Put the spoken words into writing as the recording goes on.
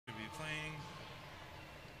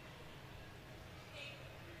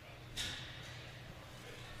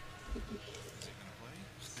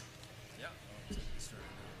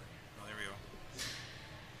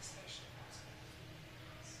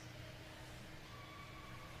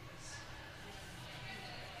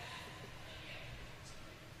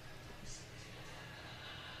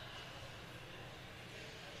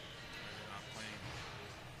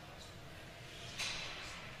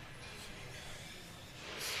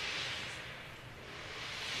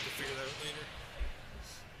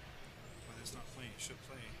should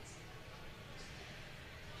play.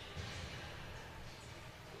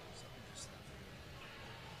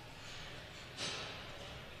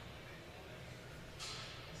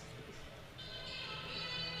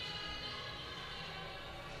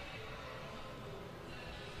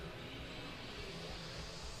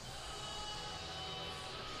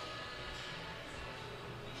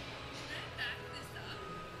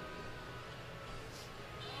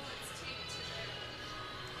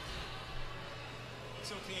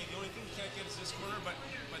 Okay, the only thing we can't get is this corner, but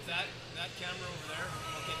that camera over there,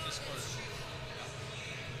 I'll get this corner.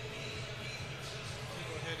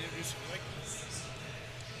 Go ahead, introduce if you like.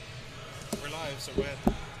 We're live, so go ahead.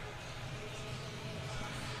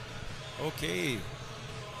 Okay.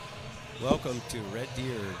 Welcome to Red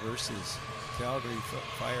Deer versus Calgary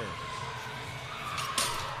Fire.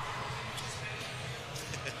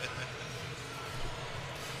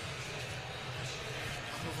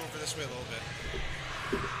 Move over this way a little bit.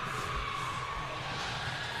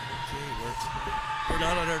 Okay, we're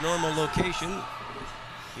not at our normal location.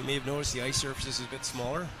 You may have noticed the ice surface is a bit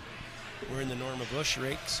smaller. We're in the Norma Bush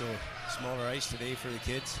rink, so smaller ice today for the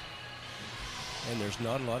kids. And there's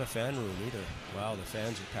not a lot of fan room either. Wow, the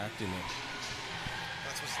fans are packed in there.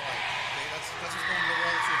 That's what's like. Okay, that's what's going real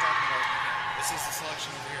well that you're talking about. This is the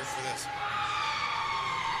selection over here for this.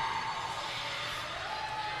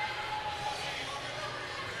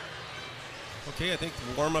 Okay, I think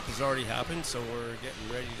the warm-up has already happened, so we're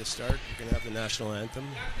getting ready to start. We're going to have the national anthem.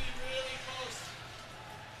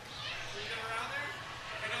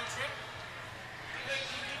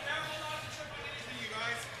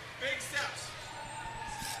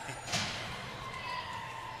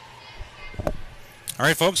 All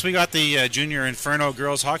right, folks, we got the Junior Inferno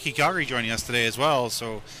Girls Hockey Calgary joining us today as well.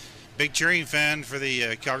 So, big cheering fan for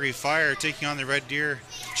the Calgary Fire taking on the Red Deer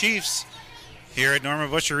Chiefs here at Norma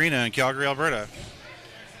Bush Arena in Calgary, Alberta.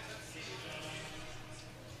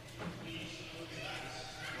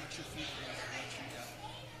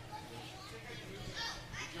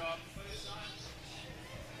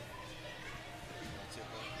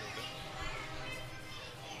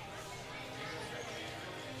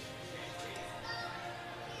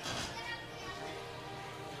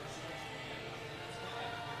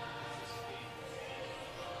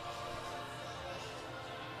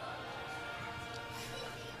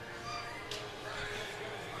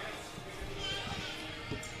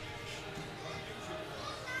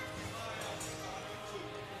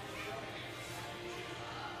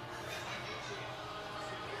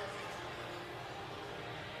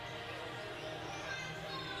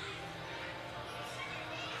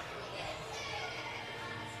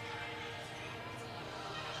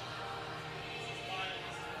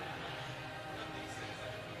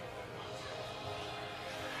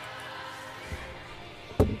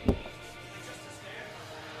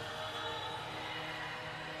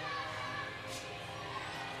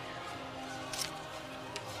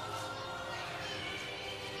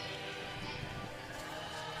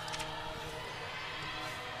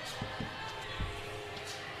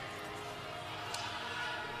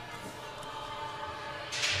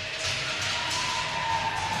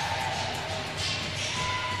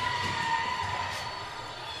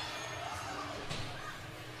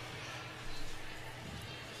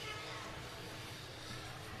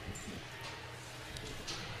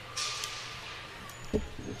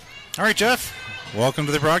 All right, Jeff, welcome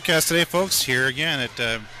to the broadcast today, folks. Here again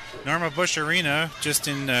at Norma Bush Arena, just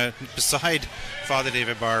in beside Father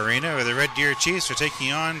David Bar Arena, where the Red Deer Chiefs are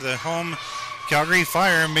taking on the home Calgary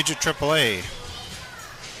Fire Midget AAA.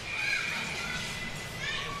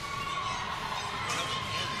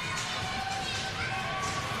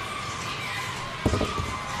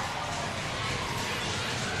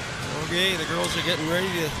 Okay, the girls are getting ready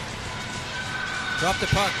to drop the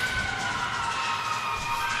puck.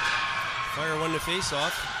 Fire won the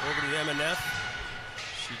face-off over to the MNF.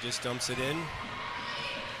 She just dumps it in.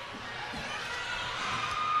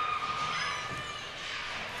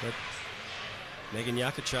 But Megan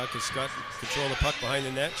Yakachuk has got control of the puck behind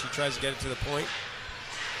the net. She tries to get it to the point.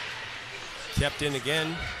 Kept in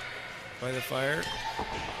again by the Fire.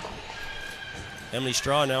 Emily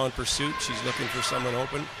Straw now in pursuit. She's looking for someone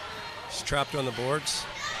open. She's trapped on the boards.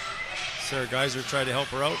 Sarah Geiser tried to help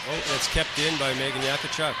her out. Oh, that's kept in by Megan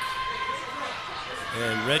Yakachuk.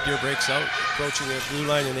 And Red Deer breaks out, approaching the blue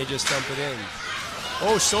line, and they just dump it in.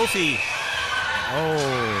 Oh, Sophie. Oh,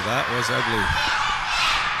 that was ugly.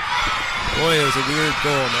 Boy, it was a weird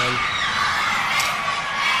goal, man.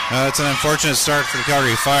 It's an unfortunate start for the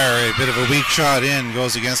Calgary Fire. A bit of a weak shot in,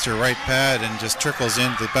 goes against her right pad and just trickles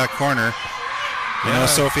into the back corner. You know,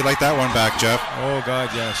 Sophie liked that one back, Jeff. Oh,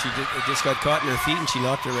 God, yeah. It just got caught in her feet, and she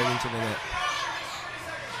knocked her right into the net.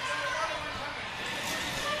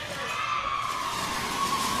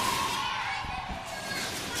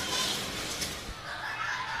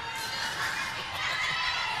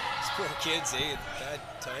 These poor kids, they had bad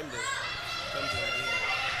time to come to the game.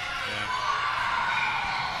 Yeah.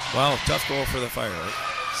 Wow, tough goal for the Fire. Right?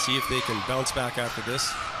 See if they can bounce back after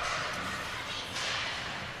this.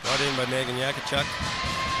 Brought in by Megan Yakachuk.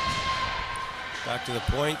 Back to the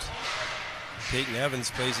point. Peyton Evans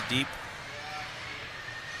plays it deep.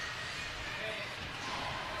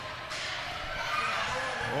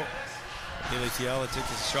 Oh, Haley Tiala took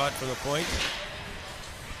a shot from the point.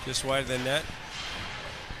 Just wide of the net.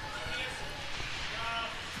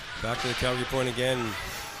 Back to the Calgary point again.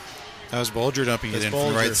 That was Bolger dumping it in Bolger.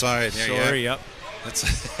 from the right side. Sorry, yep. That's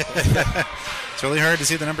it's really hard to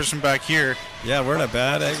see the numbers from back here. Yeah, we're in a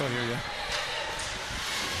bad angle here, yeah.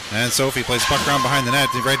 And Sophie plays puck around behind the net.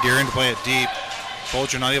 The Red Deer in to play it deep.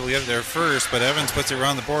 Bolger not able to get it there first, but Evans puts it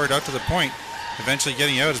around the board out to the point. Eventually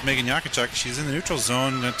getting out is Megan Yakachuk. She's in the neutral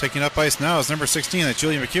zone. Taking up ice now is number 16, that's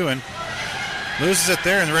Julia McEwen. Loses it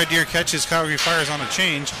there, and the Red Deer catches Calgary Fires on a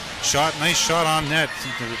change. Nice shot on net.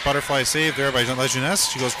 The butterfly save there by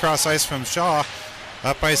Lejeunesse. She goes cross ice from Shaw.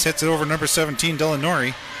 Up ice, hits it over number 17, Dylan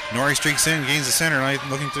Norrie. Norrie streaks in, gains the center,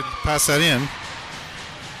 looking to pass that in.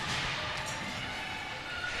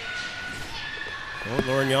 Well,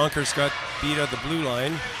 Lauren Yonkers got beat at the blue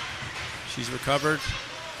line. She's recovered.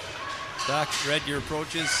 Back, Red Deer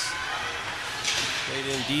approaches. Played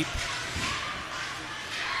in deep.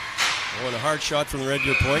 Oh, and a hard shot from the Red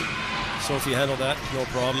Deer point. Sophie handled that, no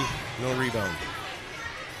problem, no rebound.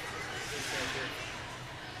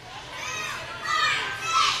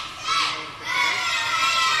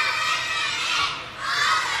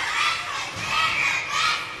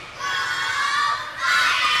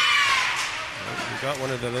 Got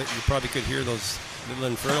one of the, you probably could hear those little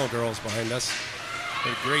Inferno girls behind us.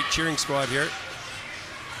 A great cheering squad here.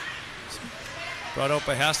 Brought out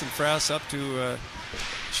by Haston Frass up to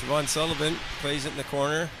Siobhan Sullivan, plays it in the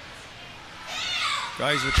corner.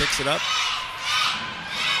 Geyser picks it up.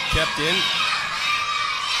 Kept in.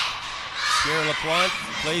 Sierra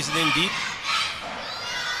LaPlante plays it in deep.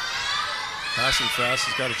 Haston Frass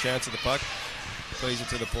has got a chance at the puck. Plays it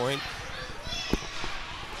to the point.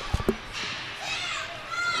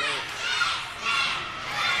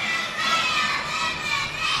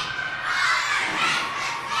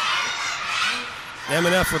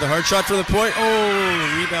 M&F with a hard shot from the point.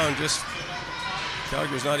 Oh, rebound. Just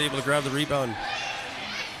Calgary's not able to grab the rebound.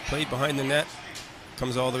 Played behind the net.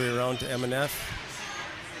 Comes all the way around to M&F.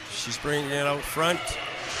 She's bringing it out front.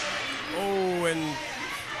 Oh, and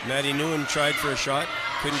Maddie Newen tried for a shot.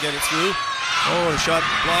 Couldn't get it through. Oh, and a shot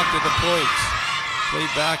blocked at the point.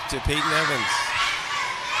 Played back to Peyton Evans.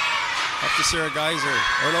 Up to Sarah Geyser.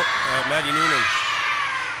 Or no, Maddie Noonan.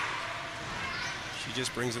 She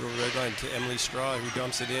just brings it over the red line to Emily Straw, who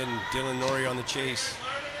dumps it in. Dylan Norrie on the chase.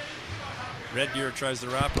 Red Deer tries to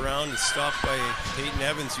wrap around. It's stopped by Peyton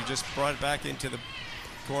Evans, who just brought it back into the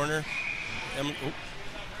corner.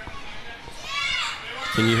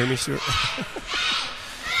 Can you hear me, Stuart?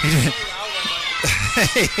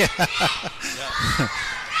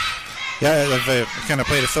 Yeah, I've kind of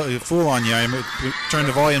played a fool on you. I turned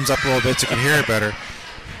the volumes up a little bit so you can hear it better.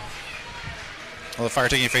 Well, the Fire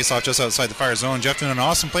taking a face-off just outside the Fire zone. Jeff doing an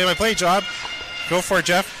awesome play-by-play job. Go for it,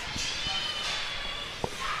 Jeff.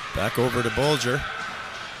 Back over to Bolger.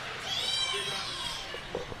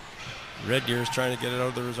 Red Deer's trying to get it out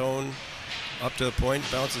of their zone. Up to the point,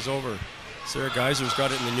 bounces over. Sarah Geyser's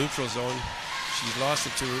got it in the neutral zone. She's lost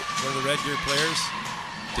it to one of the Red Deer players.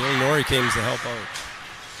 Dylan Norrie came to help out.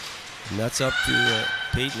 And that's up to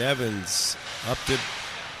Peyton Evans. Up to,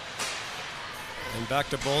 and back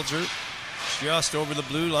to Bolger. Just over the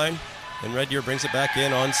blue line. And Red Deer brings it back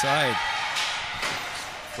in onside.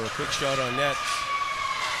 For a quick shot on net.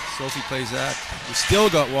 Sophie plays that. We still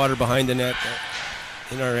got water behind the net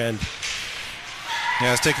in our end.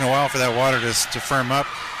 Yeah, it's taking a while for that water to firm up.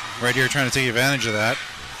 Red Deer trying to take advantage of that.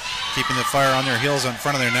 Keeping the Fire on their heels in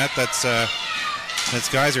front of their net. That's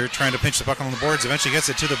Geyser trying to pinch the puck on the boards. Eventually gets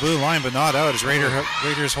it to the blue line, but not out as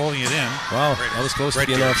Raiders holding it in. Wow, that was close to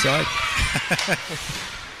being offside.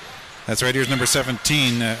 That's Red Deer's number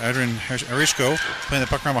 17, Adrian Arishko, playing the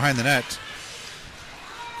puck around behind the net.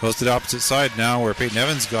 Goes to the opposite side now where Peyton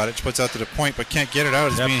Evans got it. She puts out to the point but can't get it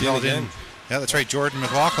out. It's being held in. Yeah, that's right. Jordan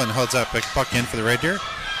McLaughlin holds that puck in for the Red Deer.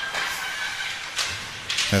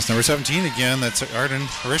 That's number 17 again. That's Arden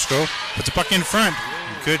Arishko. Puts the puck in front.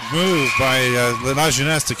 Good move by La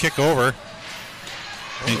Jeunesse to kick over.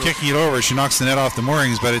 and kicking it over. She knocks the net off the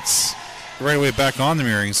moorings, but it's right away back on the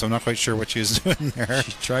moorings, so I'm not quite sure what she was doing there.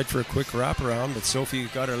 She tried for a quick wraparound, but Sophie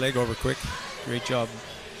got her leg over quick. Great job.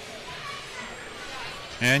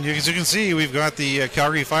 And as you can see, we've got the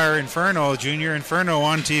Calgary Fire Inferno, Junior Inferno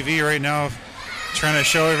on TV right now, trying to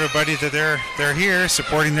show everybody that they're here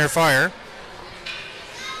supporting their fire.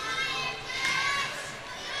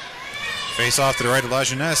 Face off to the right of La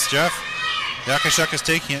Jeunesse, Jeff. Yakashuk is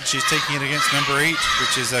taking it. She's taking it against number 8,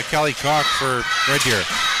 which is Kelly Koch for Red Deer.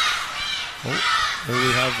 Oh, here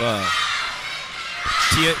we have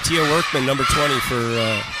Tia Workman, number 20 for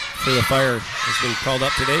the Fire, has been called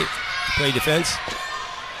up today to play defense.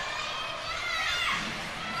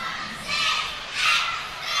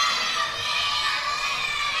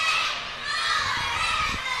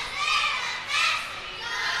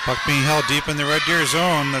 Puck being held deep in the Red Deer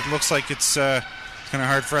zone. It looks like it's kind of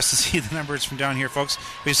hard for us to see the numbers from down here, folks.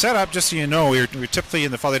 We set up, just so you know, we're typically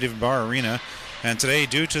in the Father David Barr Arena, and today,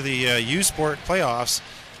 due to the U Sport playoffs,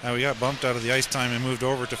 we got bumped out of the ice time and moved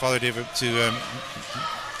over to Father David to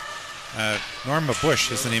Norma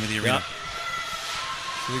Bush is the name of the arena. Yeah.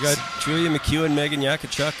 So we got Julia McEwen, Megan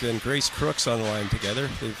Yakachuk, and Grace Crooks on the line together.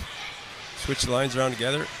 They've switched the lines around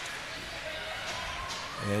together.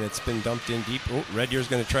 And it's been dumped in deep. Oh, Red Deer's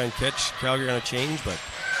going to try and catch. Calgary going to change, but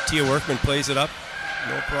Tia Workman plays it up.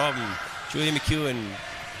 No problem. Julia McEwen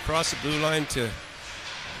across the blue line to,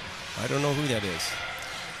 I don't know who that is.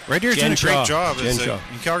 Red Deer's doing a great job. Jen Shaw.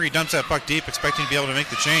 When Calgary dumps that puck deep, expecting to be able to make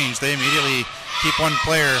the change, they immediately keep one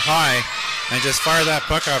player high and just fire that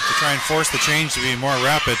puck up to try and force the change to be more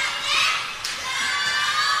rapid.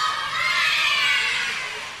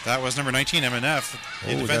 That was number 19, MNF.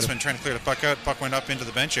 The defenseman trying to clear the puck out. Puck went up into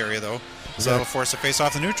the bench area, though. So that'll force a face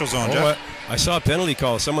off the neutral zone, Jeff. I saw a penalty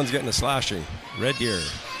call. Someone's getting a slashing. Red Deer.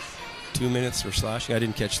 2 minutes for slashing. I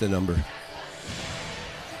didn't catch the number.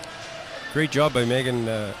 Great job by Megan,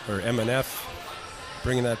 or MNF,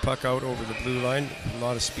 bringing that puck out over the blue line. A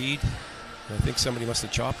lot of speed. And I think somebody must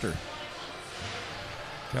have chopped her.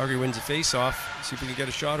 Calgary wins the face-off. See if we can get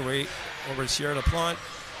a shot away over to Sierra LaPlante.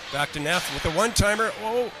 Back to Neff with a one-timer.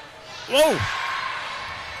 Whoa! Whoa!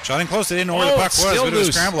 Shot in close. They didn't know where the puck was, but it was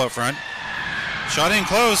a scramble out front. Shot in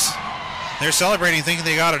close. They're celebrating, thinking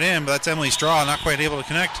they got it in, but that's Emily Straw, not quite able to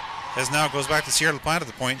connect. As now goes back to Sierra LaPlante at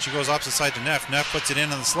the point. She goes opposite side to Neff. Neff puts it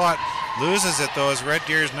in on the slot. Loses it, though, as Red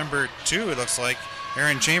Deer's number 2, it looks like.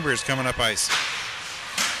 Erin Chambers coming up ice.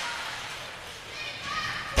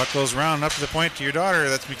 Puck goes round up to the point to your daughter.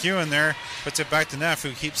 That's McEwen there. Puts it back to Neff,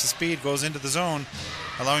 who keeps the speed, goes into the zone,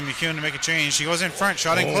 allowing McEwen to make a change. She goes in front,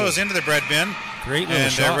 shot in close into the bread bin. Great little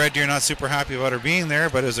shot. Red Deer not super happy about her being there,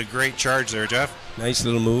 but it was a great charge there, Jeff. Nice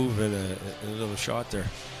little move and a little shot there.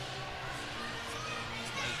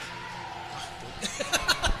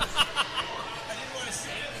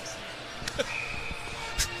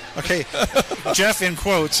 Okay, Jeff in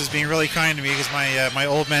quotes is being really kind to me because my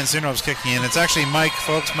old man syndrome's kicking in. It's actually Mike,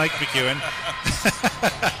 folks, Mike McEwen.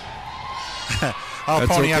 I'll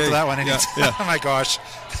pony up to that one. Yeah. Oh my gosh.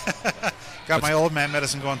 Got my old man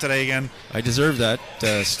medicine going today again. I deserve that,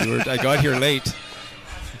 Stuart. I got here late.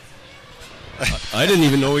 I didn't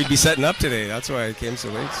even know we'd be setting up today. That's why I came so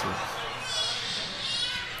late. So.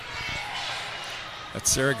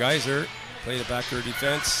 That's Sarah Geiser. Played it back to her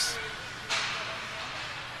defense.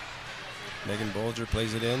 Megan Bolger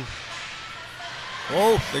plays it in.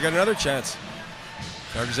 Oh, they got another chance.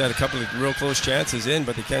 Calgary's had a couple of real close chances in,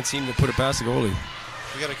 but they can't seem to put it past the goalie.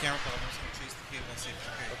 We got a camera call. I'm just going to chase the cable and see if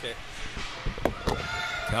it's Okay.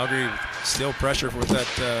 Calgary still pressure with that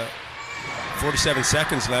 47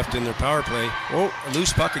 seconds left in their power play. Oh, a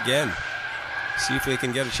loose puck again. See if they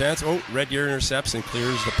can get a chance. Oh, Red Deer intercepts and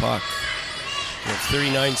clears the puck. We have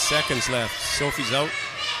 39 seconds left. Sophie's out.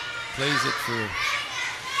 Plays it for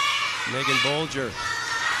Megan Bolger.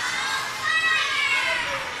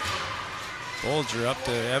 Bolger up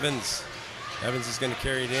to Evans. Evans is going to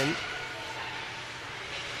carry it in.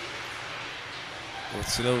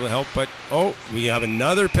 It's a little help, but oh, we have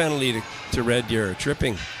another penalty to Red Deer,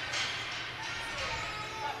 tripping.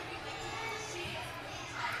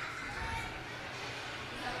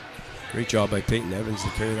 Great job by Peyton Evans to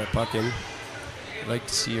carry that puck in. I'd like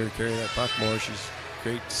to see her carry that puck more. She's a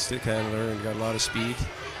great stick handler and got a lot of speed.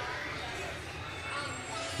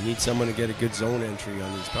 You need someone to get a good zone entry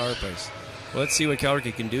on these power plays. Well, let's see what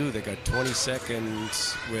Calgary can do. They got 20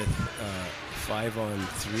 seconds with 5 on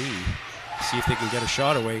 3. See if they can get a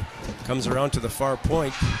shot away. Comes around to the far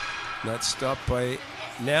point. Not stopped by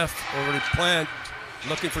Neff over to Plant.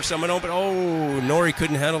 Looking for someone open. Oh, Nori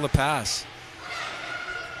couldn't handle the pass.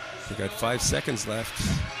 They got 5 seconds left.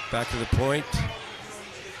 Back to the point.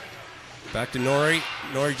 Back to Norrie.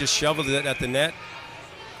 Norrie just shoveled it at the net.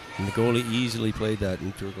 And the goalie easily played that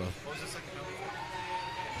into a glove. What was the second penalty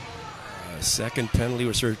for? Second penalty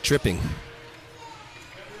was sort of tripping.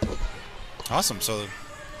 Awesome. So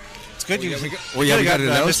it's good. We You got to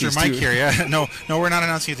announce Mr. these Mike too. here. Yeah. No, we're not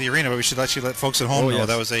announcing at the arena, but we should let folks at home know yes.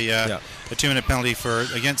 that was a 2-minute penalty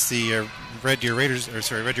against the Red Deer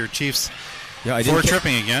Red Deer Chiefs. Yeah, I for didn't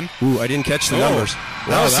tripping again. I didn't catch the numbers.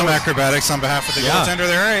 That was some acrobatics on behalf of the Yeah. goaltender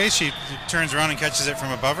there. Eh? She turns around and catches it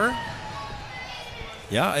from above her.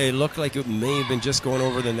 Yeah, it looked like it may have been just going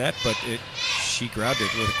over the net, but she grabbed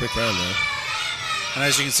it with a quick hand there. And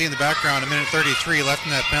as you can see in the background, 1:33 left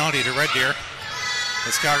in that penalty to Red Deer.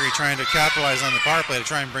 It's Calgary trying to capitalize on the power play to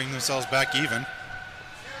try and bring themselves back even.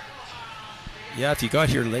 Yeah, if you got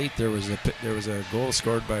here late, there was a goal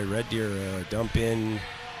scored by Red Deer, dump in,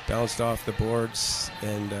 bounced off the boards,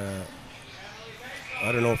 and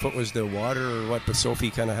I don't know if it was the water or what, but Sophie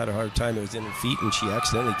kind of had a hard time. It was in her feet, and she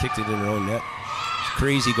accidentally kicked it in her own net.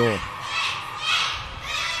 Crazy goal.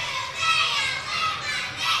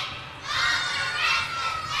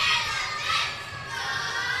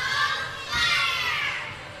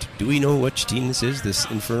 Do we know which team this is, this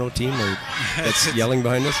Inferno team that's yelling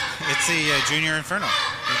behind us? It's the Junior Inferno.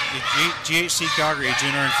 The GHC Calgary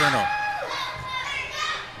Junior Inferno.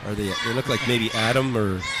 Are they look like maybe Adam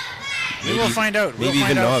or... We will find out. Maybe We'll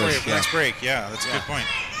find even out Novice. for you next break. Yeah, that's a good point.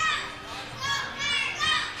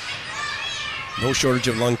 No shortage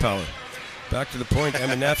of lung power. Back to the point,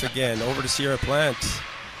 MNF again, over to Sierra Plant.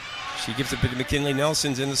 She gives it to McKinley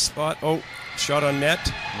Nelson's in the spot. Oh, shot on net.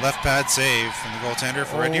 Left pad save from the goaltender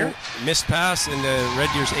for Red Deer. Missed pass, and the Red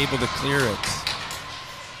Deer's able to clear it.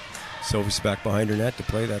 Sophie's back behind her net to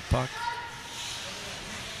play that puck.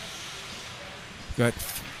 Got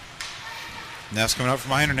Neff's coming out from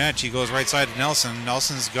behind her net. She goes right side to Nelson.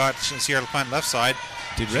 Nelson's got Sierra Plant left side.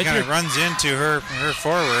 Did She Red kind Deer of runs into her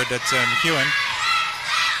forward. That's McEwen.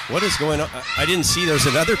 What is going on? I didn't see. There's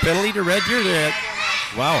another penalty to Red Deer.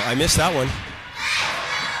 Wow, I missed that one.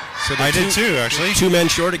 So I did too, actually. 2 men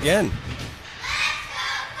short again.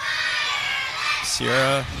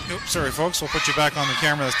 Sierra. Oops, sorry, folks. We'll put you back on the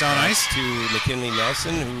camera that's down ice. To McKinley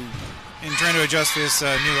Nelson, who... In trying to adjust this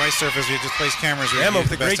new ice surface, we just placed cameras. Emma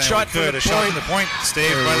with a great shot for the A shot from the point.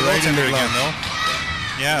 Staved by the Right in the goaltender again, glove.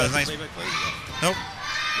 though. Yeah, that's nice. Nope.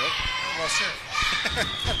 Well, sure.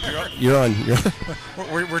 You're on.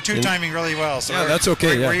 We're two timing really well. So Yeah, that's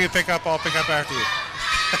okay, yeah. Where you pick up, I'll pick up after you.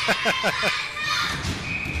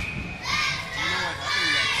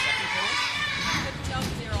 Couldn't tell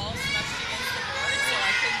 'cause they were all smushed against the board, so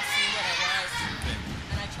I couldn't see what it was.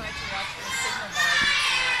 And I tried to watch for the signal, but I didn't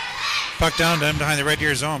see it. Puck down to him behind the Red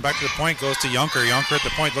Deer zone. Back to the point, goes to Yonker. Yonker at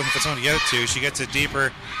the point looking for someone to get it to. She gets it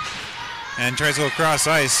deeper and tries to go across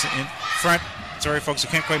ice. In front. Sorry, folks, I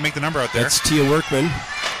can't quite make the number out there. That's Tia Workman.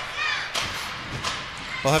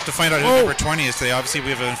 We'll have to find out who number 20 is today. Obviously, we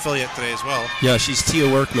have an affiliate today as well. Yeah, she's Tia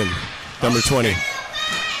Workman, number 20.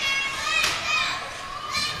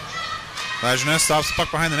 Lajeunesse stops the puck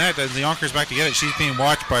behind the net as the Yonker's back to get it. She's being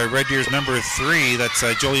watched by Red Deer's number 3. That's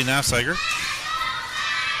Jolie Nafziger.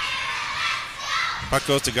 Puck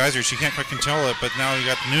goes to Geyser. She can't quite control it, but now you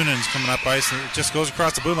got Noonan's coming up ice. And it just goes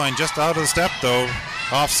across the blue line, just out of the step, though.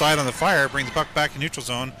 Offside on the Fire. Brings the puck back in neutral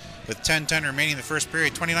zone with 10-10 remaining in the first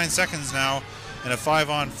period. 29 seconds now, and a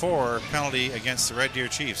 5-on-4 penalty against the Red Deer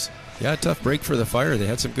Chiefs. Yeah, tough break for the Fire. They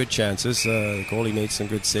had some good chances. The goalie made some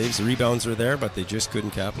good saves. The rebounds were there, but they just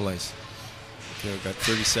couldn't capitalize. They've got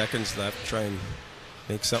 30 seconds left to try and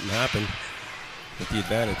make something happen with the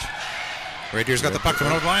advantage. Red Deer's got the puck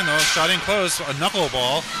coming over the line, though. Shot in close. A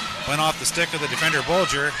knuckleball went off the stick of the defender,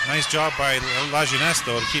 Bolger. Nice job by Lajeunesse,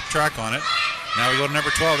 though, to keep track on it. Now we go to number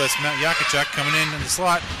 12. That's Matt Yakachuk coming in the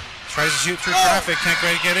slot. Tries to shoot through traffic. Can't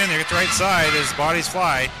quite get in there. Get the right side as bodies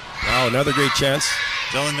fly. Wow, another great chance.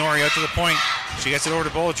 Dylan Norrie out to the point. She gets it over to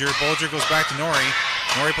Bolger. Bolger goes back to Norrie.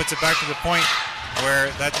 Norrie puts it back to the point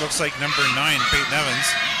where that looks like number 9, Peyton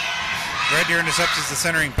Evans. Red Deer intercepts the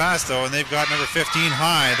centering pass, though, and they've got number 15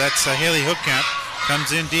 high. That's Haley Hookcamp.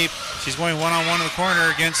 Comes in deep. She's going one-on-one in the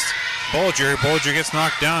corner against Bolger. Bolger gets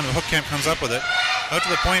knocked down, and Hookcamp comes up with it. Out to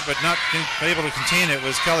the point, but not able to contain it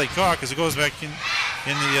was Kelly Koch as it goes back in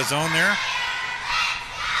the zone there.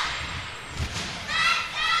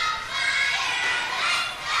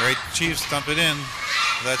 Right, Chiefs dump it in.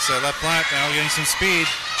 That's left Plant now getting some speed.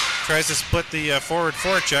 Tries to split the forward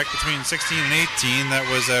forecheck between 16 and 18. That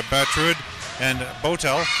was Batrud and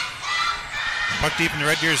Botel. Puck deep in the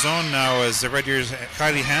Red Deer zone now as the Red Deer's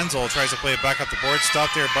Kylie Hansel tries to play it back up the board.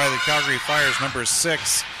 Stopped there by the Calgary Fire's number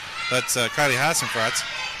 6. That's Kylie Hassenfratz.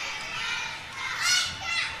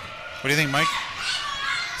 What do you think, Mike?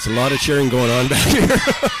 It's a lot of cheering going on back here.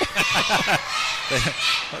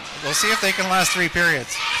 We'll see if they can last 3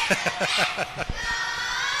 periods.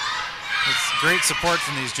 It's great support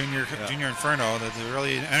from these Junior Inferno. They're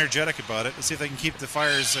really energetic about it. Let's see if they can keep the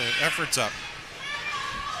Fire's efforts up.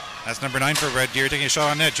 That's number 9 for Red Deer, taking a shot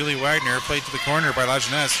on net. Julie Wagner played to the corner by La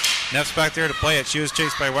Jeunesse. Neff's back there to play it. She was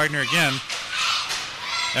chased by Wagner again.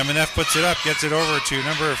 Emma Neff puts it up, gets it over to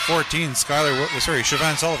number 14,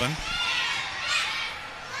 Siobhan Sullivan.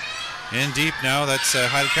 In deep now, that's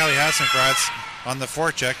Callie Hassenfratz on the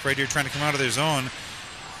forecheck. Red Deer trying to come out of their zone.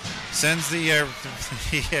 Sends the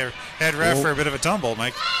head ref for a bit of a tumble,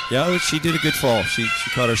 Mike. Yeah, she did a good fall. She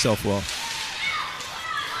caught herself well.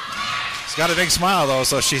 She's got a big smile, though,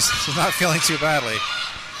 so she's not feeling too badly.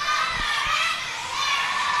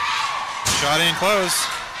 Shot in close.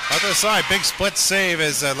 Out to the side, big split save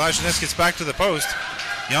as La Jeunesse gets back to the post.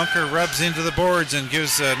 Yonker rubs into the boards and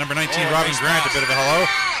gives number 19, Robin Grant, a bit of a hello.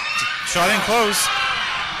 Shot in close.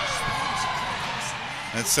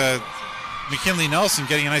 That's McKinley Nelson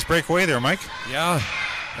getting a nice breakaway there, Mike. Yeah,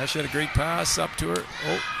 she had a great pass up to her.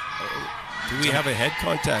 Do we have a head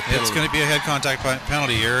contact penalty? It's going to be a head contact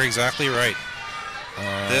penalty. You're exactly right.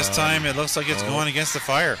 This time it looks like it's going against the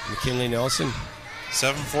Fire. McKinley Nelson.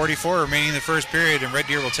 7:44 remaining in the first period, and Red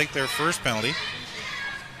Deer will take their first penalty.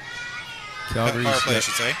 Calgary's power play, I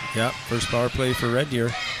should say. Yeah, first power play for Red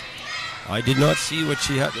Deer. I did not see what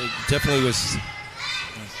she had. It definitely was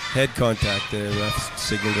head contact. The ref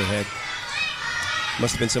signaled her head.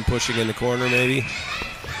 Must have been some pushing in the corner, maybe.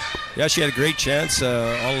 Yeah, she had a great chance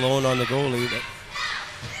all alone on the goalie. But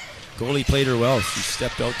goalie played her well. She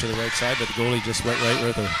stepped out to the right side, but the goalie just went right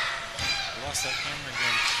with her. Lost that camera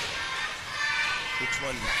again. Which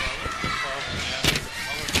one?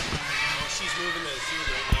 Oh, she's moving the field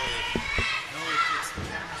right now. No, it's the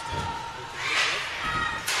camera's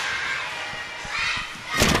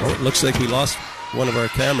Oh, it looks like we lost one of our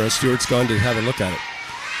cameras. Stuart's gone to have a look at it.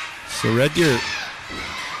 So Red Deer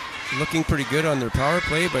looking pretty good on their power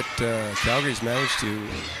play, but Calgary's managed to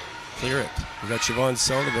clear it. We got Siobhan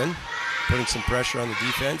Sullivan putting some pressure on the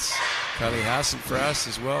defense. Kylie Hassenfratz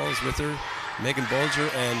as well is with her. Megan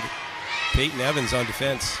Bolger and Peyton Evans on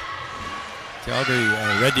defense. Calgary,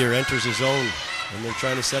 Red Deer enters the zone, and they're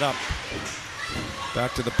trying to set up.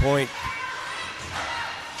 Back to the point.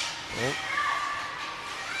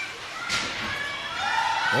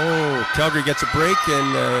 Oh, Calgary gets a break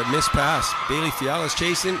and missed pass. Bailey Fiala's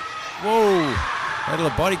chasing. Whoa! Had a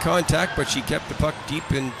little body contact, but she kept the puck deep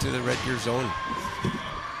into the Red Deer zone.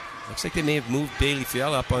 Looks like they may have moved Bailey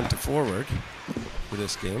Fiala up onto forward for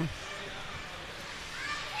this game.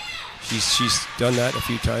 She's done that a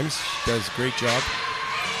few times. She does a great job.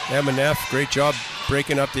 Emma Neff, great job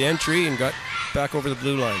breaking up the entry and got back over the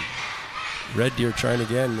blue line. Red Deer trying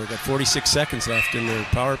again. They've got 46 seconds left in their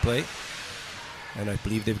power play. And I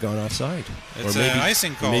believe they've gone offside. It's an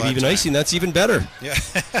icing call. Maybe even icing. That's even better. Yeah.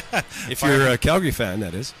 If you're a Calgary fan,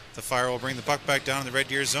 that is. The Fire will bring the puck back down in the Red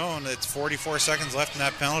Deer zone. It's 44 seconds left in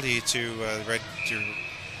that penalty to the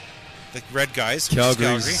Red guys.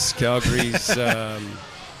 Calgary's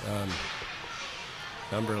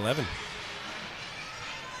number 11.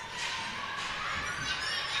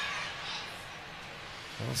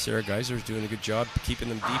 Well, Sarah Geiser's doing a good job keeping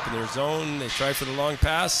them deep in their zone. They try for the long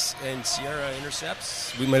pass, and Sierra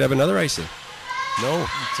intercepts. We might have another icing. No.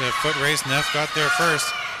 It's a foot race. Neff got there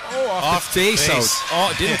first. Oh, off the face out.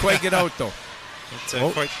 Oh, it didn't quite get out, though. It's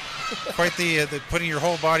quite the putting your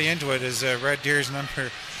whole body into it is Red Deer's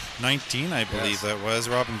number 19, I believe that was,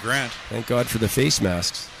 Robin Grant. Thank God for the face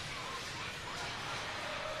masks.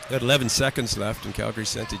 Got 11 seconds left, and Calgary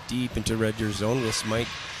sent it deep into Red Deer zone. This might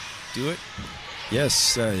do it.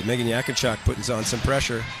 Yes, Megan Yakinchuk putting on some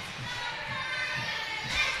pressure.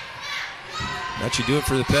 That should do it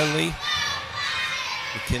for the penalty.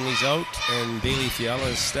 McKinley's out, and Bailey Fiala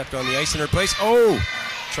has stepped on the ice in her place. Oh!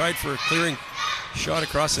 Tried for a clearing shot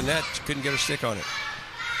across the net. Couldn't get her stick on it.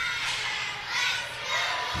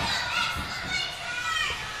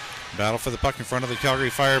 Battle for the puck in front of the Calgary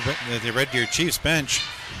Fire, the Red Deer Chiefs bench.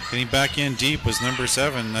 Getting back in deep was number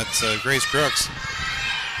 7. That's Grace Crooks.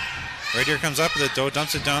 Red Deer comes up with it, though,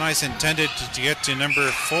 dumps it down ice, intended to get to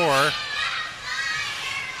number 4.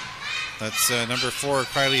 That's number 4,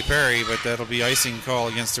 Kylie Perry, but that'll be icing call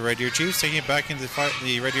against the Red Deer Chiefs, taking it back into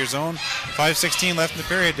the Red Deer zone. 5:16 left in the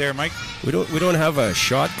period there, Mike. We don't have a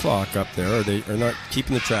shot clock up there, or they are not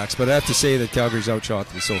keeping the tracks, but I have to say that Calgary's outshot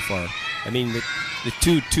them so far. I mean, the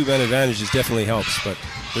two-man advantages definitely helps, but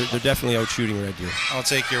they're definitely out shooting Red Deer. I'll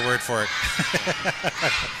take your word for it.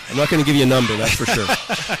 I'm not going to give you a number, that's for sure.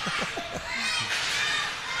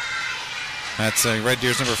 That's Red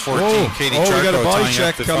Deer's number 14, Whoa. Katie Oh, we got a Charco, body tying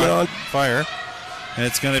check up the coming on. fire. And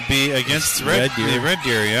it's going to be against the Red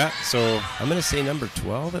Deer, yeah. So I'm going to say number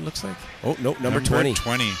 12, it looks like. Oh, no, number 20.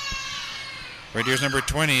 20. Red Deer's number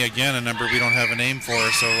 20, again, a number we don't have a name for,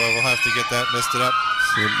 so we'll have to get that listed up.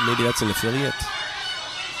 So maybe that's an affiliate.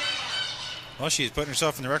 Well, she's putting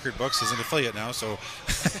herself in the record books as an affiliate now, so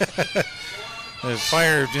the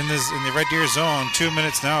fire in the Red Deer zone. 2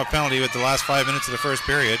 minutes now, a penalty with the last 5 minutes of the first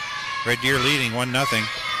period. Red Deer leading 1-0.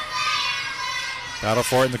 Battle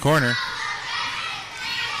for it in the corner.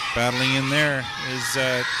 Battling in there is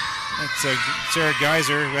Sarah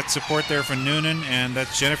Geiser. We got support there from Noonan, and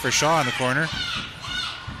that's Jennifer Shaw in the corner.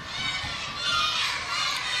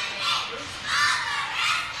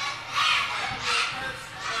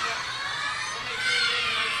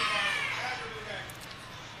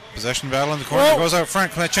 Possession battle in the corner. Whoa. Goes out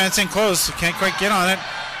front. Chancing close. Can't quite get on it.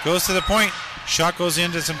 Goes to the point. Shot goes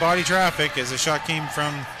into some body traffic as the shot came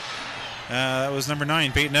from, that was number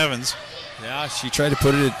 9, Peyton Evans. Yeah, she tried to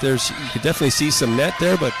put it there. You could definitely see some net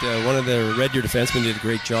there, but one of the Red Deer defensemen did a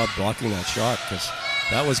great job blocking that shot because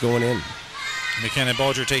that was going in. McKenna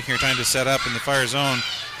Bulger taking her time to set up in the fire zone.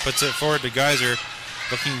 Puts it forward to Geiser,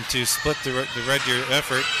 looking to split the Red Deer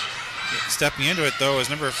effort. Stepping into it, though,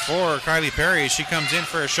 is number 4, Kylie Perry. She comes in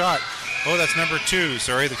for a shot. Oh, that's number 2.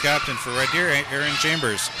 Sorry, the captain for Red Deer, Erin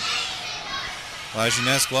Chambers.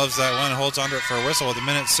 Lajeunesse gloves that one, holds onto it for a whistle with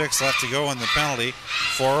 1:06 left to go on the penalty.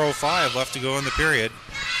 4:05 left to go in the period.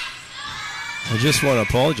 I just want to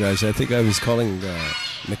apologize. I think I was calling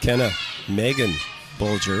McKenna Megan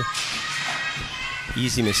Bulger.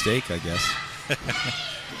 Easy mistake, I guess.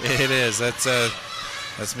 It is.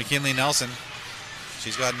 That's McKinley Nelson.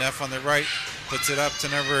 She's got an F on the right. Puts it up to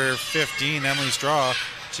number 15, Emily Straw.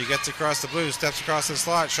 She gets across the blue, steps across the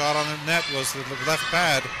slot. Shot on the net, goes to the left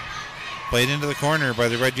pad. Played into the corner by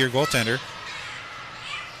the Red Deer goaltender.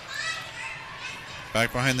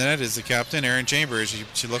 Back behind the net is the captain, Erin Chambers.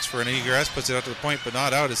 She looks for an egress, puts it out to the point, but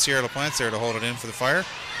not out. It's Sierra LaPlante there to hold it in for the Fire.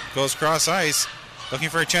 Goes cross ice, looking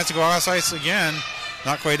for a chance to go cross ice again.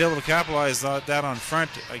 Not quite able to capitalize that on front.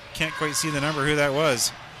 I can't quite see the number who that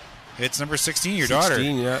was. It's number 16, your daughter.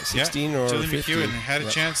 16 or Julie 15. McEwen had a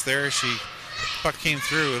chance there. Puck came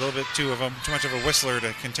through a little bit too much of a whistler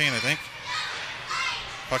to contain, I think.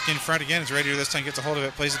 Puck in front again. It's Red Deer this time, gets a hold of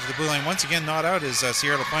it, plays it to the blue line. Once again, not out is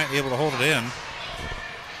Sierra LaPlante able to hold it in.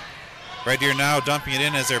 Red Deer now dumping it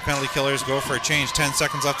in as their penalty killers go for a change. 10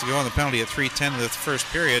 seconds left to go on the penalty at 3:10 of the first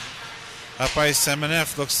period. Up ice,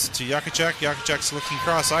 Semenef looks to Yakachuk. Yakachuk's looking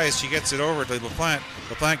cross ice. She gets it over to LaPlante.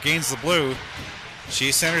 LaPlante gains the blue.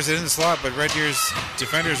 She centers it in the slot, but Red Deer's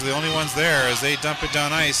defenders are the only ones there as they dump it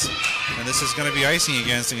down ice. And this is going to be icing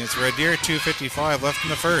against Red Deer. 2:55 left in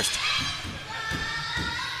the first.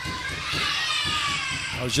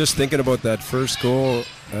 I was just thinking about that first goal,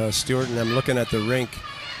 Stuart, and I'm looking at the rink.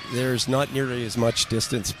 There's not nearly as much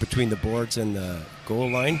distance between the boards and the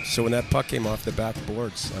goal line. So when that puck came off the back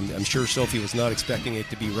boards, I'm sure Sophie was not expecting it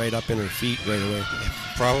to be right up in her feet right away.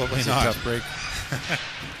 Probably It's not. a tough break.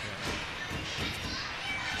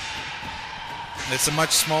 It's a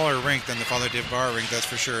much smaller rink than the Father Dave Bar rink, that's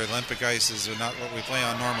for sure. Olympic ice is not what we play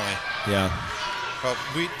on normally. Yeah. Well,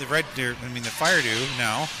 the Red Deer, the Fire do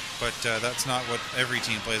now, but that's not what every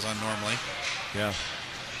team plays on normally. Yeah.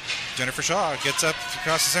 Jennifer Shaw gets up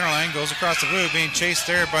across the center line, goes across the blue, being chased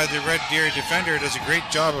there by the Red Deer defender. Does a great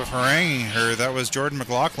job of haranguing her. That was Jordan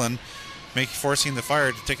McLaughlin, forcing the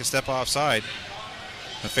Fire to take a step offside.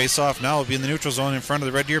 The face-off now will be in the neutral zone in front of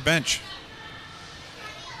the Red Deer bench.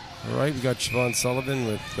 All right, we got Siobhan Sullivan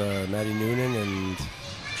with Maddie Noonan and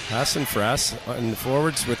Hassan Frass in the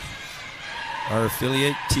forwards with our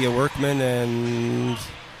affiliate Tia Workman and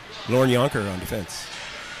Lauren Yonker on defense.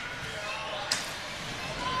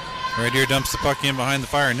 Red Deer dumps the puck in behind the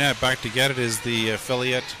Fire net. Back to get it is the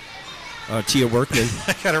affiliate. Tia Workman.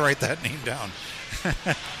 I got to write that name down.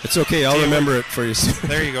 It's okay, I'll remember it for you soon.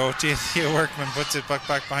 There you go. Tia Workman puts it back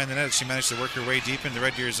behind the net. She managed to work her way deep into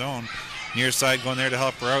Red Deer zone. Near side going there to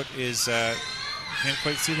help her out is, can't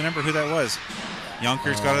quite see the number who that was.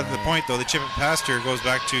 Yonker's got it at the point, though. They chip it past her, goes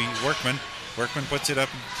back to Workman. Workman puts it up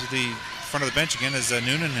to the front of the bench again as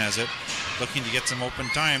Noonan has it. Looking to get some open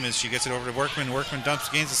time as she gets it over to Workman. Workman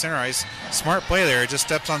gains the center ice. Smart play there. Just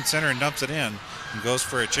steps on center and dumps it in and goes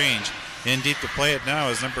for a change. In deep to play it now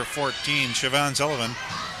is number 14, Siobhan Sullivan.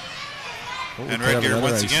 And Red Deer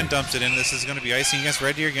once again dumps it in. This is going to be icing against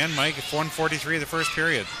Red Deer again, Mike. 1:43 of the first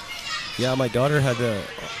period. Yeah, my daughter had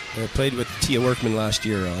played with Tia Workman last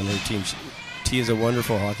year on her team. Tia's a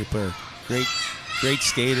wonderful hockey player. Great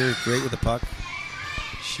skater, great with the puck.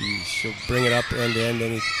 She'll bring it up end to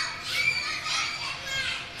end.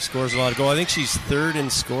 scores a lot of goals. I think she's third in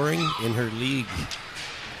scoring in her league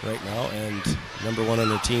right now and number 1 on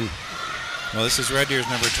her team. Well, this is Red Deer's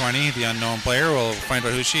number 20, the unknown player. We'll find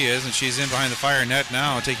out who she is, and she's in behind the Fire net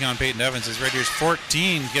now, taking on Peyton Evans. As Red Deer's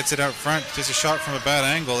 14 gets it out front, gets a shot from a bad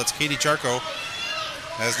angle. It's Katie Charco.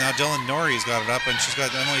 As now Dylan Norrie's got it up, and she's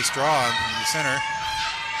got Emily Straw in the center.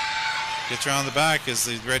 Gets around the back as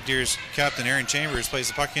the Red Deer's captain, Aaron Chambers, plays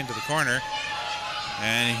the puck into the corner.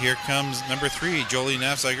 And here comes number 3, Jolie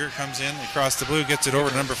Nafziger, comes in across the blue, gets it over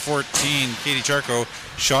to number 14, Katie Charco.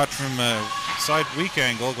 Shot from a side weak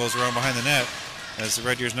angle, goes around behind the net. As the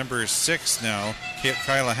Red Deer's number 6 now,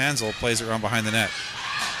 Kyla Hansel, plays it around behind the net.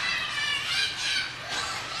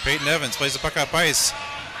 Peyton Evans plays the puck up ice.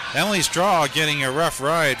 Emily Straw getting a rough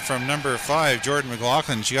ride from number 5, Jordan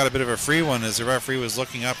McLaughlin. She got a bit of a free one as the referee was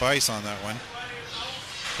looking up ice on that one.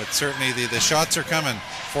 But certainly the shots are coming.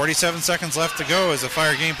 47 seconds left to go as the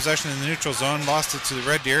Fire gained possession in the neutral zone. Lost it to the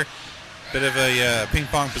Red Deer. Bit of a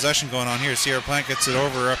ping-pong possession going on here. Sierra Plant gets it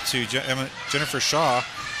over up to Jennifer Shaw.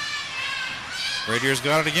 Red Deer's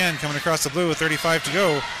got it again, coming across the blue with 35 to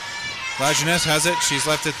go. La Jeunesse has it. She's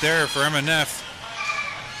left it there for Emma Neff.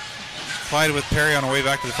 Clyde with Perry on her way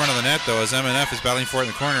back to the front of the net, though, as Emma Neff is battling for it in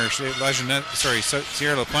the corner. Sierra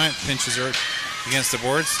LaPlante pinches her against the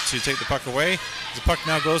boards to take the puck away. The puck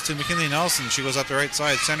now goes to McKinley Nelson. She goes up the right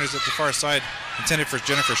side, centers it to the far side, intended for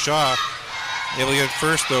Jennifer Shaw. Able to get it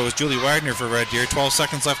first, though, is Julie Wagner for Red Deer. 12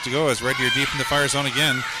 seconds left to go as Red Deer deep in the Fire zone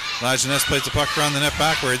again. La Jeunesse plays the puck around the net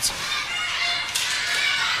backwards.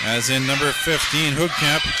 As in number 15,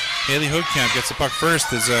 Hoodcamp. Haley Hoodcamp gets the puck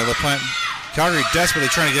first as LaPlante, Calgary desperately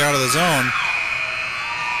trying to get out of the zone.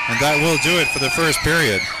 And that will do it for the first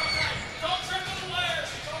period.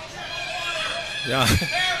 Yeah.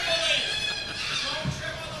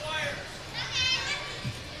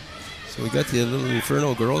 So we got the little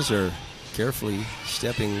Inferno girls are carefully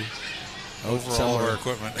stepping out over somewhere. all of our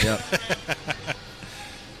equipment. Yeah.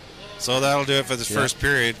 So that'll do it for this first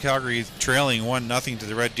period. Calgary trailing 1-0 to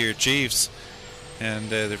the Red Deer Chiefs. And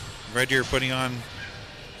the Red Deer putting on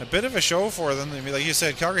a bit of a show for them. I mean, like you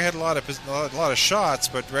said, Calgary had a lot of shots,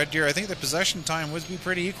 but Red Deer, I think the possession time would be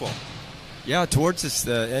pretty equal. Yeah, towards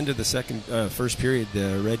the end of the first period,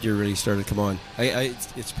 the Red Deer really started to come on.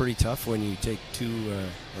 It's pretty tough when you take 2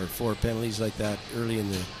 or 4 penalties like that early in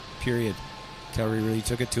the period. Calgary really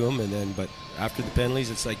took it to them, but after the penalties,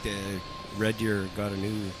 it's like the Red Deer got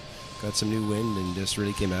some new wind and just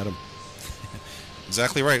really came at them.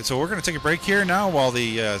 Exactly right. So we're going to take a break here now while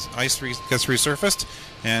the ice gets resurfaced,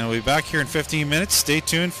 and we'll be back here in 15 minutes. Stay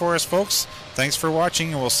tuned for us, folks. Thanks for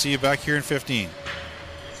watching, and we'll see you back here in 15.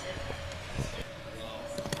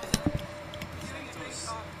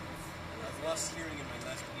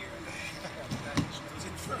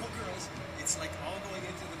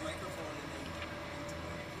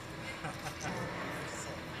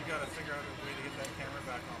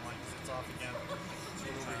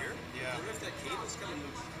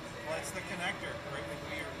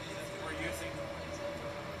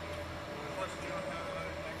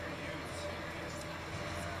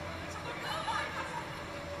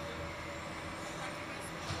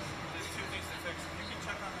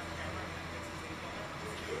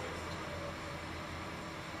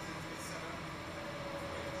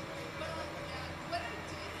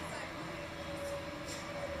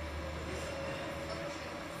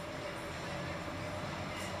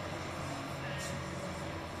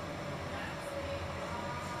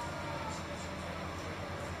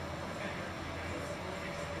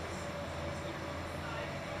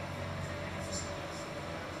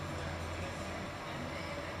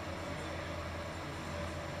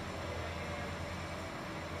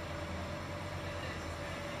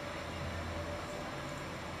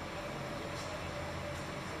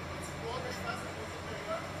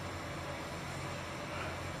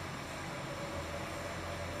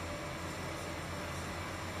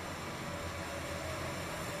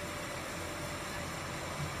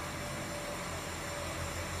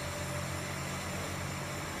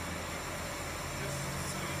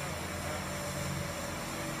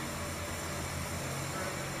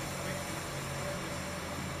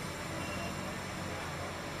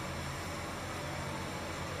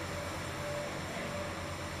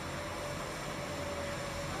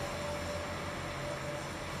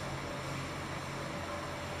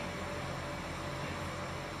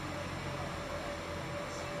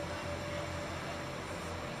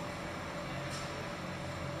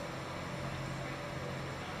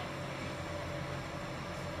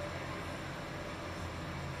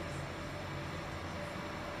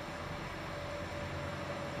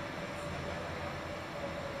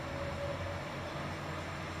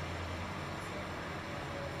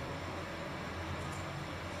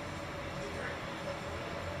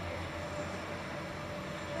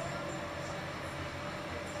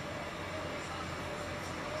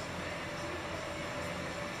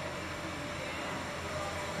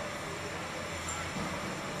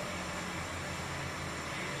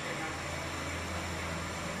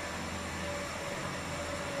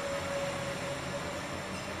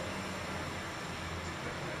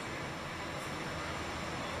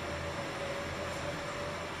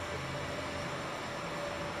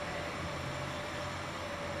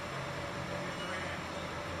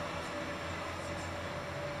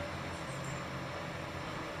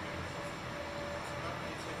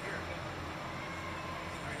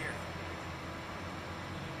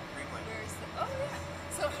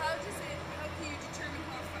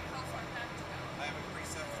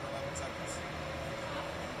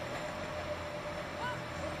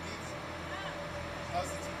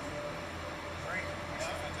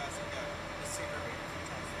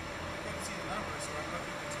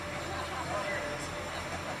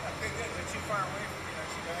 far away from me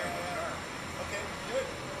actually. Okay, good.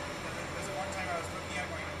 And then there's one time I was looking at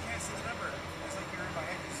it going, I can't see the number. It's like you're in my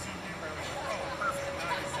head, you zoomed in, but I was like, oh, perfect.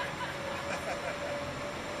 Now I can see it.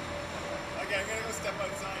 Okay, I'm gonna go step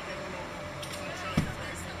outside, get a little sunshine.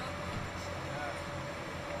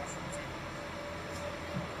 Awesome too.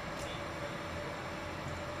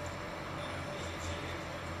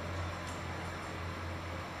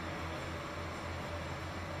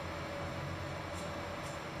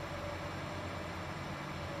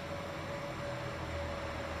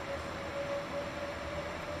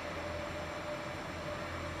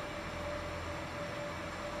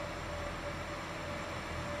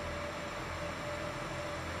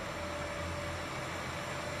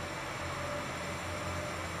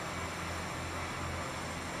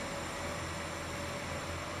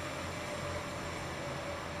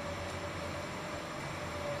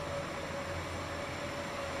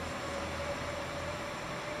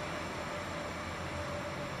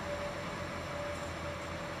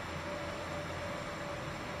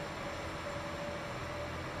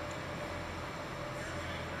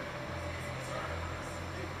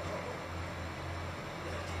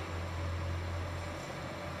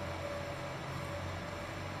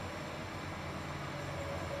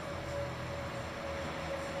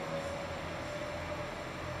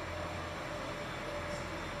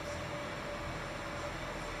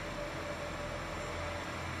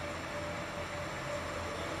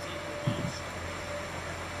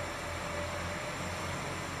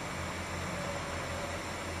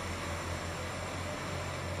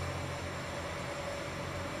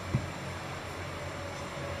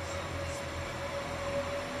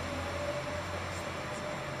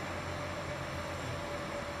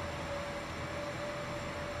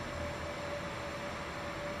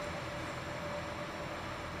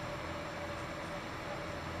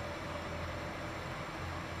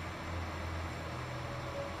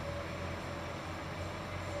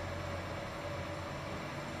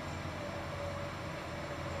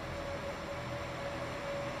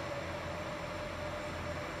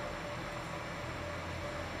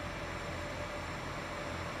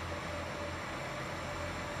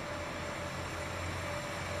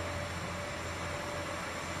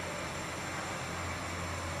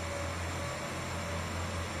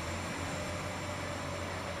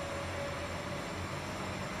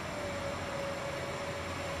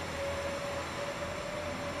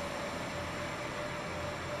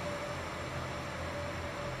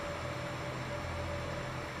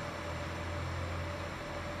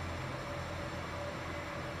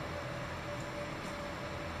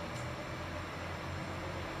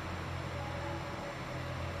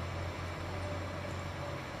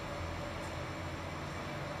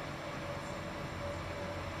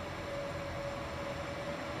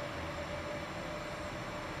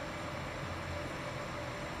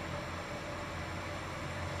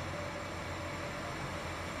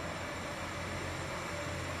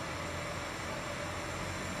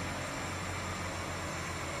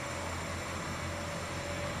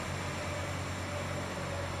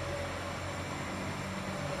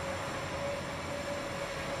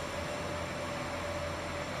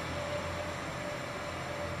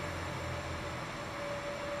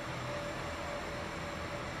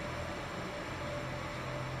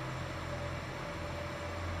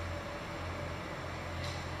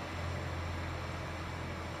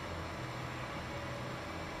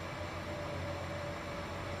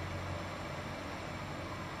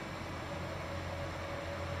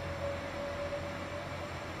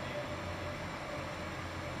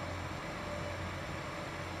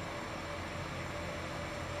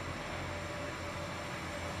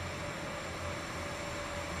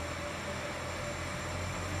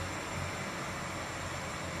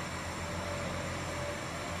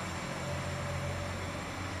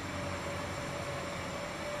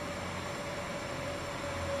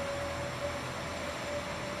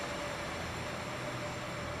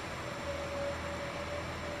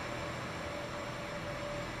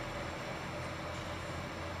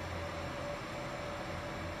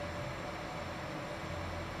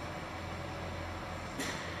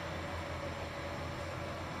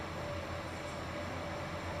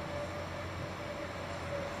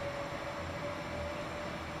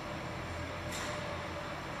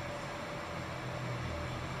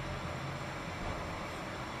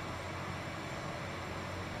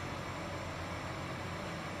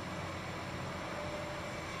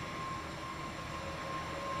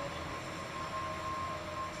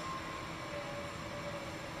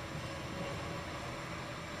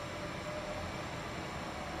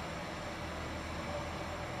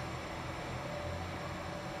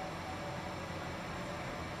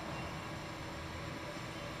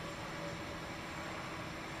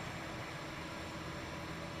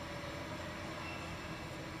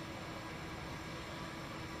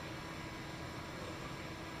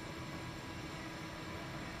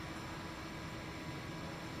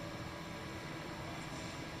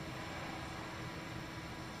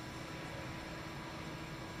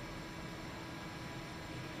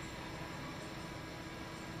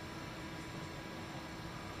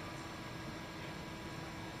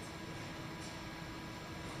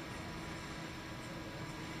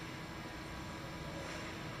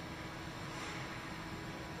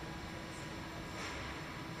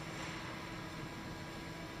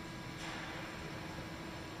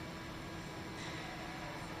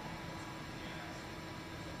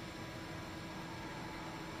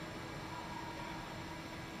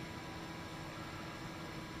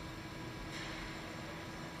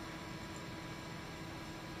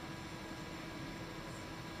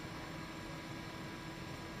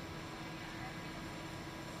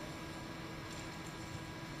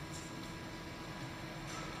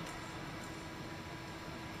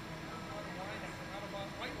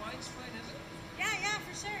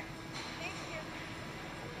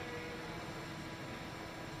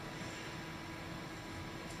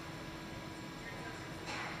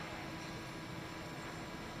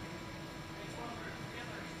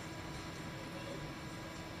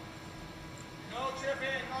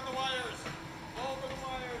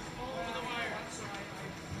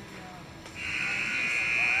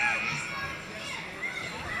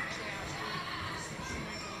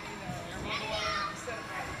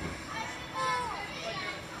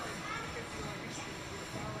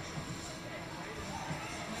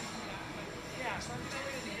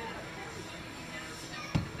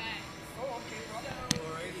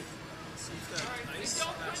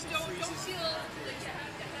 Don't feel like you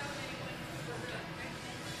have to have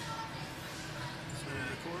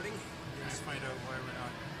Recording. Let's find out why we're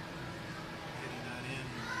not getting that in.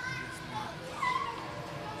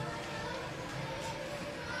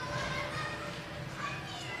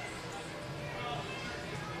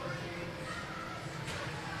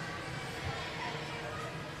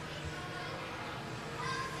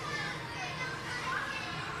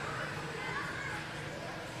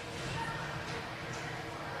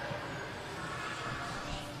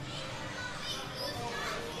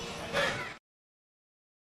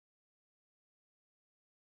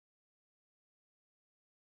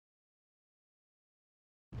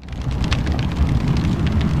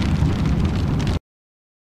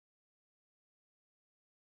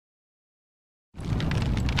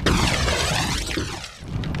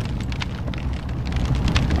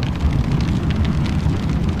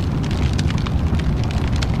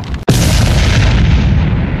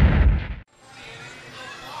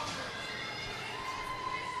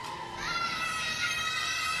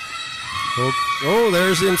 Oh,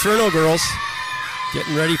 there's the Inferno girls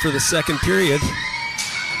getting ready for the second period.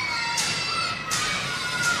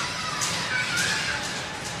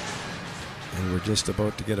 And we're just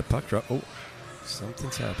about to get a puck drop. Oh,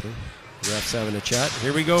 something's happening. Refs having a chat.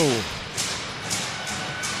 Here we go.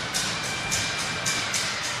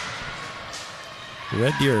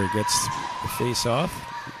 Red Deer gets the face off.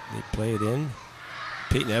 They play it in.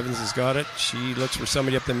 Peyton Evans has got it. She looks for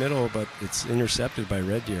somebody up the middle, but it's intercepted by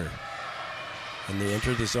Red Deer. And they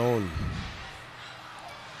enter the zone.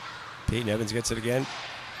 Peyton Evans gets it again.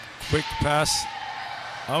 Quick pass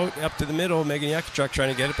out up to the middle. Megan Yakachuk trying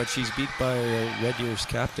to get it, but she's beat by Red Deer's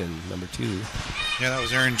captain, number 2. Yeah, that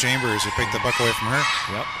was Erin Chambers who picked the puck away from her.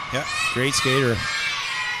 Yep. Yeah. Great skater.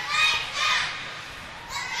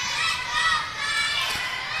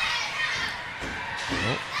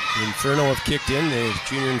 Oh, the Inferno have kicked in, the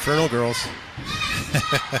Junior Inferno girls.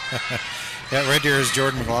 Yeah, Red Deer's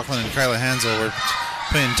Jordan McLaughlin and Kyla Hansel were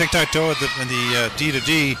playing tic-tac-toe in the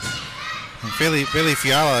D-to-D. And Bailey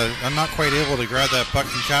Fiala, I'm not quite able to grab that puck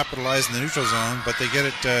and capitalize in the neutral zone, but they get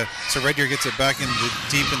it, so Red Deer gets it back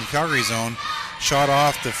deep in the Calgary zone. Shot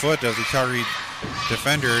off the foot of the Calgary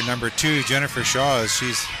defender, number 2, Jennifer Shaw. That's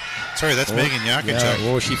Megan Yakachuk.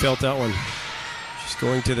 Yeah, she felt that one. She's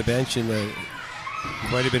going to the bench in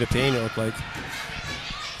quite a bit of pain, it looked like.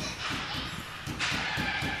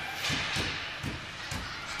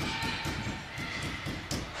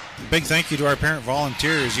 Big thank you to our parent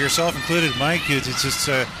volunteers, yourself included, Mike, who just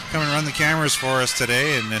come and run the cameras for us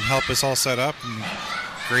today and help us all set up and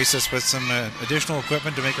grace us with some additional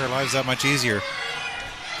equipment to make our lives that much easier.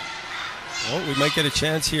 Well, we might get a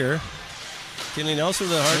chance here. Kinley Nelson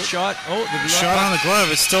with a hard shot. Oh, the shot on the glove.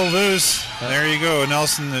 It's still loose. There you go.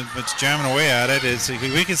 Nelson, it's jamming away at it.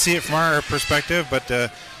 We can see it from our perspective, but the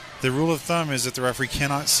rule of thumb is that the referee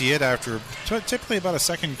cannot see it after typically about a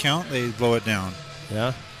second count. They blow it down.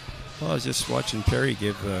 Yeah. Well, I was just watching Perry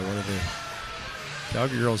give one of the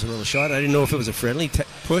Calgary girls a little shot. I didn't know if it was a friendly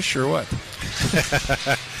push or what.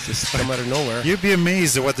 Just come out of nowhere. You'd be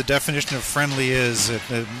amazed at what the definition of friendly is.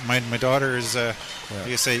 My daughter is,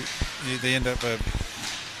 you say, they end up...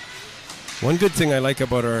 One good thing I like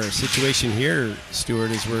about our situation here, Stuart,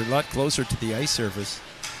 is we're a lot closer to the ice surface.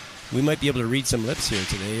 We might be able to read some lips here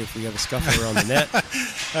today if we have a scuffle around the net.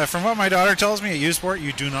 From what my daughter tells me at U-Sport,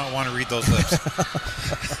 you do not want to read those lips.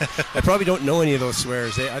 I probably don't know any of those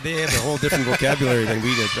swears. They have a whole different vocabulary than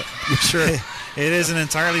we did. But I'm sure it is an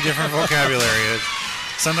entirely different vocabulary.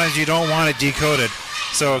 Sometimes you don't want it decoded.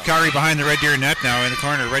 So Calgary behind the Red Deer net now in the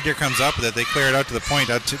corner. Red Deer comes up with it. They clear it out to the point.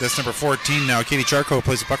 That's number 14 now. Katie Charco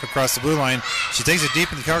plays the puck across the blue line. She takes it deep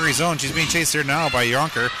in the Calgary zone. She's being chased there now by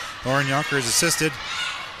Yonker. Lauren Yonker is assisted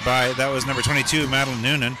by, that was number 22, Madeline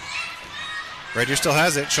Noonan. Red Deer still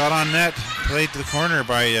has it. Shot on net. Played to the corner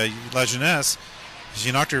by La Jeunesse.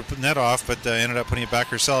 She knocked her net off, but ended up putting it back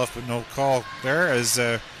herself. But no call there, as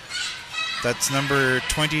that's number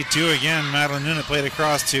 22 again. Madeline Noonan played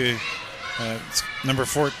across to number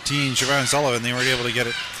 14, Siobhan Sullivan. They weren't able to get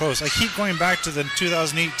it close. I keep going back to the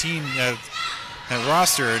 2018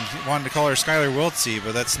 roster and wanted to call her Skylar Wiltsey,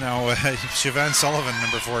 but that's now Siobhan Sullivan,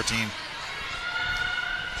 number 14.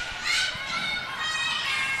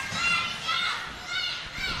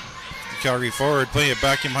 Calgary forward, putting it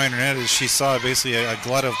back in behind her net as she saw basically a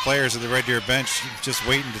glut of players at the Red Deer bench just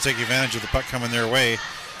waiting to take advantage of the puck coming their way.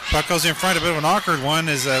 Puck goes in front, a bit of an awkward one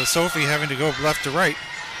as Sophie having to go left to right.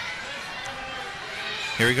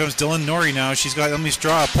 Here he comes Dylan Norrie now. She's got Emily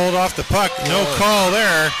Straw pulled off the puck. No call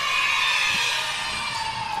there.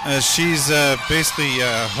 As she's basically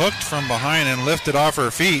hooked from behind and lifted off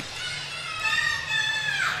her feet.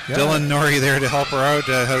 Yeah. Dylan Norrie there to help her out.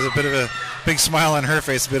 Has a bit of a big smile on her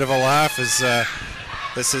face, a bit of a laugh as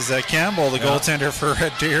this is Campbell, the goaltender for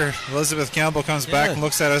Red Deer. Elizabeth Campbell comes back and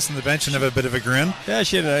looks at us on the bench and have a bit of a grin. Yeah,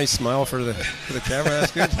 she had a nice smile for the camera.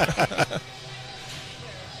 That's good.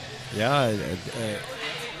 Yeah,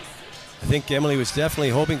 I think Emily was definitely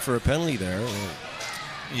hoping for a penalty there.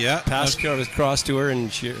 Yeah, pass was crossed to her,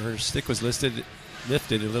 and her stick was lifted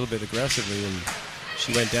a little bit aggressively, and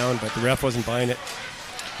she went down, but the ref wasn't buying it.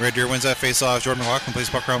 Red Deer wins that face-off. Jordan McLaughlin plays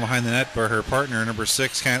puck around behind the net, but her partner, number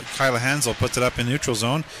 6, Kyla Hansel, puts it up in neutral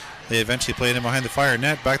zone. They eventually play it in behind the Fire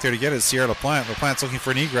net. Back there to get it, Sierra LaPlante. LaPlante's looking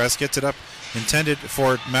for an egress, gets it up, intended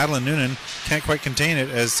for Madeline Noonan. Can't quite contain it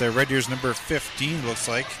as Red Deer's number 15 looks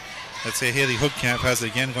like. Let's say Haley Hoodcamp has it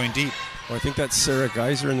again going deep. Well, I think that's Sarah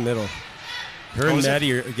Geiser in the middle. Her and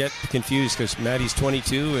Maddie get confused because Maddie's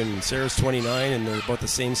 22 and Sarah's 29, and they're about the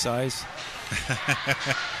same size.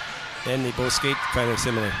 And they both skate kind of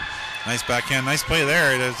similar. Nice backhand, nice play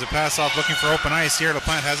there. There's a pass off looking for open ice. Sierra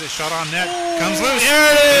LaPlante has it, shot on net, comes loose. There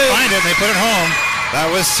it is. They find it and they put it home. That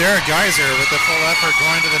was Sarah Geiser with the full effort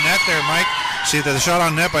going to the net there, Mike. The shot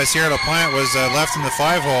on net by Sierra LaPlante was left in the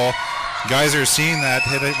 5-hole. Geiser seeing that,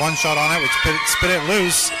 hit one shot on it, which spit it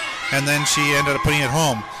loose, and then she ended up putting it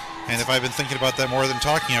home. And if I'd been thinking about that more than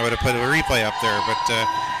talking, I would have put a replay up there. But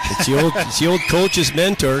it's the old coach's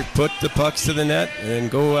mentor. Put the pucks to the net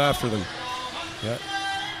and go after them. Yeah.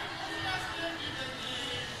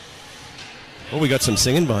 Oh, we got some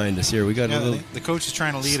singing behind us here. We got a little. The coach is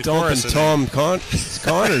trying to lead a chorus. Tom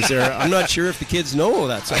Connors there. I'm not sure if the kids know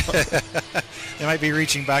that song. They might be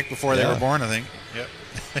reaching back before they were born, I think. Yep.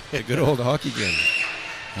 A good old hockey game.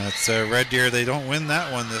 That's Red Deer. They don't win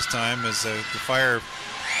that one this time as the Fire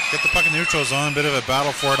get the puck in the neutral zone. Bit of a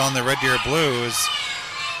battle for it on the Red Deer blue. Is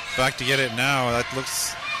back to get it now. That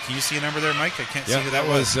looks. Can you see a number there, Mike? I can't see who that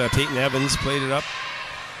was. Peyton Evans played it up.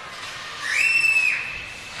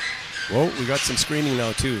 Whoa, we got some screaming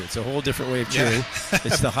now, too. It's a whole different way of cheering.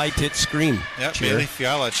 It's the high-pitched scream. Yep, Bailey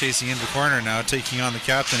Fiala chasing into the corner now, taking on the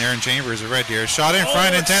captain, Aaron Chambers of Red Deer. Shot in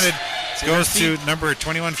front, intended. Goes to number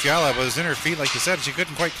 21, Fiala, but it was in her feet, like you said. She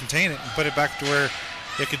couldn't quite contain it and put it back to where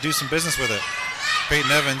they could do some business with it.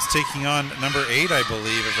 Peyton Evans taking on number 8, I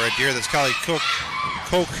believe, of Red Deer. That's Callie Koch,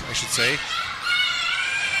 I should say.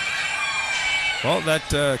 Well,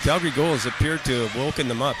 that Calgary goals appeared to have woken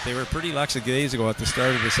them up. They were pretty lackadaisical at the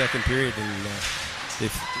start of the second period, and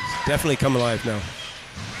they've definitely come alive now.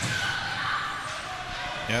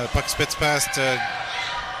 Yeah, the puck spits past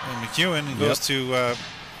McEwen and goes to,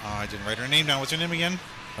 I didn't write her name down. What's her name again?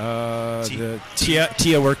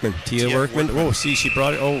 Tia Workman. Tia Workman. Oh, see, she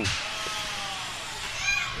brought it. Oh.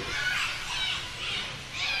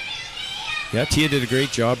 Yeah, Tia did a great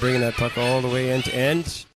job bringing that puck all the way end to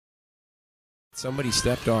end. Somebody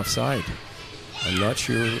stepped offside. I'm not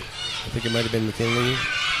sure. I think it might have been McKinley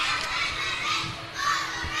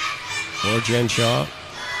or Jen Shaw.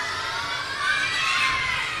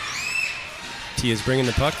 Tia's bringing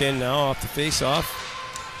the puck in now off the face-off.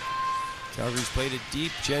 Calgary's played it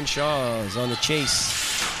deep. Jen Shaw is on the chase.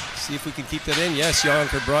 See if we can keep that in. Yes,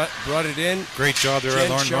 Yonker brought it in. Great job there,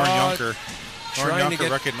 Lauren Yonker. Lauren Yonker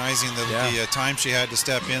recognizing the time she had to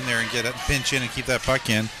step in there and get it, pinch in and keep that puck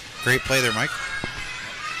in. Great play there, Mike.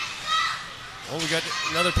 Oh, we got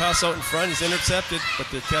another pass out in front. It's intercepted, but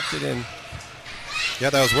they kept it in.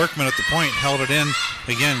 Yeah, that was Workman at the point. Held it in.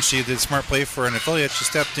 Again, she did a smart play for an affiliate. She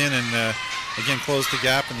stepped in and, again, closed the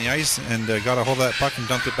gap in the ice and got a hold of that puck and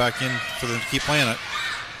dumped it back in for them to keep playing it.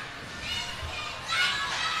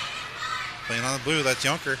 Playing on the blue, that's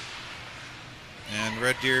Yonker. And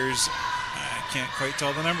Red Deer's, I can't quite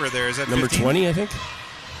tell the number there. Is that number 15? 20, I think?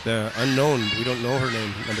 The unknown. We don't know her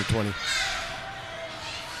name, number 20.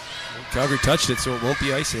 Calgary touched it, so it won't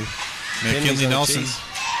be icing. McKinley Nelson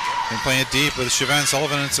been playing it deep with Siobhan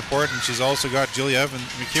Sullivan in support, and she's also got Julia Evan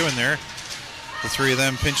McEwen there. The three of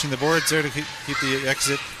them pinching the boards there to keep the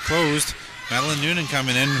exit closed. Madeline Noonan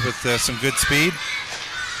coming in with some good speed.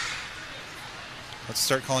 Let's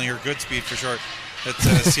start calling her good speed for short.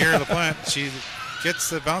 It's Sierra LaPlante. She gets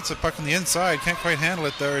the bounce of puck on the inside. Can't quite handle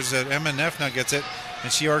it. There's Emma Neff now gets it.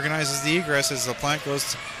 And she organizes the egress as LaPlante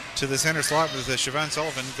goes to the center slot with Siobhan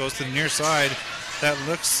Sullivan. Goes to the near side. That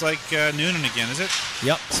looks like Noonan again, is it?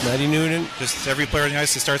 Yep, it's Maddie Noonan. Just every player on the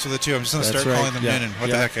ice that starts with a 2. I'm just going to That's start right. calling them Yeah. Noonan. What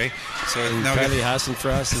Yeah. the heck, eh? So And now we Kylie got,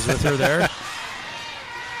 Hassenfratz is with her there.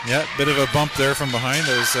 yeah, bit of a bump there from behind.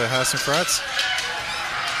 There's Hassenfratz.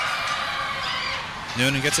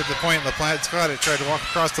 Noonan gets at the point. LaPlante's got it. Tried to walk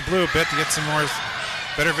across the blue a bit to get some more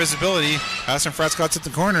better visibility. Hassenfratz got it at the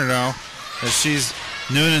corner now as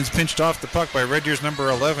Noonan's pinched off the puck by Red Deer's number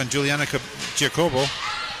 11, Juliana Giacobo.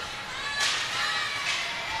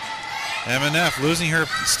 MNF losing her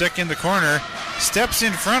stick in the corner, steps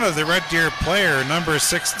in front of the Red Deer player, number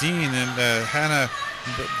 16, and Hannah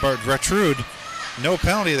Bertrude. No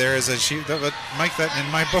penalty there, Mike. That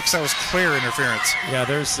in my books, that was clear interference. Yeah,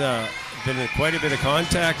 there's been quite a bit of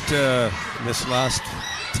contact in this last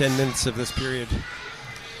 10 minutes of this period.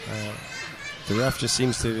 The ref just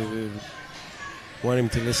seems to want him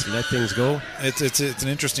to just let things go. It's an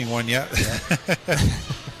interesting one, yeah.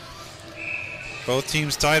 Both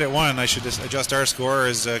teams tied at 1. I should just adjust our score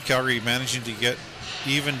as Calgary managing to get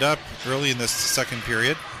evened up early in this second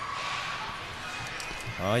period.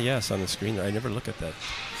 Ah, yes, on the screen. I never look at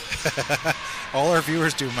that. All our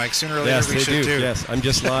viewers do, Mike. Sooner or later Yes, we they should do. too. Yes, I'm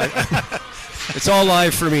just live. It's all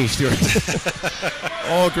live for me, Stuart.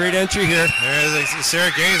 Oh, great entry here. There's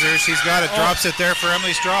Sarah Gazer. She's got it. Drops it there for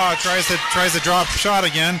Emily Straw. Tries the drop shot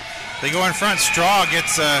again. They go in front. Straw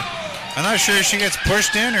gets. I'm not sure if she gets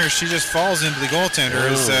pushed in or she just falls into the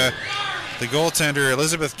goaltender. The goaltender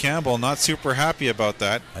Elizabeth Campbell not super happy about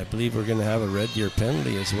that. I believe we're going to have a Red Deer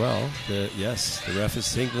penalty as well. The ref is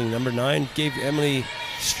signaling number 9 gave Emily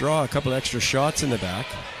Straw a couple extra shots in the back.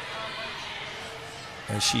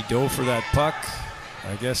 As she dove for that puck,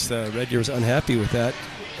 I guess Red Deer was unhappy with that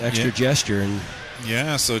extra gesture. And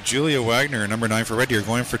yeah, so Julia Wagner, number 9 for Red Deer,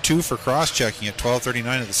 going for 2 for cross-checking at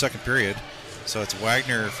 12:39 of the second period. So it's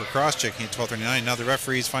Wagner for cross-checking at 12:39. Now the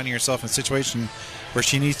referee is finding herself in a situation where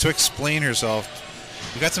she needs to explain herself.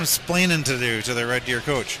 We got some explaining to do to the Red Deer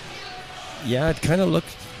coach. yeah, it kind of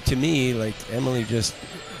looked to me like Emily just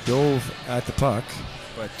dove at the puck,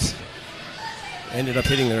 but ended up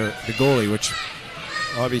hitting the goalie, which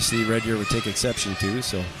obviously Red Deer would take exception to.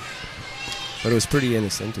 So, but it was pretty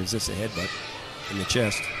innocent. It was just a headbutt in the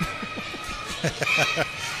chest.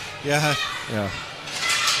 Yeah. Yeah.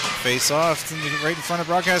 Face off right in front of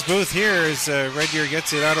broadcast booth here as Red Deer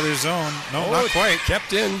gets it out of their zone. No, not quite.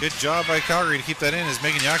 Kept in. Good job by Calgary to keep that in as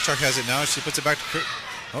Megan Yakchuk has it now. She puts it back to Crooks.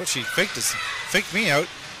 Oh, she faked me out.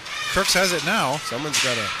 Crooks has it now. Someone's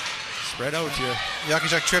got to spread out here.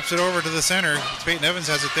 Yakchuk trips it over to the center. Peyton Evans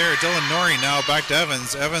has it there. Dylan Norrie now back to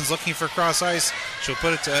Evans. Evans looking for cross ice. She'll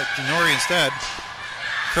put it to Norrie instead.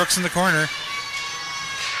 Crooks in the corner.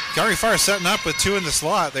 Calgary Fire setting up with 2 in the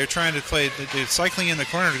slot. They're trying to play, they're cycling in the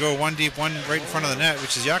corner to go 1 deep, 1 right in front of the net,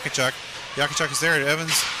 which is Yakchuk. Yakchuk is there.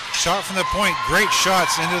 Evans shot from the point. Great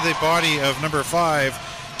shots into the body of number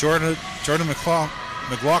 5, Jordan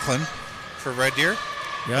McLaughlin for Red Deer.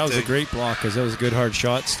 Yeah, it was a great block because that was a good hard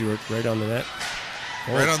shot, Stuart, right on the net.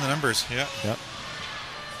 Right on the numbers, yeah. Yep.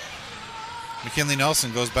 McKinley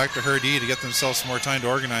Nelson goes back to her D to get themselves some more time to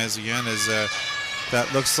organize again as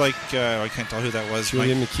that looks like, I can't tell who that was.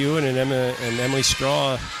 Julia McEwen and Emily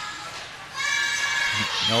Straw.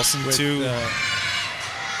 Nelson with, to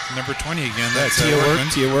number 20 again. That's Tia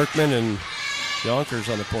Tia Workman and Yonkers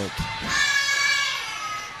on the point.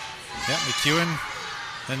 Yeah, McEwen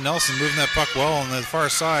and Nelson moving that puck well on the far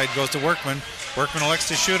side. Goes to Workman. Workman elects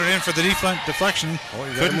to shoot it in for the deflection.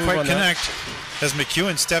 Couldn't quite connect as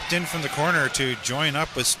McEwen stepped in from the corner to join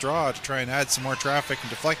up with Straw to try and add some more traffic and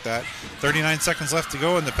deflect that. 39 seconds left to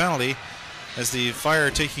go in the penalty as the Fire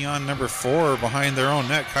taking on number 4 behind their own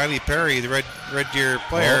net. Kylie Perry, the Red Deer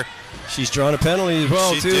player. She's drawn a penalty as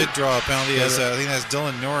well, she too. did draw a penalty as I think that's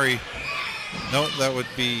Dylan Norrie. No, that would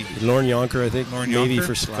be Lauren Yonker, I think. Lauren maybe Yonker.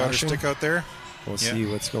 for slashing. Got her stick out there. We'll see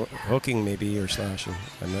what's going. Hooking maybe or slashing.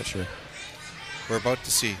 I'm not sure. We're about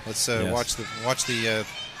to see. Let's Yes. watch the.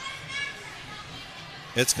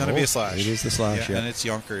 It's going to be a slash. It is the slash, yeah. And it's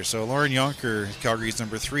Yonker. So Lauren Yonker, Calgary's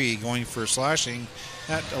number 3, going for slashing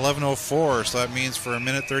at 11:04. So that means for 1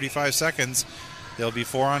 minute 35 seconds, they'll be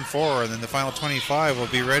 4-on-4, and then the final 25 will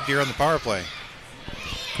be Red Deer on the power play.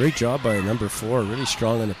 Great job by number 4. Really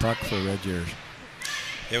strong on the puck for Red Deer.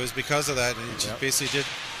 It was because of that. It just basically did.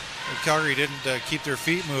 Calgary didn't keep their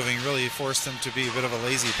feet moving. Really forced them to be a bit of a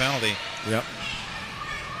lazy penalty. Yep.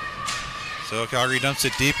 So Calgary dumps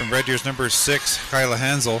it deep, and Red Deer's number 6, Kyla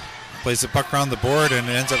Hansel, plays the puck around the board, and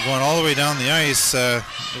it ends up going all the way down the ice.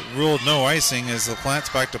 Ruled no icing as LaPlante's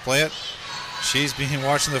back to play it. She's being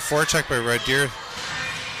watching the forecheck by Red Deer.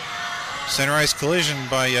 Center ice collision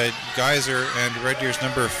by Geyser and Red Deer's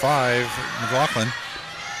number 5, McLaughlin.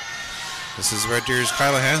 This is Red Deer's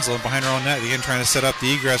Kyla Hansel behind her own net. Again, trying to set up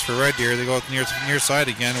the egress for Red Deer. They go near side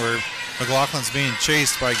again where McLaughlin's being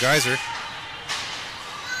chased by Geyser.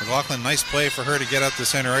 McLaughlin, nice play for her to get out the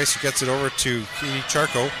center ice. She gets it over to Katie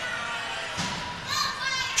Charco.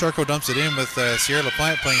 Charco dumps it in with Sierra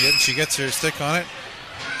LaPlante playing it, and she gets her stick on it.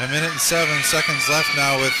 1 minute and 7 seconds left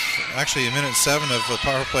now with actually 1 minute and 7 of the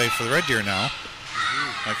power play for the Red Deer now.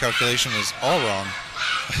 My calculation was all wrong.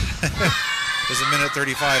 There's 1 minute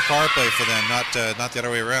 35 power play for them, not the other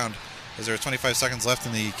way around. As there are 25 seconds left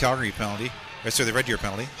in the Calgary penalty, the Red Deer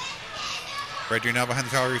penalty. Red Deer now behind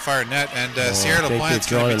the Calgary Fire net, and Sierra LaPlante's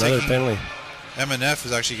going to be taking penalty. MNF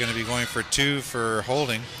is actually going to be going for 2 for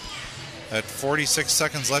holding. At 46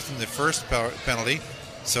 seconds left in the first penalty.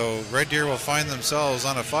 So Red Deer will find themselves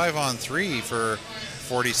on a 5-on-3 for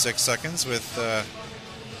 46 seconds with,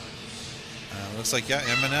 looks like,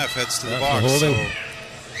 MNF heads to the box. So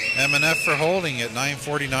MNF for holding at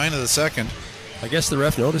 9:49 of the second. I guess the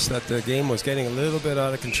ref noticed that the game was getting a little bit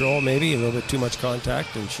out of control, maybe a little bit too much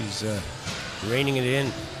contact, and she's reining it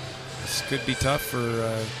in. This could be tough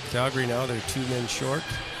for Calgary now. They're 2 men short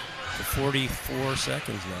for 44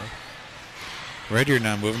 seconds now. Red Deer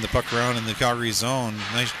now moving the puck around in the Calgary zone.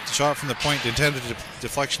 Nice shot from the point, intended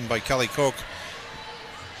deflection by Kelly Koch.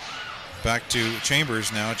 Back to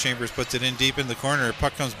Chambers now. Chambers puts it in deep in the corner.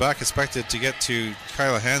 Puck comes back, expected to get to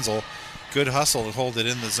Kyla Hansel. Good hustle to hold it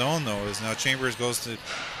in the zone, though, as now Chambers goes to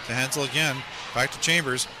Hansel again. Back to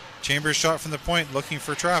Chambers. Chambers shot from the point, looking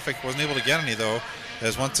for traffic. Wasn't able to get any, though,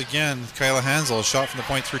 as once again, Kyla Hansel shot from the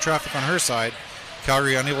point through traffic on her side.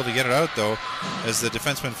 Calgary unable to get it out, though, as the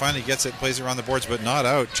defenseman finally gets it, plays it around the boards, but not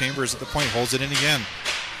out. Chambers at the point holds it in again.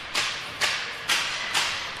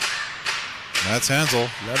 That's Hansel.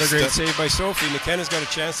 Another great save by Sophie. McKenna's got a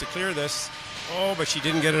chance to clear this. Oh, but she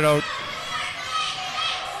didn't get it out.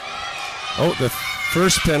 Oh, the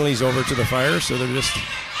first penalty's over to the Fire, so they're just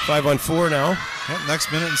 5-on-4 now. Yep,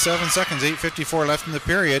 next minute and 7 seconds, 8:54 left in the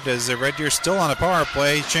period, as the Red Deer still on a power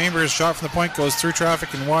play. Chambers shot from the point goes through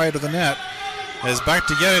traffic and wide of the net. Is back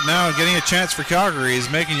to get it now, getting a chance for Calgary is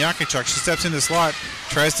Megan Yakichuk. She steps in the slot,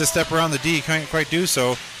 tries to step around the D, can't quite do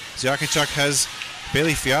so. Yakichuk has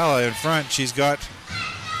Bailey Fiala in front. She's got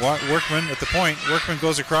Workman at the point. Workman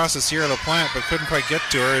goes across to Sierra LaPlante, but couldn't quite get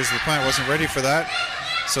to her as LaPlante wasn't ready for that.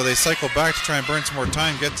 So they cycle back to try and burn some more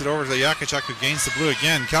time, gets it over to Yakichuk, who gains the blue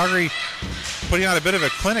again. Calgary putting on a bit of a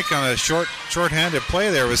clinic on a short-handed play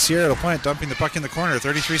there with Sierra LaPlante dumping the puck in the corner.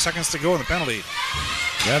 33 seconds to go in the penalty.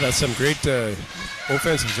 Yeah, that's some great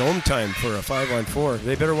offensive zone time for a 5-on-4.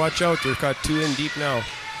 They better watch out. They've got 2 in deep now.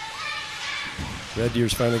 Red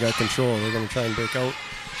Deer's finally got control. They're going to try and break out.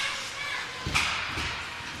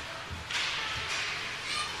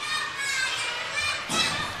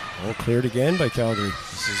 Oh, cleared again by Calgary.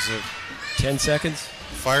 This is 10 seconds.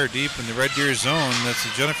 Fire deep in the Red Deer zone.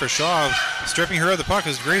 That's Jennifer Shaw stripping her of the puck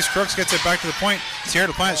as Grace Crooks gets it back to the point. Sierra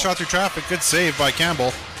LaPlante shot through traffic. Good save by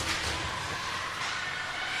Campbell.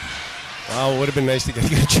 Wow, it would have been nice to get a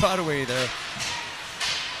good shot away there.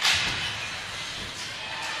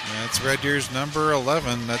 That's Red Deer's number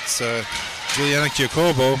 11. That's Juliana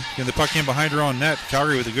Giacobo getting the puck in behind her own net.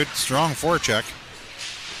 Calgary with a good, strong forecheck.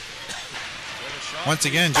 Once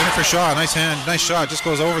again, Jennifer Shaw, nice shot. Just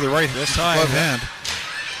goes over the right glove hand.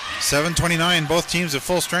 7:29, both teams at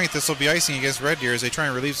full strength. This will be icing against Red Deer as they try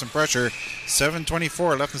and relieve some pressure.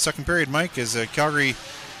 7:24 left in the second period, Mike, as Calgary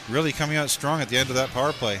really coming out strong at the end of that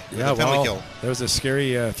power play. Yeah, well, there was a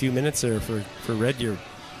scary few minutes there for Red Deer.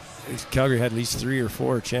 Calgary had at least 3 or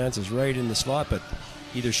 4 chances right in the slot, but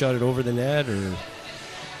either shot it over the net or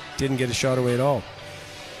didn't get a shot away at all.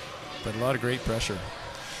 But a lot of great pressure.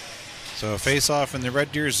 So a face-off in the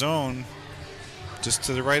Red Deer zone, just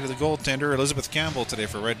to the right of the goaltender, Elizabeth Campbell today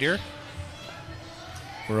for Red Deer.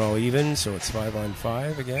 We're all even, so it's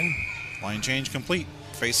 5-on-5 again. Line change complete.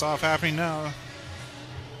 Face-off happening now.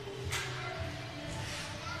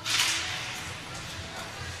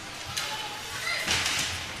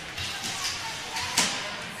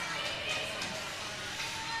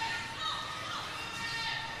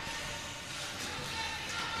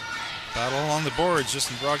 Battle along the boards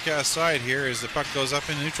just in the broadcast side here as the puck goes up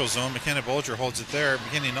in the neutral zone. McKenna Bolger holds it there.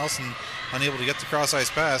 McKinney Nelson unable to get the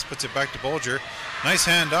cross-ice pass, puts it back to Bolger. Nice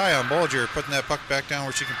hand-eye on Bolger, putting that puck back down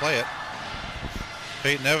where she can play it.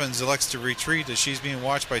 Peyton Evans elects to retreat as she's being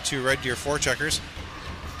watched by 2 Red Deer forecheckers.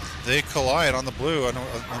 They collide on the blue.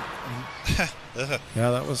 Yeah,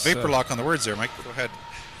 that was... Vapor lock on the words there, Mike. Go ahead.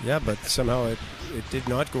 Yeah, but somehow it did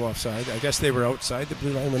not go offside. I guess they were outside the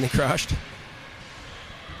blue line when they crashed.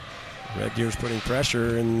 Red Deer's putting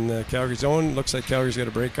pressure in Calgary's zone. Looks like Calgary's got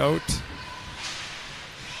to break out.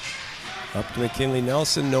 Up to McKinley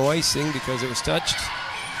Nelson. No icing because it was touched.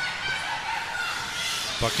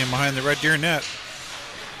 Puck in behind the Red Deer net.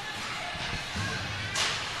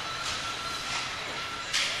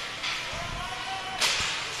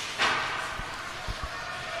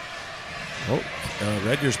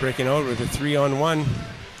 Red Deer's breaking out with a 3-on-1.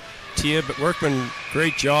 Tia Workman,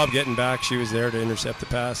 great job getting back. She was there to intercept the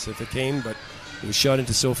pass if it came, but it was shot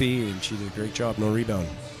into Sophie, and she did a great job. No rebound.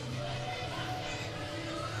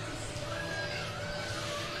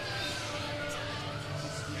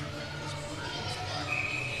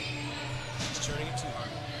 She's turning it too hard.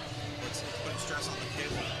 It's putting stress on the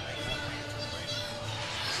kid.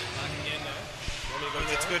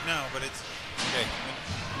 It's good now, but it's okay.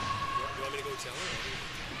 You want me to go tell her?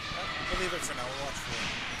 We'll leave it for now. We'll watch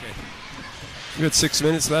for it. Okay. We got 6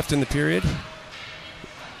 minutes left in the period.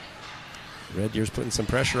 Red Deer's putting some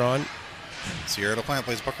pressure on. Sierra LaPlante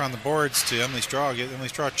plays puck around the boards to Emily Straw. Emily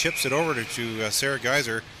Straw chips it over to Sarah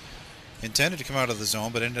Geyser. Intended to come out of the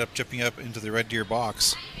zone, but ended up chipping up into the Red Deer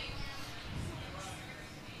box.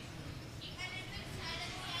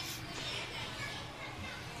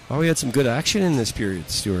 Oh, we had some good action in this period,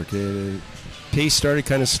 Stuart. Pace started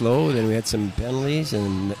kind of slow, then we had some penalties,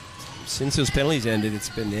 and since those penalties ended, it's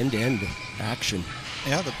been end-to-end action.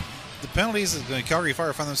 Yeah, the penalties, the Calgary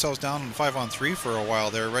Fire found themselves down in 5-on-3 for a while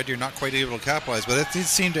there. Red Deer not quite able to capitalize, but it did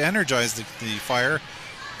seem to energize the Fire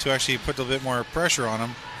to actually put a bit more pressure on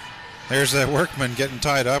them. There's that Workman getting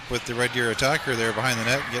tied up with the Red Deer attacker there behind the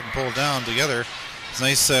net, getting pulled down together. It's a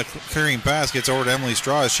nice clearing pass, gets over to Emily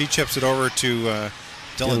Straw as she chips it over to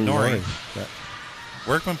Dylan Norrie. Yeah.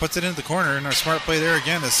 Workman puts it into the corner, and a smart play there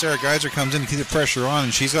again as Sarah Geyser comes in to keep the pressure on,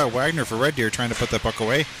 and she's got Wagner for Red Deer trying to put that puck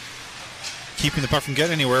away. Keeping the puck from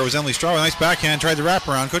getting anywhere was Emily Straw. A nice backhand, tried to wrap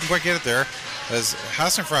around, couldn't quite get it there. As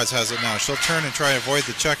Hassenfratz has it now. She'll turn and try to avoid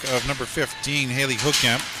the check of number 15, Haley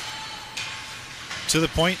Hookkamp. To the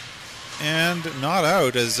point, and not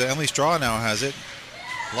out as Emily Straw now has it.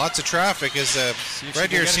 Lots of traffic as Red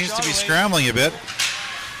Deer seems to be scrambling a bit.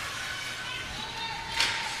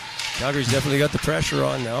 Calgary's definitely got the pressure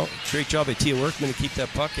on now. Great job by Tia Workman to keep that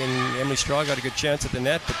puck, and Emily Straw got a good chance at the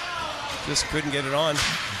net, but just couldn't get it on.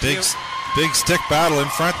 Big stick battle in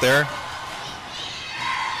front there.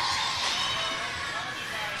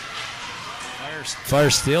 Fire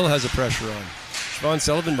still has a pressure on. Siobhan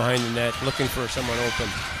Sullivan behind the net looking for someone open.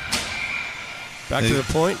 Back to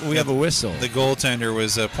the point, we have a whistle. The goaltender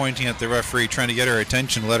was pointing at the referee, trying to get her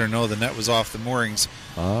attention, let her know the net was off the moorings.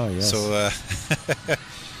 Oh, yes. So,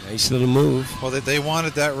 nice little move. well, they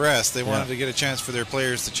wanted that rest. They wanted to get a chance for their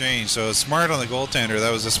players to change. So smart on the goaltender.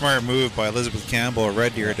 That was a smart move by Elizabeth Campbell at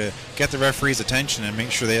Red Deer to get the referee's attention and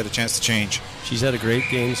make sure they had a chance to change. She's had a great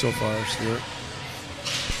game so far, Stuart.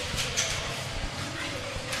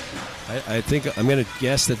 I think I'm going to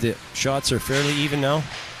guess that the shots are fairly even now.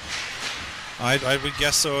 I would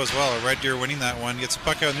guess so as well. Red Deer winning that one. Gets a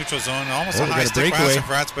puck out neutral zone. Almost a high got a stick breakaway. pass for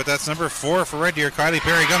Frats, but that's number 4 for Red Deer. Kylie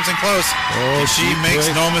Perry comes in close. Oh, she makes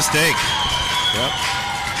no mistake. Yep.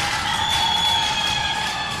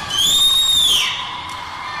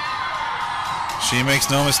 She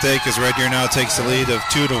makes no mistake as Red Deer now takes the lead of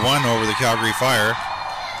 2-1 over the Calgary Fire.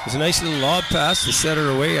 It was a nice little lob pass to set her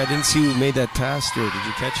away. I didn't see who made that pass, Stuart. Did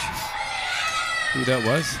you catch who that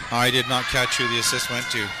was? I did not catch who the assist went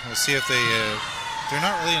to. We'll see if they're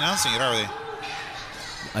not really announcing it, are they?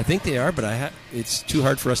 I think they are, but it's too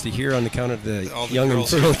hard for us to hear on account of the All the young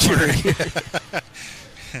girls Inferno here. cheering.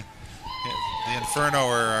 The Inferno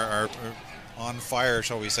are on fire,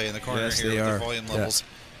 shall we say, in the corner Yes, here they with are. the volume levels.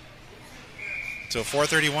 So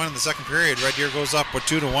 4:31 in the second period. Red Deer goes up with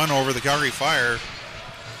 2-1 over the Calgary Fire.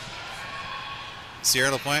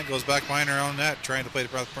 Sierra LaPlante goes back behind her own net, trying to play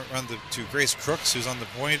run to Grace Crooks, who's on the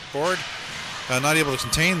point board. Not able to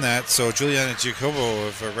contain that, so Juliana Giacobo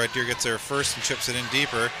of Red Deer gets there first and chips it in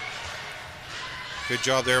deeper. Good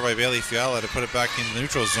job there by Bailey Fiala to put it back into the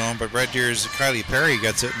neutral zone, but Red Deer's Kylie Perry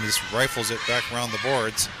gets it and just rifles it back around the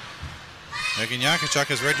boards. Megan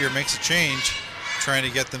Yakachuk, as Red Deer makes a change, trying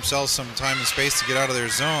to get themselves some time and space to get out of their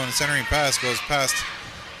zone. Centering pass goes past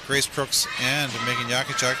Grace Crooks and Megan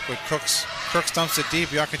Yakachuk, but Crooks dumps it deep.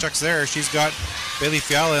 Yakachuk's there. She's got Bailey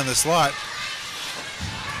Fiala in the slot.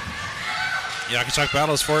 Yakachuk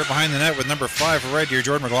battles for it behind the net with number 5 for Red Deer,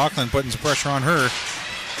 Jordan McLaughlin, putting some pressure on her.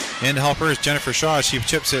 And to help her is Jennifer Shaw. She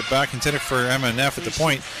chips it back, intended for Emma Neff at the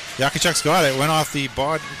point. Yakachuk's got it. Went off the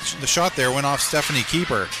shot there, went off Stephanie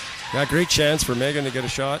Keeper. Yeah, great chance for Megan to get a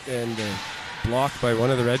shot and blocked by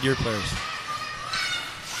one of the Red Deer players.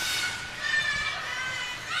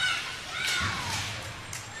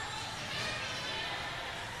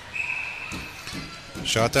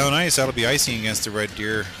 Shot down ice. That'll be icing against the Red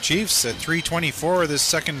Deer Chiefs at 3:24 this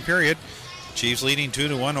second period. Chiefs leading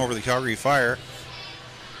 2-1 over the Calgary Fire.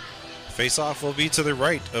 Face-off will be to the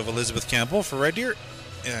right of Elizabeth Campbell for Red Deer.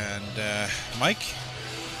 And Mike,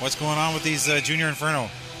 what's going on with these Junior Inferno?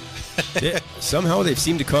 Somehow they've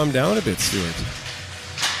seemed to calm down a bit, Stuart.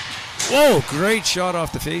 Whoa, great shot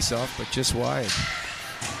off the face-off, but just wide.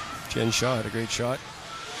 Jen Shaw had a great shot.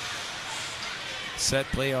 Set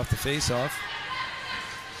play off the face-off.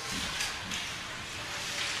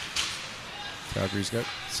 Calgary's got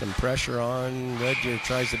some pressure on. Red Deer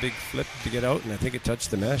tries the big flip to get out, and I think it touched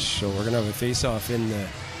the mesh. So we're going to have a face-off in the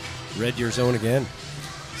Red Deer zone again.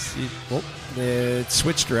 See, it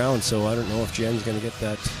switched around, so I don't know if Jen's going to get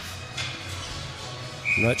that.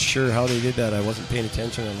 I'm not sure how they did that. I wasn't paying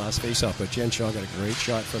attention on the last face-off, but Jen Shaw got a great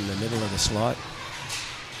shot from the middle of the slot.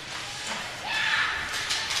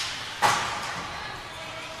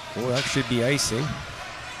 Oh, that should be icing.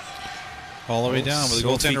 All the way down, but the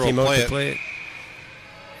Sophie goaltender came will out to play it.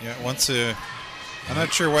 Yeah, once I'm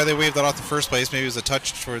not sure why they waved that off the first place. Maybe it was a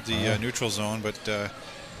touch toward the neutral zone, but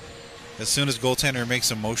as soon as goaltender makes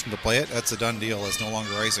a motion to play it, that's a done deal. It's no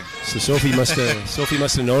longer icing. So Sophie must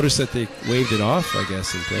have noticed that they waved it off, I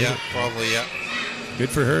guess, and played Yeah, it. probably, yeah. Good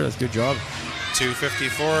for her. That's a good job.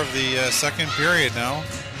 2:54 of the second period now.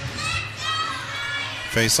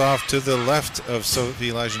 Face off to the left of Sophie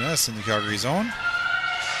Lajeunesse in the Calgary zone.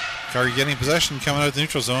 Calgary getting possession, coming out the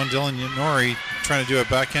neutral zone. Dylan Nori trying to do a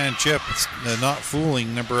backhand chip. It's not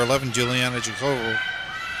fooling number 11, Juliana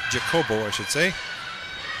Jacobo, I should say.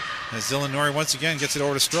 As Dylan Nori once again gets it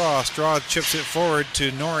over to Straw. Straw chips it forward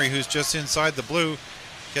to Nori, who's just inside the blue.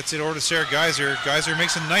 Gets it over to Sarah Geyser. Geyser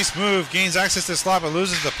makes a nice move, gains access to the slot, but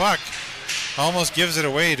loses the puck. Almost gives it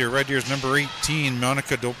away to Red Deer's number 18,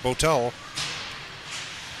 Monica Botel.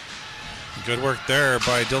 Good work there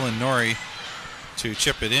by Dylan Nori to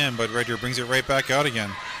chip it in, but Red Deer brings it right back out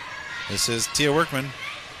again. This is Tia Workman.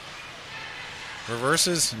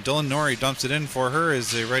 Reverses, and Dylan Nori dumps it in for her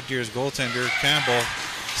as the Red Deer's goaltender, Campbell,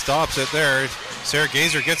 stops it there. Sarah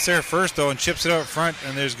Geyser gets there first, though, and chips it out front,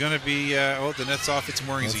 and there's going to be, the net's off its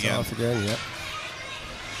moorings again. Off again, yep.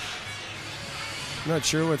 Not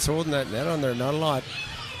sure what's holding that net on there, not a lot.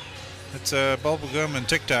 It's bubble gum and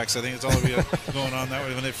Tic Tacs. I think it's all we got going on that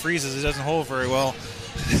way. When it freezes, it doesn't hold very well.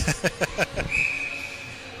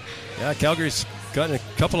 Yeah, Calgary's gotten a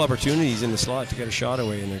couple opportunities in the slot to get a shot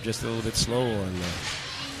away, and they're just a little bit slow on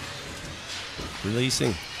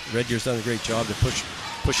releasing. Red Deer's done a great job to push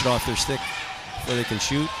it off their stick before they can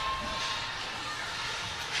shoot.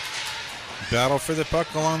 Battle for the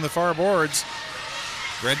puck along the far boards.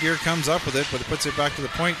 Red Deer comes up with it, but it puts it back to the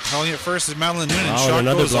point. Calling it first is Madeline Noonan. Shot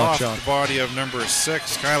goes off the body of number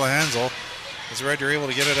 6, Kyla Hansel. As Red Deer able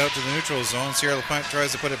to get it out to the neutral zone. Sierra LaPlante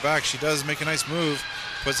tries to put it back. She does make a nice move.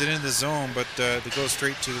 Puts it in the zone, but it goes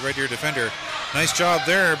straight to the Red Deer defender. Nice job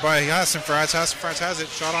there by Hassenfratz. Hassenfratz has it.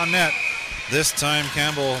 Shot on net. This time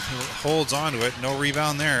Campbell holds on to it. No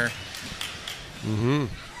rebound there. Mm-hmm.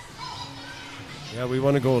 Yeah, we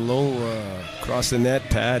want to go low across the net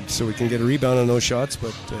pad so we can get a rebound on those shots,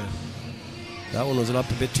 but that one was up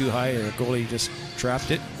a bit too high. Our goalie just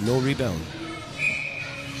trapped it. No rebound.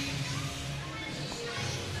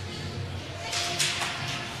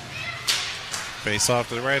 Face off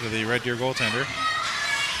to the right of the Red Deer goaltender.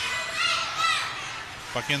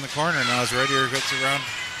 Puck in the corner now as Red Deer gets around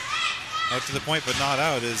out to the point, but not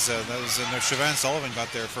out. That was Siobhan Sullivan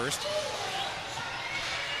got there first.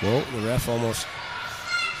 Well, the ref almost.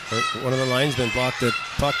 One of the linesmen blocked the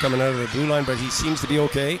puck coming out of the blue line, but he seems to be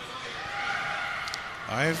okay.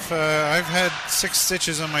 I've had 6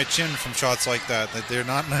 stitches on my chin from shots like that. They're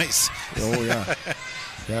not nice. Oh yeah,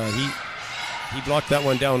 yeah. He blocked that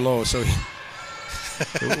one down low, so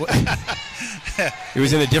it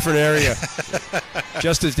was in a different area.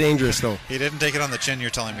 Just as dangerous though. He didn't take it on the chin, you're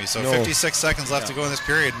telling me. So no. 56 seconds left to go in this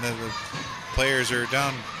period, and the players are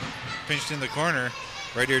down, pinched in the corner.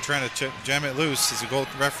 Right here trying to jam it loose. As a goal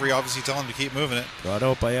referee obviously telling him to keep moving it. Brought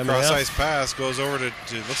out by MF. Cross-ice pass goes over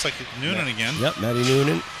to looks like Noonan again. Yep, Maddie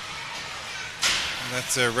Noonan. And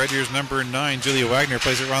that's Red Deer's number 9, Julia Wagner,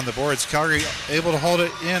 plays it around the boards. Calgary able to hold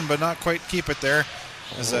it in, but not quite keep it there.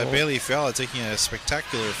 As Bailey Fella taking a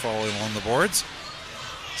spectacular fall along the boards.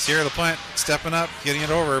 Sierra LaPlante stepping up, getting it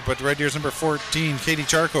over, but Red Deer's number 14, Katie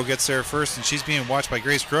Charco, gets there first, and she's being watched by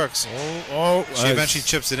Grace Crooks. She eventually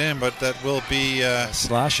chips it in, but that will be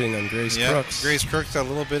slashing on Grace Crooks. Grace Crooks got a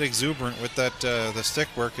little bit exuberant with that the stick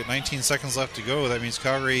work. At 19 seconds left to go, that means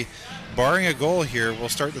Calgary, barring a goal here, will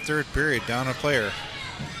start the third period down a player.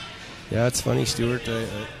 Yeah, it's funny, Stuart. I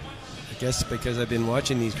guess because I've been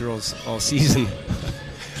watching these girls all season,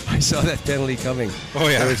 I saw that penalty coming. Oh,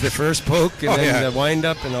 yeah. There was the first poke and then yeah. the wind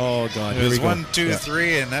up, and oh god, It here was we go. 1, 2, Yeah.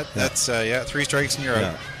 3, and that's 3 strikes and you're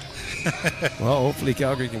out. Well, hopefully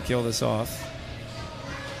Calgary can kill this off.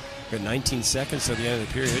 Got 19 seconds to the end of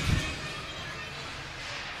the period.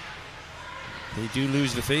 They do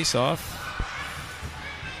lose the face-off.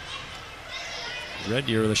 Red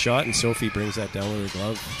Deer with a shot, and Sophie brings that down with her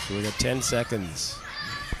glove. So we got 10 seconds.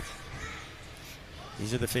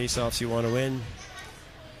 These are the face-offs you want to win.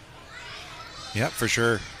 Yep, for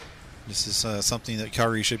sure. This is something that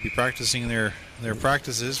Calgary should be practicing their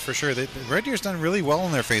practices for sure. Red Deer's done really well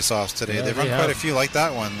in their face-offs today. Yeah, They've they run quite have. a few like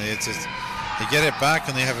that one. They get it back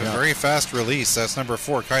and they have a very fast release. That's number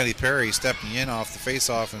 4, Kylie Perry, stepping in off the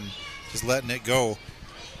face-off and just letting it go.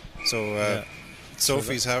 So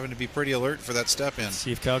Sophie's having to be pretty alert for that step in.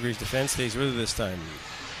 See if Calgary's defense stays with her this time.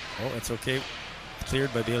 Oh, it's okay.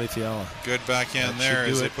 Cleared by Bailey Fiala. Good backhand That there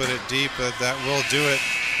should as do they it. put it deep. That will do it.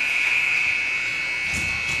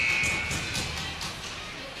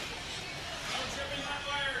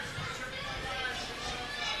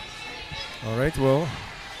 All right, well,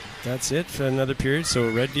 that's it for another period. So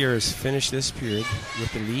Red Deer has finished this period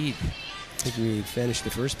with the lead. I think we finished the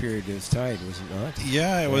first period. It was tied, was it not?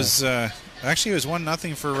 Yeah, it was. Actually, it was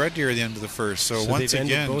 1-0 for Red Deer at the end of the first. So once they've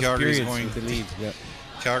ended again, both Calgary's periods going. with the lead. Yep.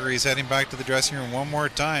 Calgary's heading back to the dressing room one more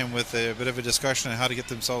time with a bit of a discussion on how to get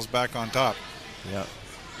themselves back on top. Yeah.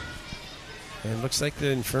 And it looks like the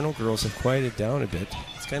Infernal girls have quieted down a bit.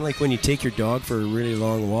 It's kind of like when you take your dog for a really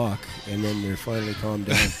long walk and then they're finally calmed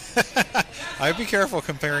down. I'd be careful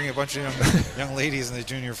comparing a bunch of young ladies in the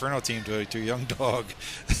Junior Inferno team to a young dog.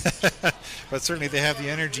 But certainly they have the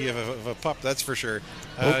energy of a pup, that's for sure.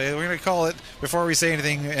 We're going to call it, before we say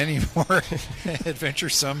anything any more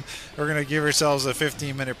adventuresome, we're going to give ourselves a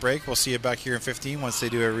 15-minute break. We'll see you back here in 15 once they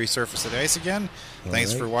do a resurface of the ice again.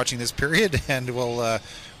 Thanks for watching this period, and we'll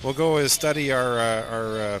go study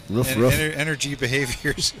our energy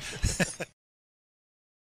behaviors.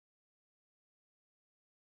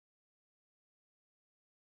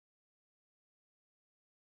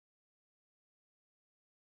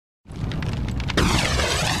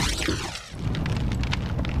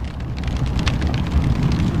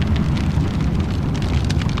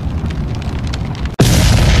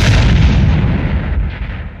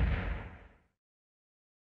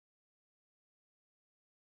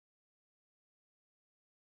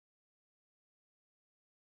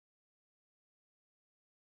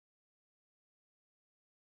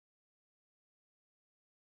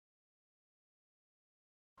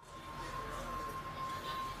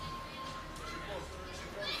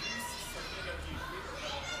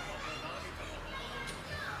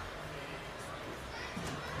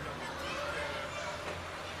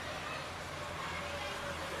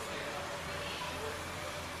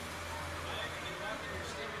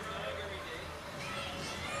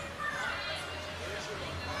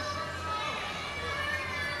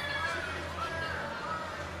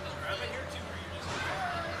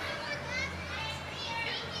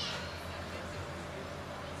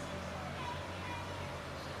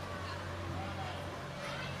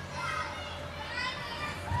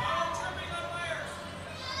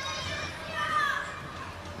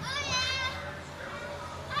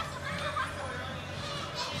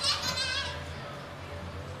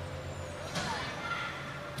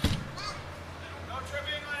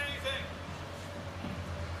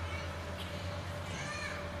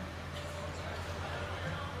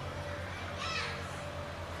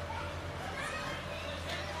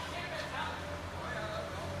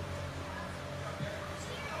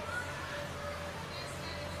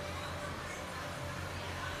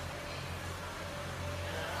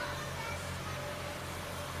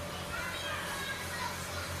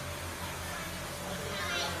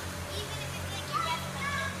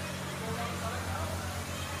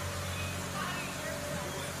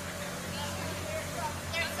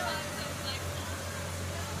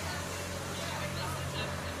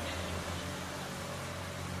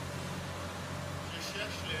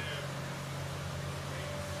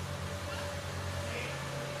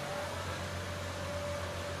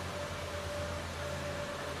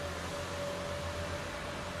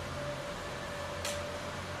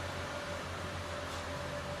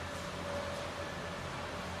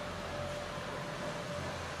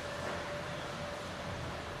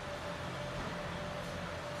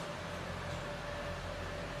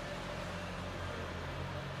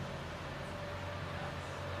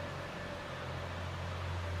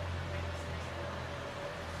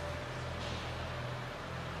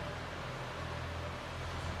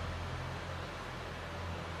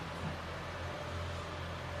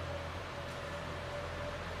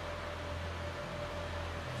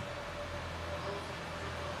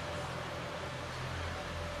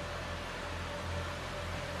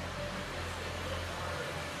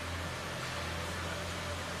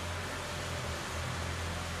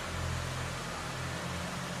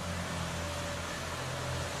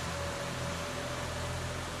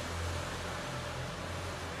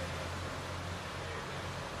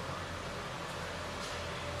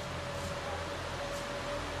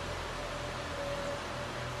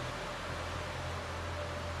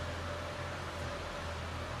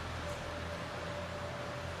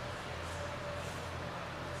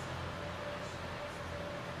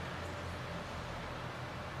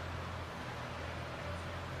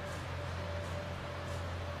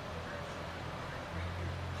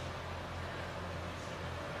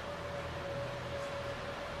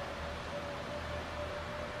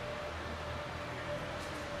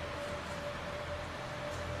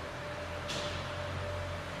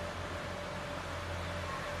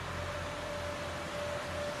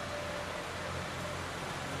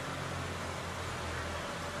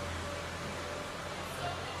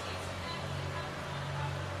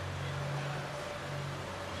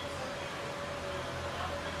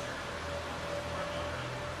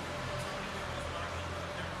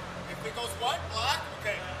 it goes what? Black?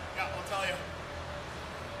 Okay. Yeah, I'll tell you.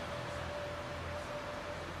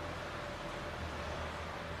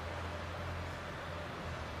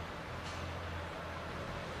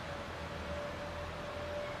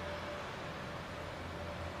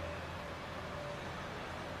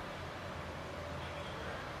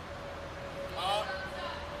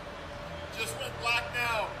 Just went black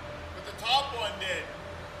now, but the top one did.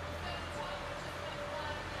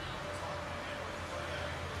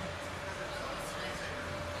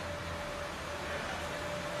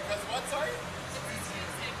 Because what, sorry?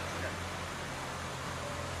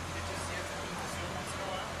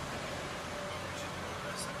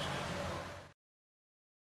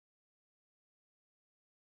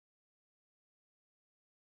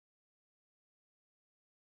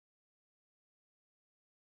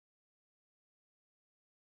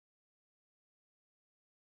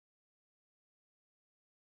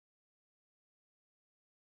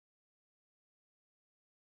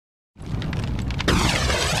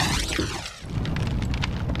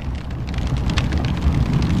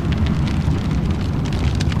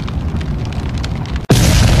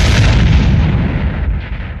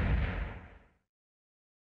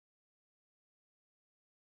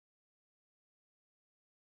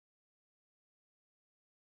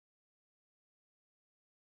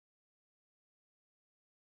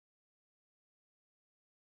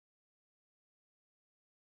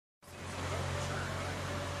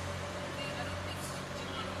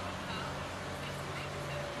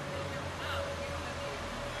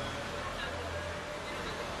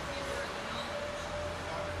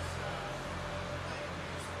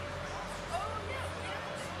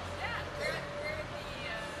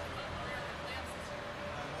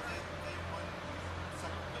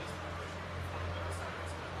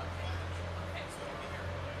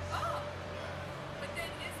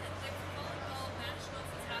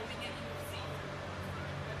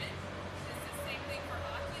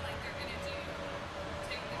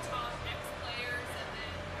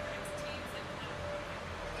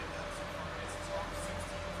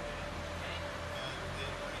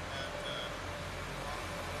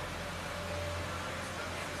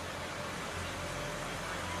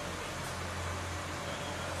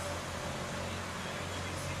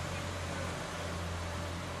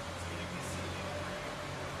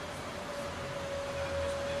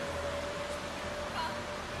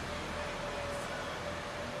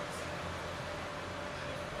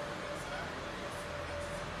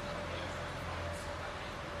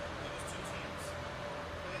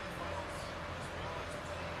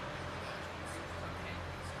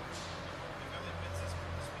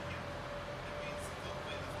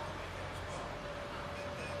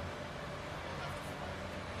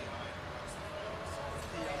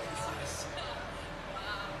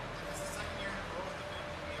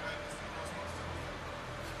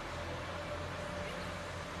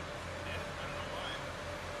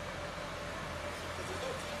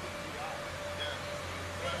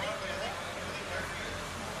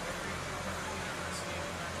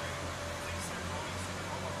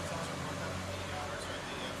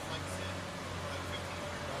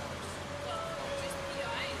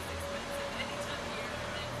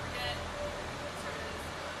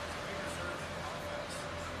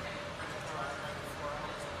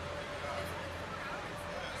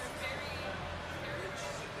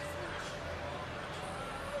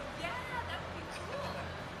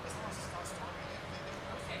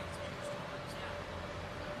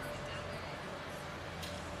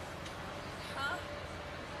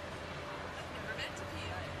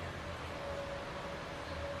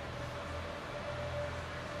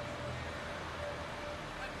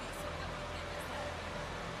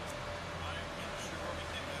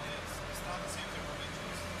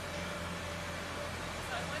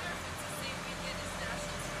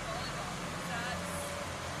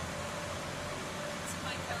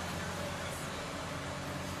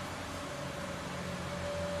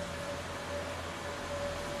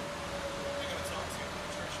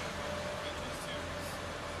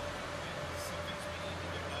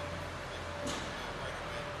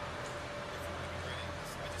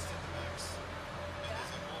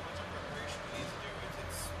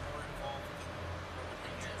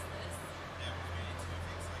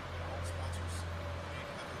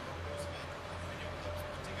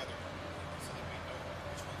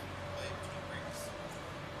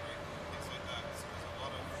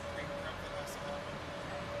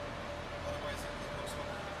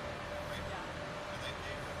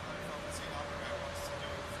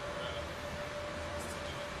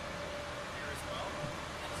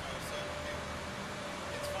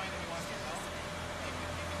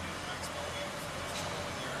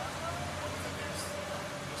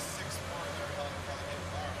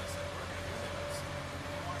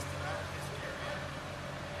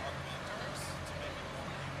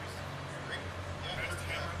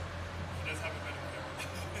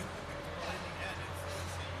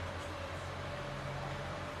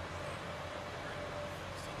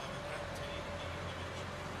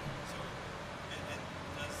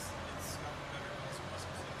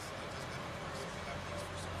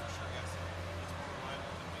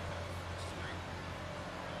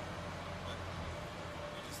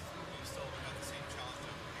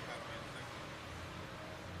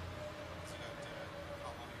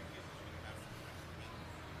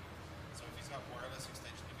 got wireless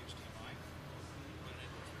extension of HDMI. Put it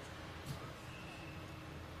in.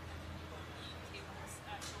 Cables,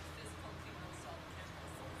 actual physical cables, all the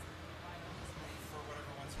cameras, wireless, right? For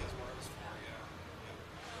whatever ones he has wireless for, yeah.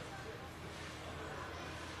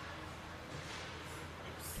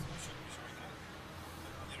 Oops, I shouldn't be showing that.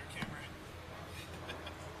 On the other camera.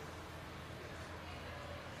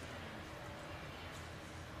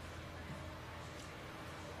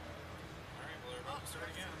 Alright, well, we're about to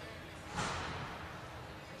start again.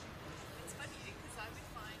 It's funny because I would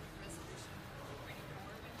find resolution pretty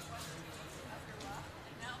poor when you watch TV after a while,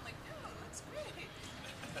 and now I'm like, no, that's great.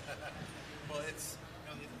 Well, it's,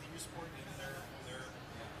 the U Sport and their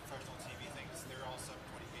professional TV things, they're all sub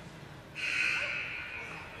 20p.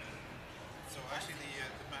 So actually,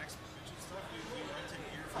 the Max Vision stuff, we rented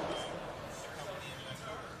gear from the company in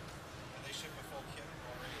Vancouver, and they ship a full kit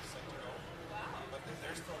already set to go. Wow. But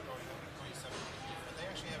they're still going up to 27p, but they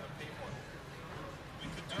actually have a pay for it.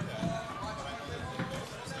 We could do that, but I know that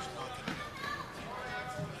there's such content in it.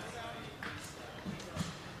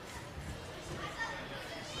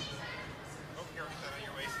 Oh, here, get that on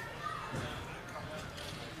your waist.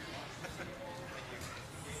 Thank you.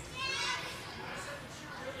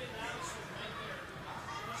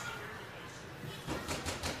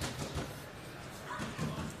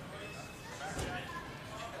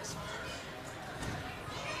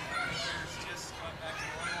 Just got back to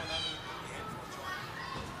normal.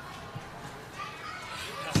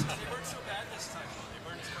 They weren't so bad this time. They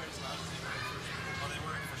weren't quite as loud as they were. Oh, they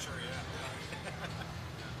weren't for sure, yeah.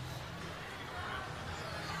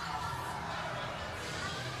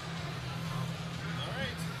 All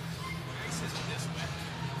right. Grace isn't this wet.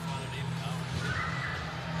 On an even hour.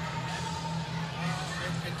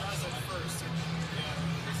 It does at first.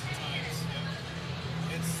 Recent times,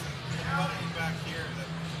 yeah. It's funneling back here that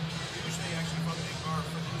usually actually funneling bar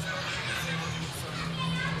for these because they will do some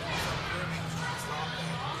grooming to stop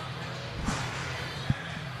that.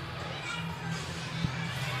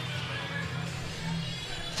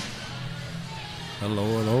 Hello,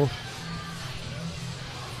 hello.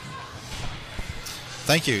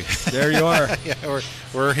 Thank you. There you are. Yeah,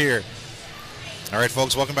 we're here. All right,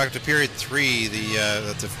 folks, welcome back to Period 3, at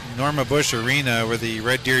the Norma Bush Arena, where the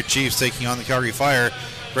Red Deer Chiefs taking on the Calgary Fire.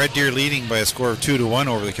 Red Deer leading by a score of 2-1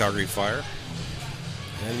 over the Calgary Fire.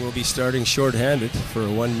 And we'll be starting short-handed for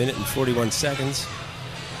 1 minute and 41 seconds.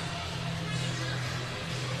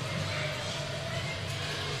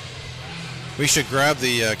 We should grab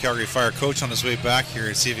the Calgary Fire coach on his way back here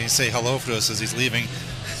and see if he can say hello to us as he's leaving.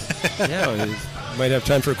 Yeah, we might have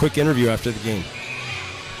time for a quick interview after the game.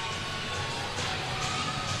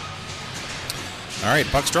 All right,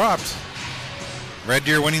 puck's dropped. Red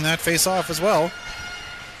Deer winning that face-off as well.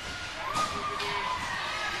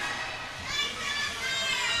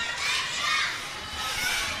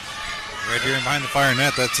 Red Deer in behind the Fire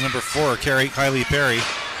net. That's number 4, Kylie Perry.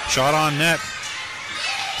 Shot on net.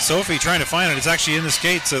 Sophie trying to find it. It's actually in the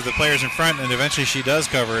skates of the players in front, and eventually she does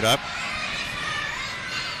cover it up.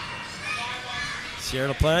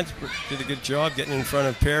 Sierra LaPlante did a good job getting in front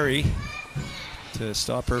of Perry to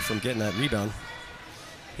stop her from getting that rebound.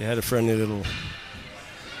 They had a friendly little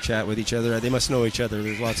chat with each other. They must know each other.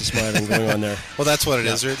 There's lots of smiling going on there. Well, that's what it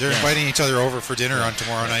is. They're inviting each other over for dinner on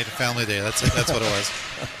tomorrow night, Family Day. That's what it was.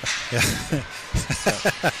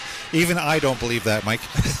 Yeah. Even I don't believe that, Mike.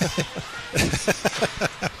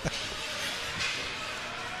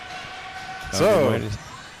 So,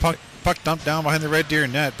 puck dumped down behind the Red Deer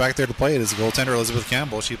net. Back there to play it is the goaltender Elizabeth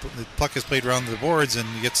Campbell. The puck is played around the boards and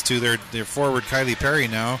gets to their forward Kylie Perry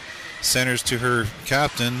now. Centers to her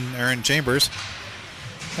captain, Erin Chambers.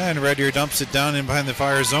 And Red Deer dumps it down in behind the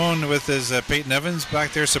Fire zone with his Peyton Evans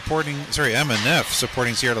back there Emma Neff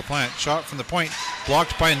supporting Sierra LaPlante. Shot from the point,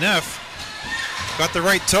 blocked by Neff. Got the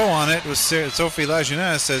right toe on it with Sophie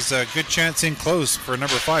Lajeunesse as a good chance in close for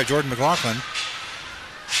number 5, Jordan McLaughlin.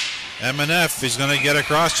 Emma Neff is going to get a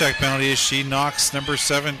cross-check penalty as she knocks number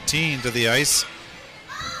 17 to the ice.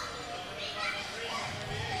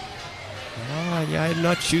 Yeah, I'm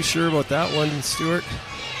not too sure about that one, Stuart.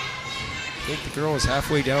 I think the girl is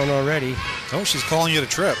halfway down already. Oh, she's calling it a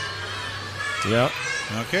trip. Yeah.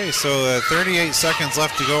 Okay, so 38 seconds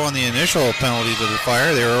left to go on the initial penalty to the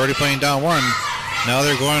Fire. They were already playing down 1. Now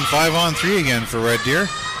they're going 5-on-3 again for Red Deer.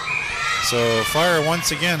 So Fire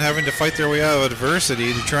once again having to fight their way out of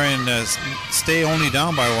adversity to try and stay only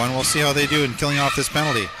down by 1. We'll see how they do in killing off this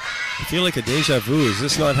penalty. I feel like a deja vu. Is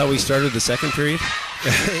this not how we started the second period?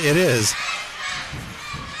 It is.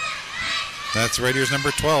 That's Red Deer's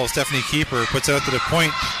number 12, Stephanie Keeper, puts it out to the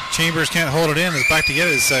point. Chambers can't hold it in. Is back to get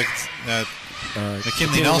it. Is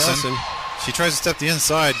McKinley Nelson. She tries to step the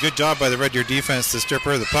inside. Good job by the Red Deer defense to strip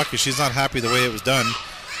her of the puck, because she's not happy the way it was done.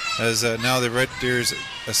 As now the Red Deer's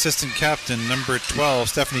assistant captain, number 12,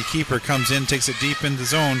 Stephanie Keeper, comes in, takes it deep in the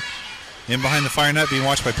zone. In behind the Fire net, being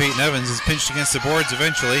watched by Peyton Evans, is pinched against the boards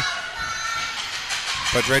eventually.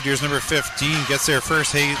 But Red Deer's number 15 gets there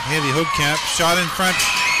first. Haley Hoogkamp, shot in front,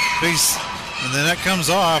 base, and the net comes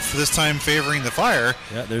off, this time favoring the Fire.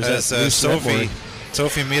 Yeah, there's as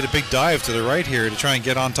Sophie made a big dive to the right here to try and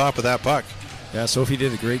get on top of that puck. Yeah, Sophie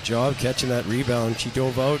did a great job catching that rebound. She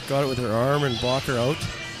dove out, got it with her arm and blocked her out,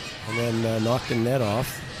 and then knocked the net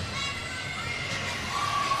off.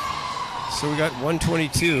 So we got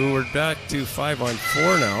 122. We're back to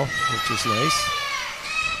 5-on-4 now, which is nice.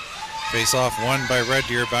 Face off won by Red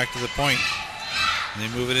Deer, back to the point. And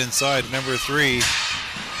they move it inside. Number 3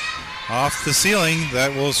 off the ceiling.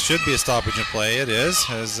 That should be a stoppage in play. It is,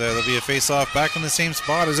 as there'll be a face off back in the same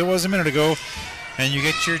spot as it was a minute ago. And you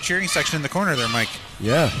get your cheering section in the corner there, Mike.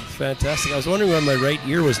 Yeah, fantastic. I was wondering why my right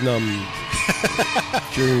ear was numb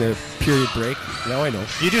during the period break. Now I know.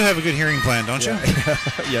 You do have a good hearing plan, don't you?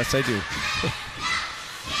 Yes, I do.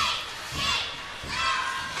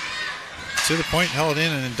 To the point, held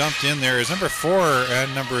in and then dumped in there is number 4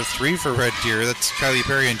 and number 3 for Red Deer. That's Kylie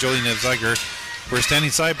Perry and Jolie Nevziger. We're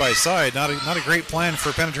standing side by side. Not a great plan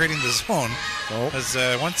for penetrating the zone. Nope. As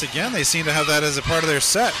once again, they seem to have that as a part of their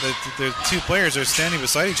set. The two players are standing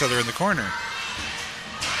beside each other in the corner.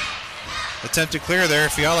 Attempt to clear there.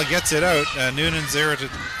 Fiala gets it out. Noonan's there to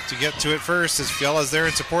get to it first, as Fiala's there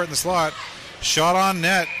in support in the slot. Shot on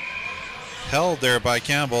net. Held there by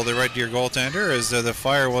Campbell, the Red Deer goaltender, as the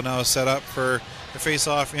Fire will now set up for the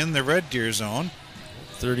face-off in the Red Deer zone.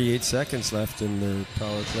 38 seconds left in their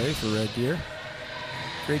power play for Red Deer.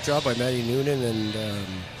 Great job by Maddie Noonan, and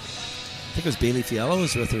I think it was Bailey Fiala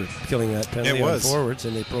was with her killing that penalty on forwards,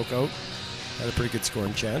 and they broke out. Had a pretty good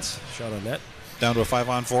scoring chance. Shot on net. Down to a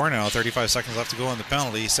 5-on-4 now. 35 seconds left to go on the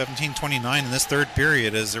penalty. 17:29 in this third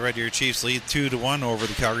period as the Red Deer Chiefs lead 2-1 over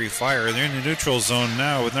the Calgary Fire. They're in the neutral zone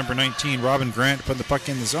now with number 19, Robin Grant, putting the puck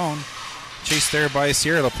in the zone. Chased there by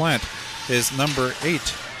Sierra LaPlante is number 8.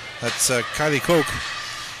 That's Kylie Koch.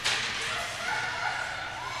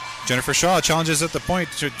 Jennifer Shaw challenges at the point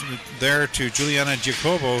to Juliana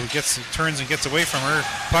Giacobo, who turns and gets away from her.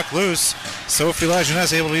 Puck loose. Sophie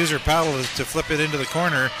Lajeunesse able to use her paddle to flip it into the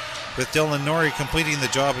corner, with Dylan Norrie completing the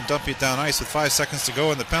job and dumping it down ice with 5 seconds to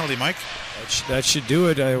go in the penalty, Mike. That should do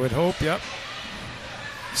it, I would hope, yep.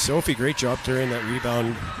 Sophie, great job during that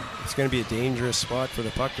rebound. It's going to be a dangerous spot for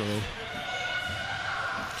the puck, really.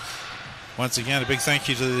 Once again, a big thank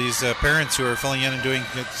you to these parents who are filling in and doing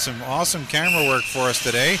some awesome camera work for us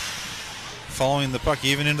today. Following the puck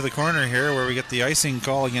even into the corner here, where we get the icing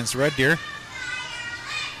call against Red Deer.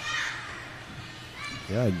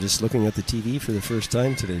 Yeah, I'm just looking at the TV for the first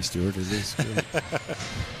time today, Stuart. It is good.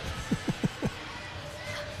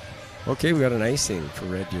 Okay, we got an icing for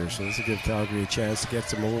Red Deer, so this will give Calgary a chance to get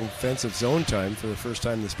some offensive zone time for the first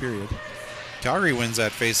time this period. Calgary wins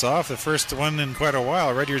that face-off, the first one in quite a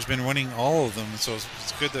while. Red Deer's been winning all of them, so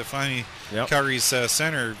it's good that finally Calgary's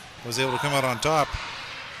center was able to come out on top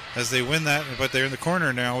as they win that, but they're in the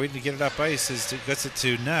corner now, waiting to get it up ice. Gets it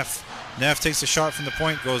to Neff. Neff takes a shot from the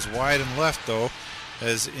point, goes wide and left, though,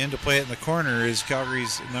 as in to play it in the corner is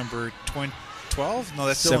Calgary's number 12? No,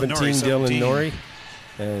 that's Dylan Norrie. 17, Dylan Norrie,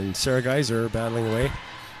 and Sarah Geiser battling away.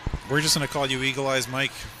 We're just going to call you Eagle Eyes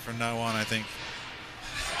Mike from now on, I think.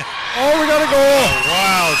 Oh, we got a goal! A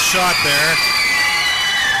wild shot there.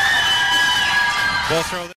 Ball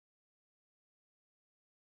throw there.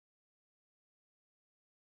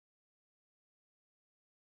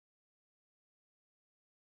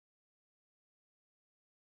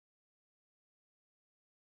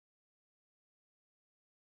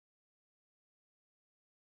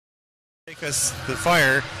 Take us the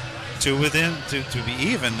Fire to be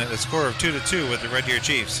even at a score of 2-2 with the Red Deer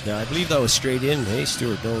Chiefs. Yeah, I believe that was straight in. Hey,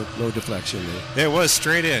 Stuart, no deflection there. It was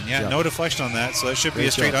straight in. Yeah, no deflection on that. So that should be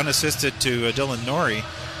a straight unassisted to Dylan Norrie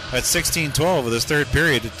at 16-12 of this third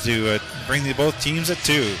period to bring both teams at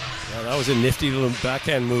 2. Yeah, that was a nifty little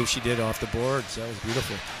backhand move she did off the boards. That was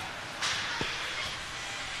beautiful.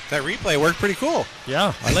 That replay worked pretty cool.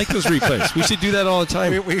 Yeah, I like those replays. We should do that all the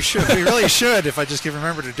time. We should. We really should if I just can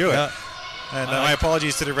remember to do it. Yeah. And my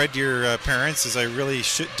apologies to the Red Deer parents, as I really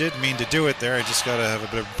did mean to do it there. I just got to have a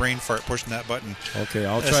bit of brain fart pushing that button. Okay,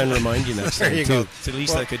 I'll try and remind you next time. There you go. It's the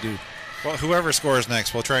least I could do. Well, whoever scores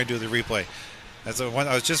next, we'll try and do the replay.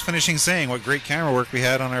 I was just finishing saying what great camera work we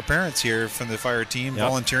had on our parents here from the Fire team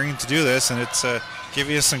volunteering to do this, and it's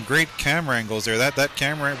giving us some great camera angles there. That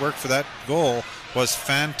camera work for that goal was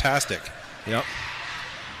fantastic. Yep.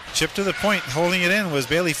 Chip to the point, holding it in was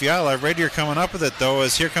Bailey Fiala. Red Deer coming up with it though,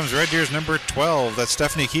 as here comes Red Deer's number 12. That's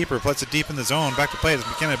Stephanie Keeper. Puts it deep in the zone. Back to play. It's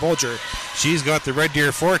McKenna Bolger. She's got the Red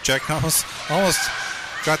Deer forecheck. Almost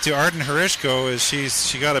got to Arden Harishko as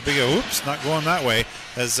she got a big oops, not going that way.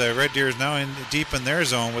 As Red Deer is now deep in their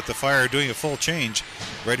zone with the Fire doing a full change.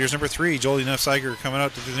 Red Deer's number 3, Jolie Nuffsiger, coming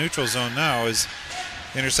out to the neutral zone now. Is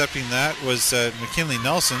intercepting that was McKinley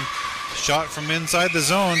Nelson. Shot from inside the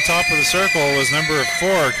zone, top of the circle, was number 4,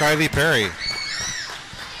 Kylie Perry.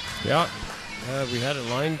 Yeah, we had a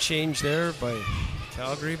line change there by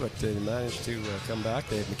Calgary, but they managed to come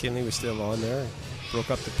back. McKinley was still on there,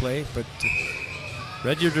 broke up the play, but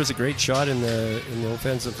Red Deer does a great shot in the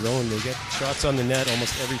offensive zone. They get shots on the net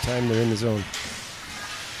almost every time they're in the zone.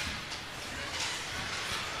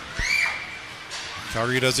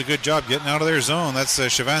 Calgary does a good job getting out of their zone. That's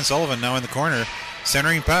Siobhan Sullivan now in the corner.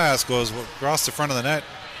 Centering pass goes across the front of the net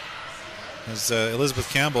as Elizabeth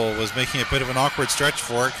Campbell was making a bit of an awkward stretch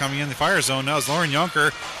for it. Coming in the Fire zone now is Lauren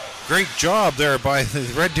Yonker. Great job there by the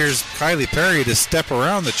Red Deer's Kylie Perry to step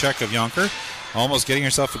around the check of Yonker. Almost getting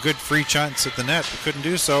herself a good free chance at the net, but couldn't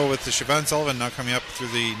do so with the Siobhan Sullivan now coming up through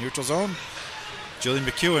the neutral zone. Jillian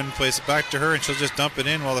McEwen plays it back to her, and she'll just dump it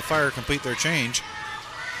in while the Fire complete their change.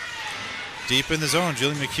 Deep in the zone,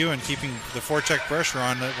 Jillian McEwen keeping the forecheck pressure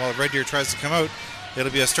on while Red Deer tries to come out.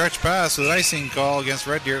 It'll be a stretch pass with an icing call against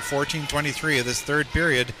Red Deer at 14:23 of this third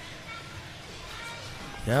period.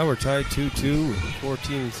 Yeah, we're tied 2-2,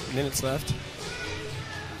 14 minutes left.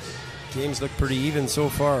 Games look pretty even so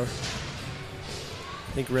far.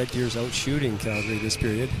 I think Red Deer's out shooting Calgary this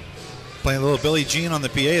period. Playing a little Billie Jean on the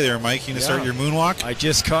PA there, Mike. You gonna start your moonwalk? I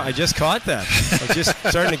just caught that. I'm just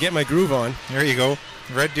starting to get my groove on. There you go.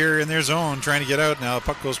 Red Deer in their zone, trying to get out now. The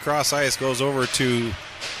puck goes cross ice, goes over to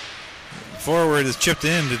forward, is chipped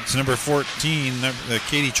in to number 14.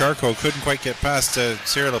 Katie Charco couldn't quite get past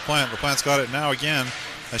Sarah LaPlante. LaPlante's got it now again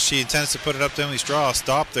as she intends to put it up to Emily Straw.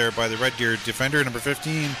 Stopped there by the Red Deer defender, number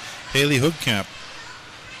 15, Haley Hoogkamp.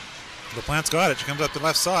 LaPlante's got it. She comes up the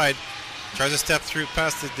left side, tries to step through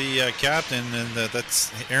past the captain, and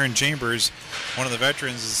that's Erin Chambers, one of the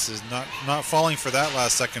veterans, is not falling for that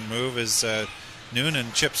last second move as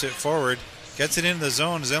Noonan chips it forward, gets it into the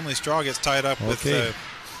zone as Emily Straw gets tied up with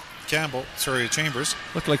Chambers.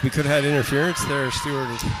 Looked like we could have had interference there,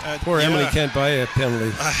 Stuart. Poor Emily can't buy a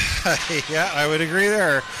penalty. Yeah, I would agree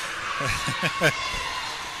there.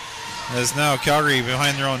 As now Calgary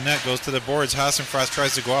behind their own net goes to the boards. Hassenfrost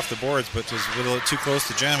tries to go off the boards, but was a little too close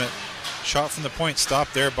to jam it. Shot from the point,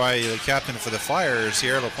 stopped there by the captain for the Fire,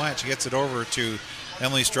 Sierra LaPlante. She gets it over to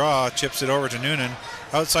Emily Straw, chips it over to Noonan.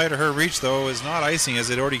 Outside of her reach, though, is not icing as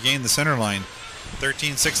it already gained the center line.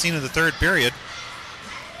 13-16 of the third period.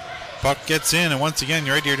 Puck gets in, and once again,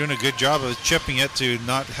 Red Deer doing a good job of chipping it to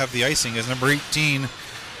not have the icing as number 18,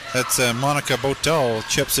 that's Monica Botel,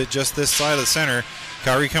 chips it just this side of the center.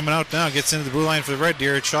 Calgary coming out now, gets into the blue line for the Red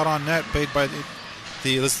Deer. Shot on net, paid by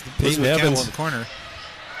the Elizabeth Campbell in the corner.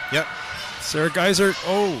 Yep. Sarah Geiser,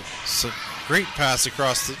 so great pass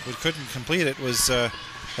across, but couldn't complete it. That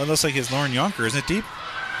looks like it's Lauren Yonker, isn't it deep?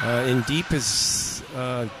 In deep is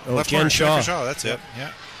Jen Shaw. That's it,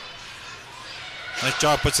 yeah. Nice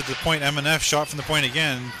job, puts it to the point. M&F shot from the point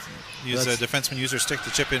again. Defenseman used her stick to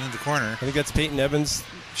chip it into the corner. I think that's Peyton Evans'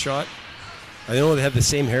 shot. I know they have the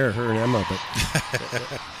same hair, her and Emma, but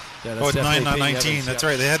yeah, that's 9, not 19. Evans, That's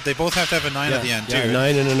right. They both have to have a 9 at the end, too. Yeah,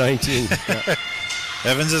 9 and a 19.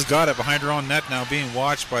 Evans has got it behind her own net now, being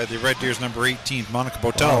watched by the Red Deer's number 18, Monica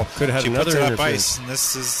Botel. Could have had she another puts it up interference. ice, and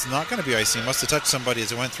this is not going to be icing. Must have touched somebody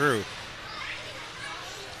as it went through.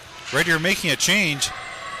 Red Deer making a change.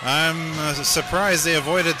 I'm surprised they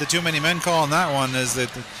avoided the too many men call on that one, as the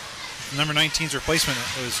number 19's replacement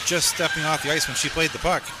was just stepping off the ice when she played the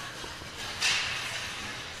puck.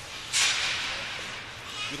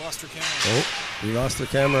 We lost her camera. We lost the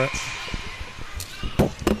camera.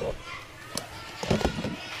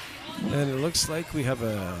 And it looks like we have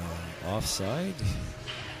a offside.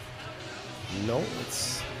 No,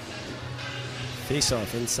 it's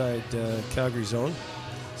face-off inside Calgary zone.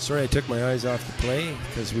 Sorry I took my eyes off the play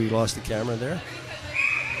because we lost the camera there.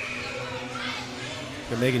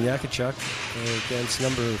 For Megan Yakachuk against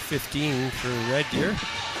number 15 for Red Deer.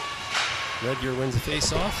 Red Deer wins the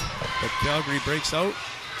face-off, but Calgary breaks out.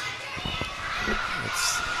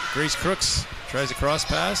 It's Grace Crooks tries a cross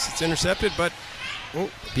pass. It's intercepted, but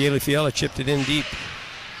Bailey Fiala chipped it in deep.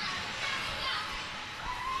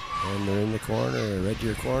 And they're in the corner, Red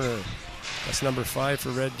Deer corner. That's number 5 for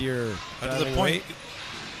Red Deer. Out to the point.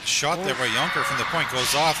 Shot there by Yonker from the point.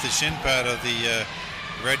 Goes off the shin pad of the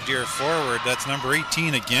Red Deer forward. That's number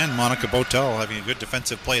 18 again, Monica Botel, having a good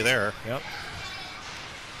defensive play there. Yep.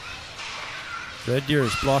 Red Deer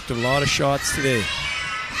has blocked a lot of shots today.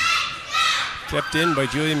 Kept in by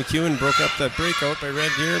Julia McEwen, broke up that breakout by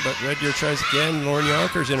Red Deer, but Red Deer tries again. Lauren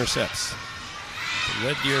Yonkers intercepts.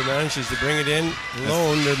 Red Deer manages to bring it in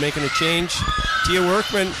alone. They're making a change. Tia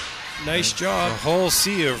Workman, nice job. A whole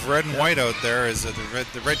sea of red and white out there as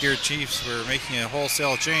the Red Deer Chiefs were making a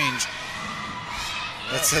wholesale change.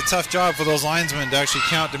 That's a tough job for those linesmen to actually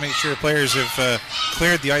count to make sure players have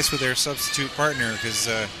cleared the ice with their substitute partner, because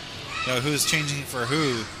who's changing for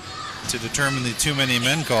who to determine the too many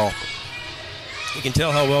men call. You can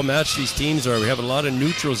tell how well matched these teams are. We have a lot of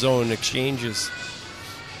neutral zone exchanges.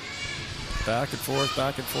 Back and forth,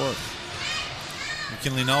 back and forth.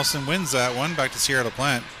 McKinley Nelson wins that one. Back to Sierra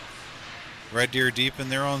LaPlante. Red Deer deep in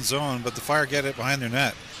their own zone, but the Fire get it behind their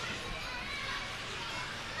net.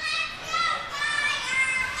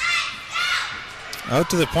 Out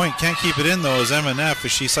to the point, can't keep it in though, is MNF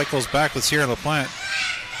as she cycles back with Sierra LaPlante.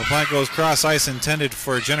 LaPlante goes cross ice intended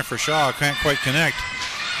for Jennifer Shaw, can't quite connect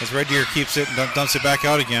as Red Deer keeps it and dumps it back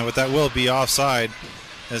out again, but that will be offside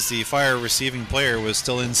as the Fire receiving player was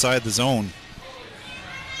still inside the zone.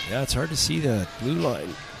 Yeah, it's hard to see the blue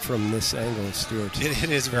line from this angle, Stuart. It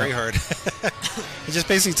is very hard. You just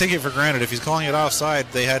basically take it for granted. If he's calling it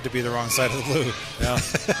offside, they had to be the wrong side of the blue. Yeah.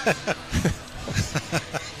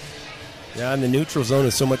 Yeah, and the neutral zone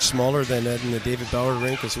is so much smaller than in the David Bauer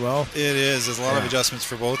rink as well. It is. There's a lot of adjustments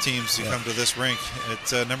for both teams to come to this rink.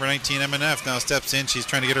 It's number 19, MNF, now steps in. She's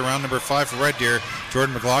trying to get around number 5 for Red Deer,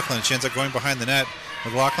 Jordan McLaughlin. She ends up going behind the net.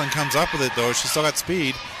 McLaughlin comes up with it, though. She's still got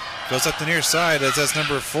speed. Goes up the near side as that's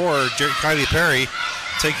number 4, Kylie Perry,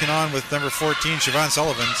 taking on with number 14, Siobhan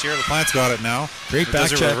Sullivan. Sierra LaPlante's got it now. Great back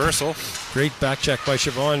check. Reversal. Great back check by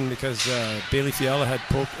Siobhan because Bailey Fiala had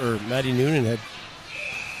Maddie Noonan had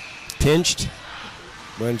pinched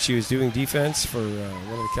when she was doing defense for one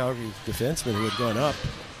of the Calgary defensemen who had gone up.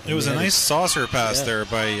 It was a nice saucer pass there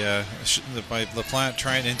by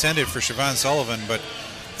LaPlante, intended for Siobhan Sullivan, but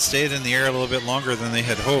stayed in the air a little bit longer than they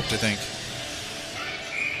had hoped, I think.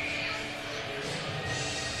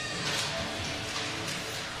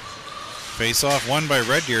 Face off won by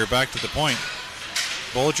Red Deer, back to the point.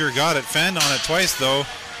 Bolger got it, fend on it twice though.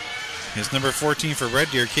 His number 14 for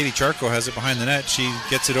Red Deer, Katie Charco, has it behind the net. She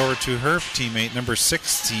gets it over to her teammate, number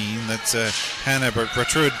 16. That's Hannah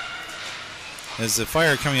Bertrud. As the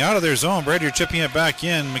Fire coming out of their zone, Red Deer chipping it back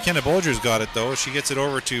in. McKenna Bolger's got it though. She gets it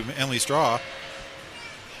over to Emily Straw.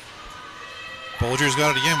 Bolger's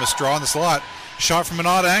got it again with Straw in the slot. Shot from an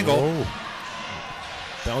odd angle. Oh.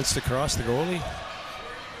 Bounced across the goalie.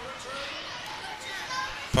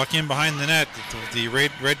 Puck in behind the net. The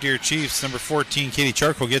Red Deer Chiefs, number 14, Katie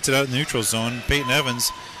Charco, gets it out in the neutral zone. Peyton Evans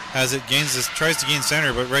has it, tries to gain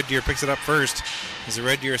center, but Red Deer picks it up first. As the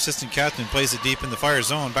Red Deer assistant captain plays it deep in the Fire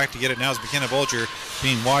zone. Back to get it now is McKenna Bolger,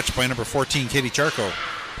 being watched by number 14, Katie Charco.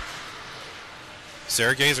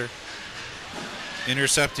 Sarah Gazer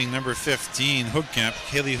intercepting number 15, Hoogkamp.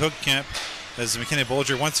 Haley Hoogkamp, as McKenna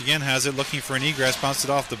Bolger once again has it, looking for an egress, bounced it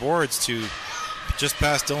off the boards to just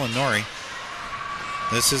past Dylan Norrie.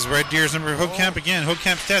 This is Red Deer's number Hoogkamp again.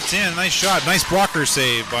 Hoogkamp steps in. Nice shot. Nice blocker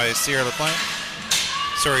save by Sierra LaPlante.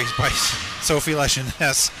 Sorry, by Sophie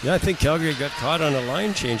Lachenesse. Yeah, I think Calgary got caught on a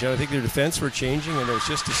line change. I think their defense were changing, and it was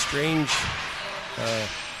just a strange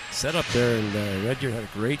setup there. And Red Deer had a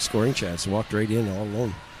great scoring chance and walked right in all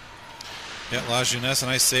alone. Yeah, Lachenesse, a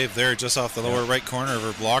nice save there just off the lower right corner of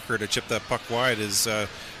her blocker to chip that puck wide. Is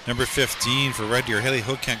number 15 for Red Deer. Haley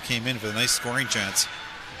Hoogkamp came in for a nice scoring chance.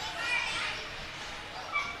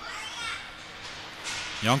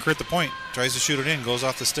 Yonker at the point, tries to shoot it in, goes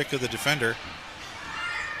off the stick of the defender.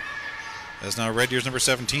 As now Red Deer's number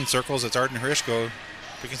 17 circles, it's Arden Hrishko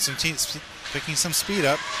picking some speed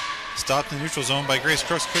up. Stopped in the neutral zone by Grace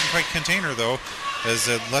Crooks, couldn't quite contain her though, as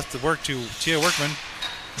left the work to Tia Workman.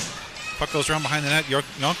 Puck goes around behind the net,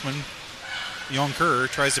 Yonker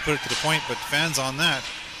tries to put it to the point, but fans on that.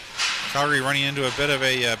 Calgary running into a bit of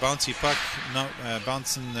a bouncy puck,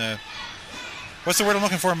 bouncing what's the word I'm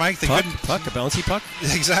looking for, Mike? A bouncy puck?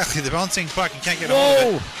 Exactly, the bouncing puck. You can't get a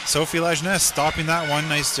hold of it. Sophie Lachenesse stopping that one.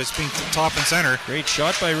 Nice, just being top and center. Great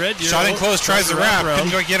shot by Red Deer. Shot in close, tries to wrap. Couldn't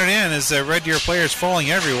go get it in as Red Deer players falling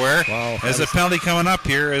everywhere. Wow. As a penalty coming up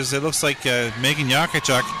here, as it looks like Megan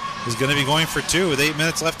Yakachuk is going to be going for 2 with 8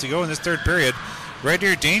 minutes left to go in this third period. Red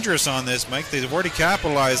Deer dangerous on this, Mike. They've already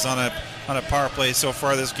capitalized on a power play so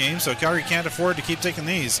far this game, so Calgary can't afford to keep taking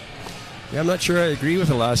these. Yeah, I'm not sure I agree with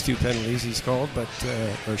the last 2 penalties he's called,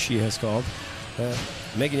 or she has called.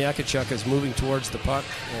 Megan Yakachuk is moving towards the puck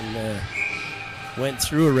and went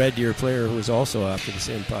through a Red Deer player who was also after the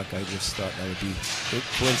same puck. I just thought that would be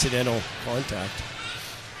coincidental contact.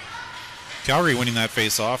 Calgary winning that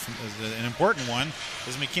face-off. An important one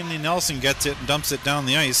as McKinley Nelson gets it and dumps it down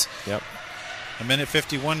the ice. Yep. A minute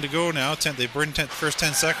 51 to go now. They burn first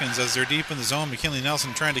 10 seconds as they're deep in the zone. McKinley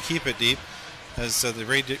Nelson trying to keep it deep as the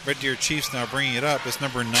Red Deer Chiefs now bringing it up. It's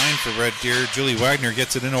number 9 for Red Deer. Julie Wagner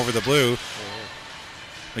gets it in over the blue.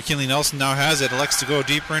 McKinley Nelson now has it. Elects to go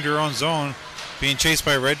deeper into her own zone. Being chased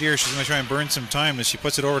by Red Deer. She's going to try and burn some time as she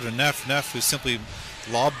puts it over to Neff. Neff, who simply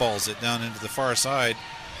lob balls it down into the far side.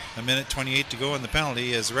 A minute 28 to go in the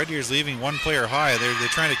penalty as Red Deer's leaving one player high. They're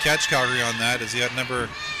trying to catch Calgary on that as he got number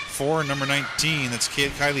 4 and number 19. That's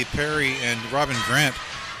Kylie Perry and Robin Grant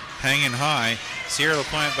hanging high. Sierra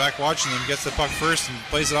LaPlante back watching them, gets the puck first and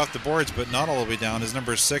plays it off the boards, but not all the way down as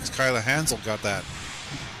number 6, Kyla Hansel, got that.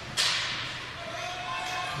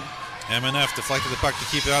 MNF deflected the puck to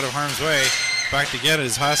keep it out of harm's way. Back to get it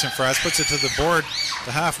as Hassenfratz puts it to the board,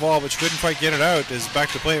 the half wall, but she couldn't quite get it out. As back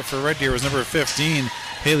to play it for Red Deer was number 15,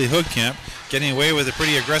 Haley Hoodkamp. Getting away with a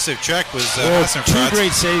pretty aggressive check was Hassenfratz. 2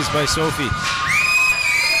 great saves by Sophie.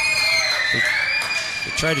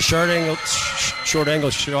 They tried a short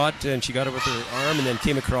angle shot, and she got it with her arm, and then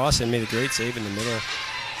came across and made a great save in the middle.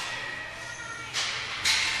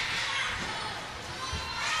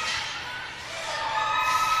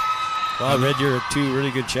 Wow, Red Deer had 2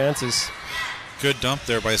 really good chances. Good dump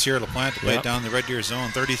there by Sierra LaPlante to play it down the Red Deer zone.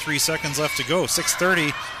 33 seconds left to go.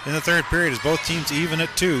 6:30 in the third period as both teams even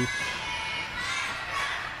at 2.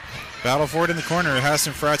 Battle for it in the corner.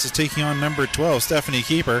 Hassenfratz is taking on number 12, Stephanie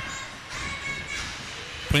Keeper.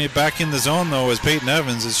 Putting it back in the zone, though, is Peyton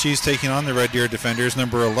Evans as she's taking on the Red Deer defenders.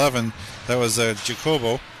 Number 11, that was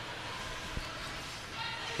Jacobo.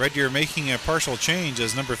 Red Deer making a partial change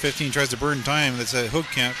as number 15 tries to burn time. That's a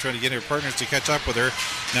Hoodkamp trying to get her partners to catch up with her.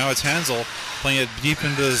 Now it's Hansel playing it deep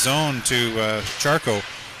into the zone to Charco.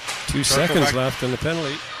 2 seconds left in the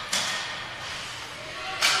penalty.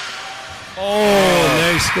 Oh,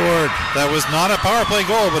 they scored. That was not a power play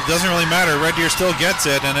goal, but it doesn't really matter. Red Deer still gets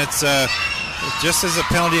it, and it's just as the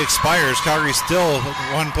penalty expires, Calgary still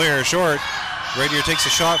 1 player short. Red Deer takes a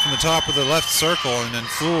shot from the top of the left circle, and then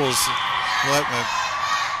Fools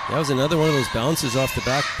that was another one of those bounces off the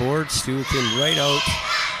backboard. Stu came right out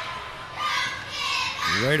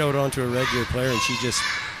onto a Red Deer player, and she just...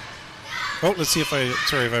 Oh, let's see if I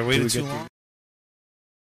waited too long.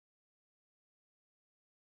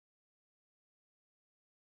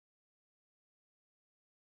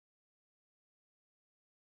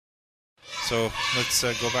 So let's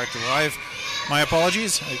go back to live. My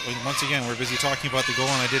apologies. Once again, we're busy talking about the goal,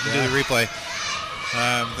 and I didn't do the replay.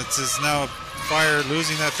 This is now Fire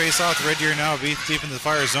losing that face-off. Red Deer now deep in the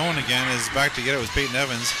Fire zone again. Is back to get it with Peyton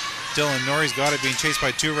Evans. Dylan Norrie's got it, being chased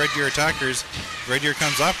by 2 Red Deer attackers. Red Deer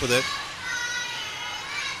comes up with it.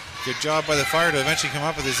 Good job by the Fire to eventually come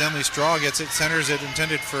up with it. Emily Straw gets it, centers it,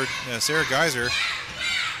 intended for Sarah Geyser.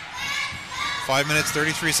 5 minutes,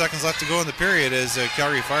 33 seconds left to go in the period as a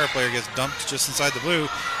Calgary Fire player gets dumped just inside the blue.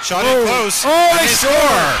 Shot in close. Oh, they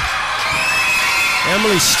score!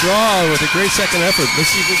 Emily Straw with a great second effort. Let's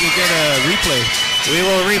see if we can get a replay. We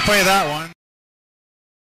will replay that one.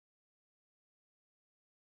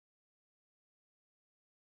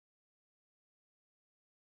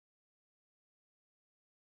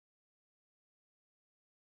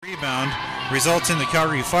 Rebound results in the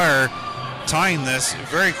Calgary Fire tying this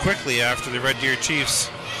very quickly after the Red Deer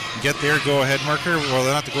Chiefs get their go-ahead marker. Well,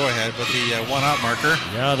 not the go-ahead, but the one-up marker.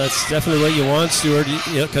 Yeah, that's definitely what you want, Stuart,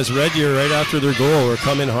 because Red Deer, right after their goal, were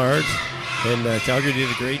coming hard. And Calgary did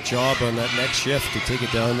a great job on that next shift to take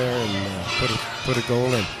it down there and put a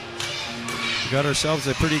goal in. We got ourselves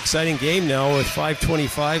a pretty exciting game now with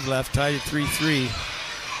 5:25 left, tied at 3-3.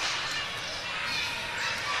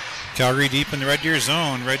 Calgary deep in the Red Deer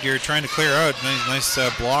zone. Red Deer trying to clear out. Nice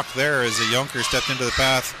block there as a Junker stepped into the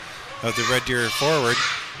path of the Red Deer forward.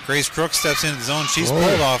 Grace Crook steps into the zone. She's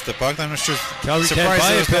pulled off the puck. I'm not sure. Calgary can't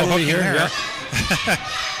buy a penalty here. Yeah.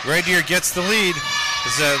 Red Deer gets the lead.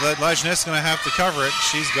 Lajnet's going to have to cover it.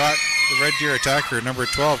 She's got the Red Deer attacker, number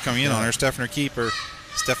 12, coming in on her, Stephanie Keeper.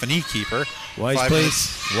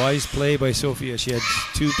 Wise play by Sophia. She had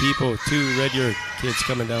 2 Red Deer kids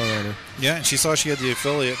coming down on her. Yeah, and she saw she had the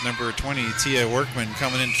affiliate, number 20, Tia Workman,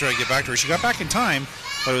 coming in to try to get back to her. She got back in time,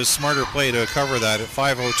 but it was smarter play to cover that at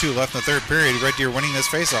 5:02 left in the third period. Red Deer winning this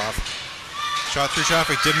face-off. Shot through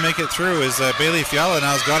traffic, didn't make it through as Bailey Fiala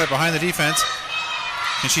now has got it behind the defense.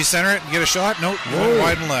 Can she center it and get a shot? Nope, going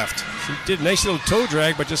wide and left. She did a nice little toe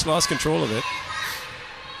drag, but just lost control of it.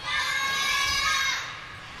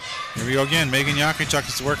 Here we go again. Megan Yakinchuk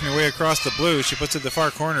is working her way across the blue. She puts it in the far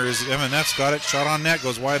corner as MNF's got it. Shot on net,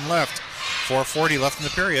 goes wide and left. 4:40 left in the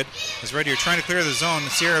period. As Red Deer trying to clear the zone.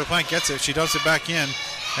 Sierra LaPlante gets it. She dumps it back in.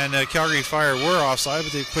 and Calgary Fire were offside,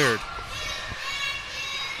 but they've cleared.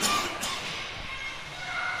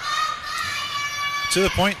 To the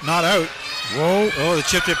point, not out. Whoa. Oh, they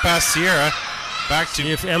chipped it past Sierra. Back to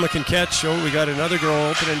See if Emma can catch. Oh, we got another girl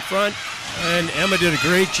open in front. And Emma did a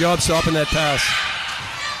great job stopping that pass.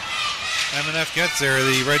 MNF gets there.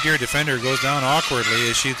 The Red Deer defender goes down awkwardly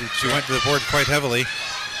as she went to the board quite heavily.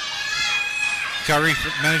 Calgary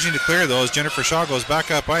managing to clear, though, as Jennifer Shaw goes back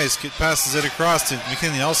up ice, passes it across to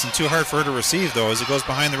McKinley Nelson. Too hard for her to receive, though, as it goes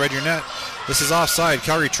behind the Red Deer net. This is offside.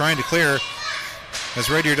 Calgary trying to clear as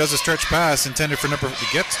Red Deer does a stretch pass intended for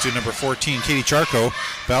gets to number 14, Katie Charco.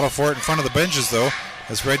 Battle for it in front of the benches, though,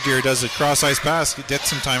 as Red Deer does a cross-ice pass, gets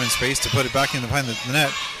some time and space to put it back in behind the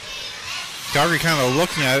net. Calgary kind of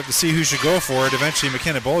looking at it to see who should go for it. Eventually,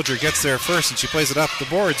 McKenna Bolger gets there first, and she plays it up the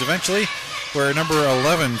boards eventually, where number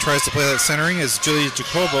 11 tries to play that centering as Julia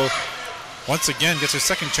Jacobo once again gets her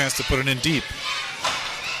second chance to put it in deep.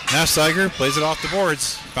 Nash Steiger plays it off the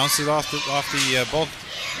boards, bounces it off the bulk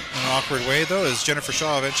in an awkward way, though, as Jennifer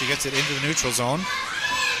Shaw eventually gets it into the neutral zone.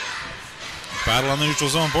 Battle on the neutral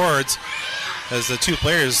zone boards as the two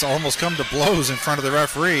players almost come to blows in front of the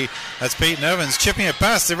referee. That's Peyton Evans chipping it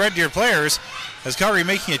past the Red Deer players as Calgary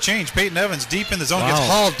making a change. Peyton Evans deep in the zone gets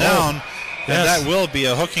hauled down, and that will be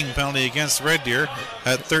a hooking penalty against Red Deer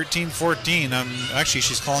at 13-14. Actually,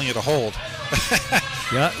 she's calling it a hold.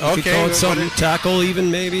 Yeah, you could call it something, tackle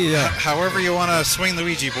even maybe, yeah. However you want to swing the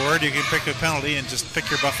Ouija board, you can pick a penalty and just pick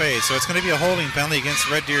your buffet. So it's going to be a holding penalty against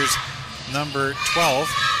Red Deer's number 12.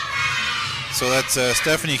 So that's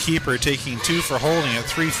Stephanie Keeper taking 2 for holding at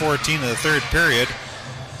 3:14 of the third period.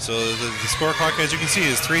 So the score clock, as you can see,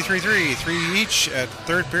 is 3-3-3, 3 each at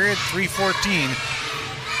third period, 3:14.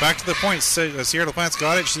 Back to the point. Sierra LaPlante's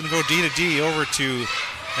got it. She's going to go D to D over to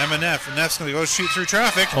MNF. And Neff's going to go shoot through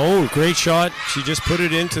traffic. Oh, great shot. She just put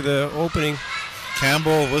it into the opening.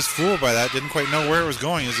 Campbell was fooled by that. Didn't quite know where it was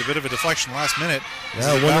going. It was a bit of a deflection last minute.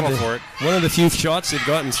 Yeah, one of the few shots they've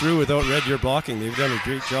gotten through without Red Deer blocking. They've done a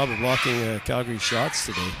great job of blocking Calgary's shots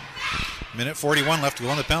today. Minute 41 left to go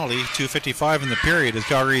on the penalty. 2:55 in the period as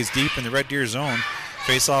Calgary is deep in the Red Deer zone.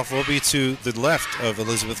 Face-off will be to the left of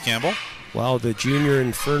Elizabeth Campbell. Wow, the Junior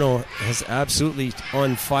Inferno is absolutely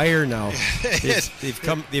on fire now.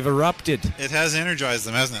 They've erupted. It has energized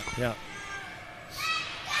them, hasn't it? Yeah.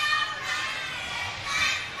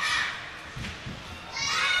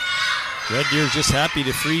 Red Deer's just happy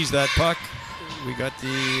to freeze that puck. We got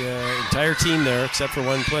the entire team there except for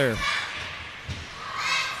one player.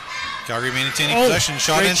 Calgary maintaining possession.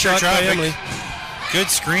 Shot in through traffic. Good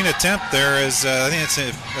screen attempt there as I think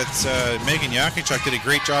it's Megan Yakichuk did a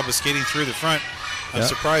great job of skating through the front. I'm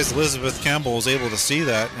surprised Elizabeth Campbell was able to see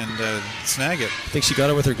that and snag it. I think she got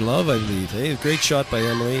it with her glove, I believe. Hey, great shot by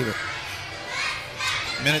Emily.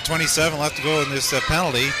 Minute 27 left to go in this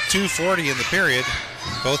penalty. 2:40 in the period.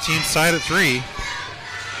 Both teams tied at 3.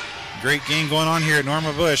 Great game going on here at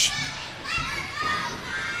Norma Bush.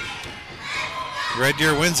 Red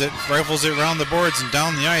Deer wins it, rifles it around the boards and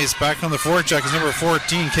down the ice. Back on the forecheck is number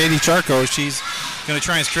 14, Katie Charco. She's going to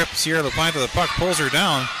try and strip Sierra LaPlante. The puck pulls her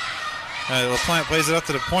down. LaPlante plays it up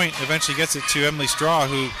to the point, eventually gets it to Emily Straw,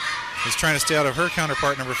 who is trying to stay out of her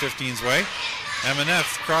counterpart, number 15's way.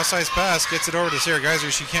 MNF, cross-ice pass, gets it over to Sarah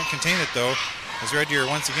Geiser. She can't contain it, though, as Red Deer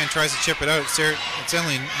once again tries to chip it out. It's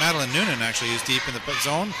only Madeline Noonan, actually, who's deep in the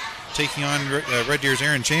zone, taking on Red Deer's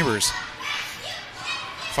Erin Chambers.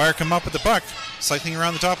 Fire come up with the puck, cycling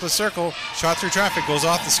around the top of the circle. Shot through traffic, goes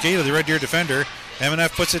off the skate of the Red Deer defender.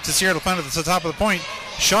 MNF puts it to Sierra LaPlante at the top of the point.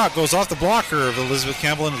 Shot goes off the blocker of Elizabeth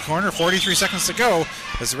Campbell into the corner. 43 seconds to go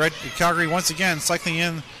as Calgary once again cycling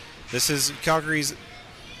in. This is Calgary's.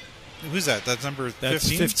 Who's that? That's number 15. That's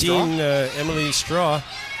 15, Emily Straw.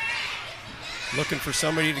 Looking for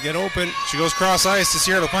somebody to get open. She goes cross ice to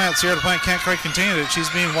Sierra LaPlante. Sierra LaPlante can't quite contain it. She's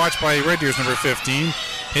being watched by Red Deer's number 15,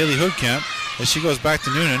 Haley Hoodkamp, as she goes back to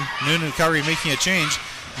Noonan. Noonan, Calgary making a change.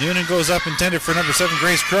 Noonan goes up intended for number 7,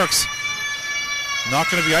 Grace Crooks. Not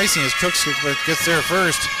going to be icing as Crooks gets there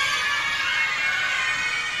first.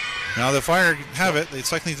 Now the Fire have it. It's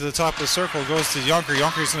cycling to the top of the circle. Goes to Yonker.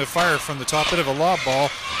 Yonker's going to fire from the top. Bit of a lob ball.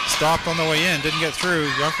 Stopped on the way in. Didn't get through.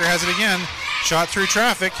 Yonker has it again. Shot through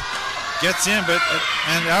traffic. Gets in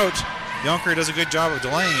and out. Yonker does a good job of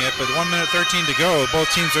delaying it, but 1 minute 13 to go.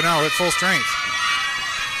 Both teams are now at full strength.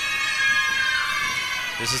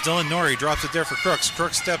 This is Dylan Norrie. Drops it there for Crooks.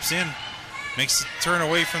 Crooks steps in. Makes the turn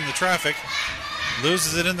away from the traffic.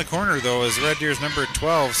 Loses it in the corner, though, as Red Deer's number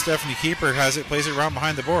 12, Stephanie Keeper, has it, plays it around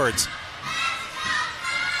behind the boards.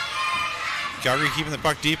 Calgary keeping the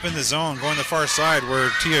puck deep in the zone, going the far side where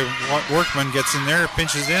Tia Workman gets in there,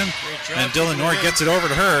 pinches in, and Dylan Nord gets it over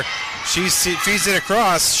to her. She feeds it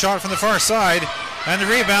across, shot from the far side, and the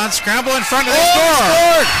rebound, scramble in front of the score.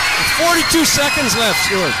 Scored! 42 seconds left,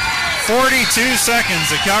 Stuart. 42 seconds.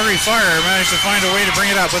 The Calgary Fire managed to find a way to bring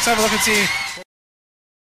it up. Let's have a look and see.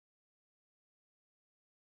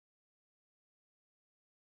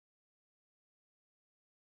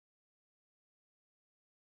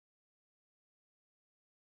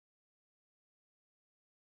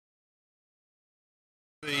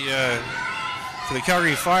 For the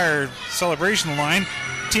Calgary Fire celebration line,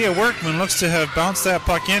 Tia Workman looks to have bounced that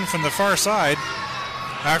puck in from the far side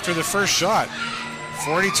after the first shot.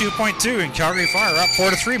 42.2 and Calgary Fire up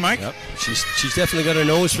 4-3, Mike. Yep. She's definitely got a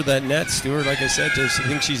nose for that net, Stuart. Like I said, I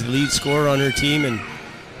think she's the lead scorer on her team and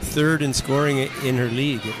third in scoring in her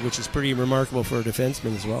league, which is pretty remarkable for a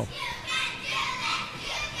defenseman as well.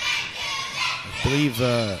 I believe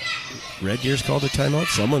Red Deer's called a timeout.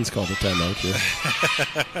 Someone's called a timeout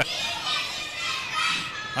here.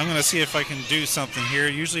 I'm going to see if I can do something here.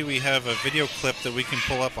 Usually we have a video clip that we can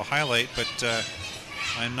pull up a highlight, but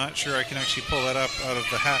I'm not sure I can actually pull that up out of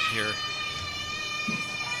the hat here.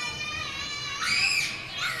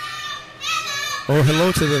 Oh,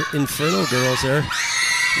 hello to the Inferno girls there.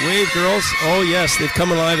 Wave girls. Oh, yes, they've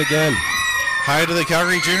come alive again. Hi to the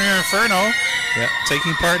Calgary Junior Inferno. Yeah.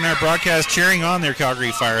 Taking part in our broadcast, cheering on their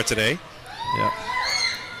Calgary Fire today. Yeah.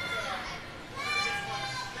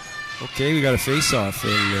 Okay, we got a face-off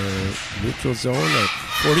in neutral zone at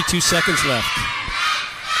 42 seconds left.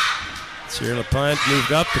 Sierra LaPointe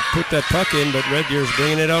moved up to put that puck in, but Red Deer's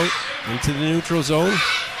bringing it out into the neutral zone.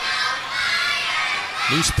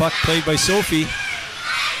 Loose puck played by Sophie.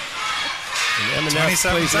 And M&F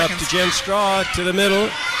plays it up to Jen Straw to the middle.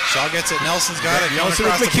 Shaw gets it. Nelson's got it. Nelson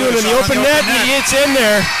with McEwen in the open net, and it's in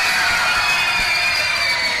there.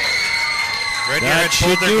 Red Deer had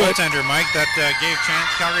pulled their goaltender, Mike. That gave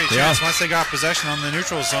Calgary a chance once they got possession on the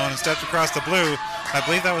neutral zone and stepped across the blue. I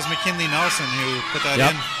believe that was McKinley Nelson who put that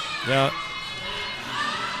in. Yeah.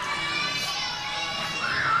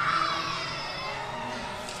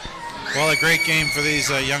 Well, a great game for these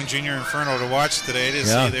young Junior Inferno to watch today to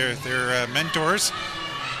see their mentors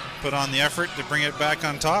put on the effort to bring it back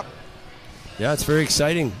on top. Yeah, it's very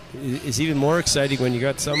exciting. It's even more exciting when you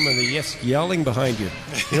got some of the yelling behind you.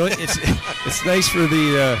 You know, it's nice for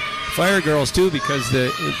the Fire girls too, because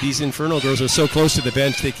these Inferno girls are so close to the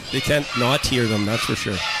bench they can't not hear them. That's for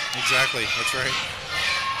sure. Exactly, that's right.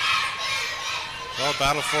 Well,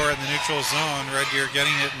 battle for it in the neutral zone. Red Deer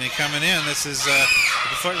getting it, and they coming in. This is the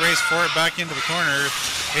foot race for it back into the corner.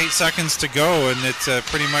 8 seconds to go, and it's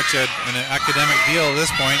pretty much an academic deal at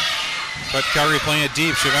this point. But Calgary playing it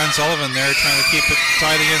deep. Siobhan Sullivan there trying to keep it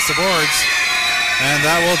tight against the boards. And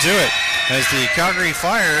that will do it as the Calgary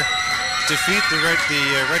Fire defeat the Red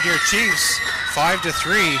Deer Chiefs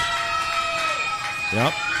 5-3.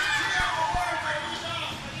 Yep.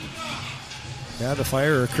 Yeah, the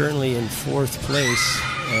Fire are currently in 4th place.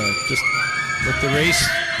 But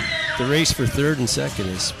the race for 3rd and 2nd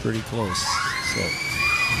is pretty close. So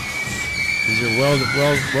these are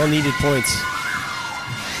well needed points.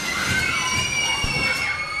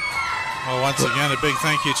 Well, once again, a big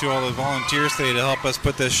thank you to all the volunteers today to help us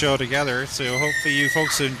put this show together. So hopefully you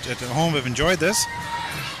folks at home have enjoyed this.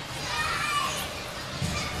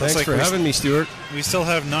 Thanks for having me, Stuart. We still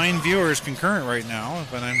have 9 viewers concurrent right now,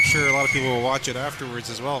 but I'm sure a lot of people will watch it afterwards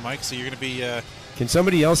as well, Mike. So you're going to be... Can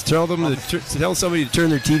somebody else tell them tell somebody to turn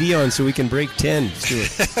their TV on so we can break 10,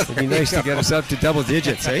 Stuart? It'd be nice to get us up to double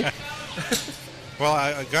digits, eh? Well,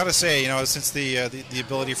 I got to say, since the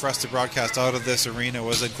ability for us to broadcast out of this arena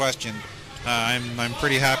was in question, I'm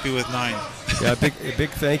pretty happy with 9. Yeah, a big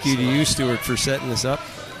thank you to you, Stuart, for setting this up.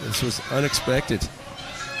 This was unexpected.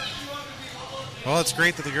 Well, it's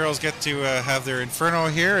great that the girls get to have their Inferno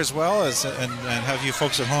here as well as and have you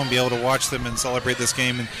folks at home be able to watch them and celebrate this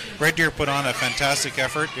game. And Red Deer put on a fantastic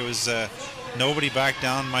effort. It was nobody backed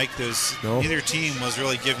down, Mike. Neither team was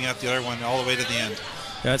really giving up the other one all the way to the end.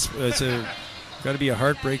 It's got to be a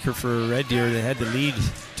heartbreaker for Red Deer. They had to lead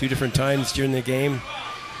 2 different times during the game.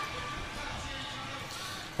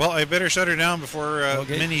 Well, I better shut her down before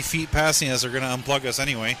many feet passing us are going to unplug us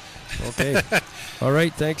anyway. Okay. All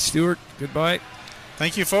right. Thanks, Stuart. Goodbye.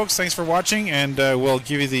 Thank you, folks. Thanks for watching, and we'll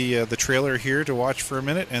give you the trailer here to watch for a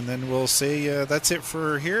minute, and then we'll say that's it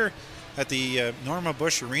for here at the Norma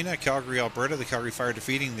Bush Arena, Calgary, Alberta. The Calgary Fire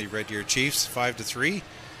defeating the Red Deer Chiefs 5-3,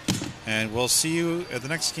 and we'll see you at the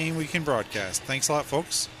next game we can broadcast. Thanks a lot,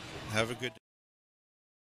 folks. Have a good day.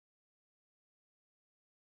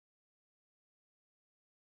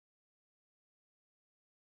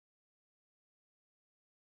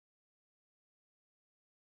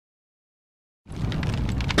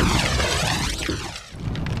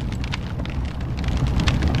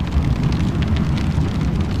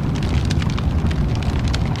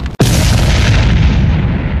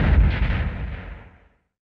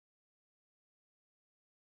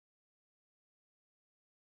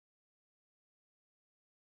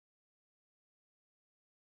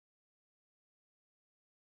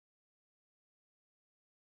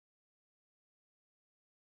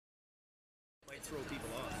 throw people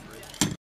off.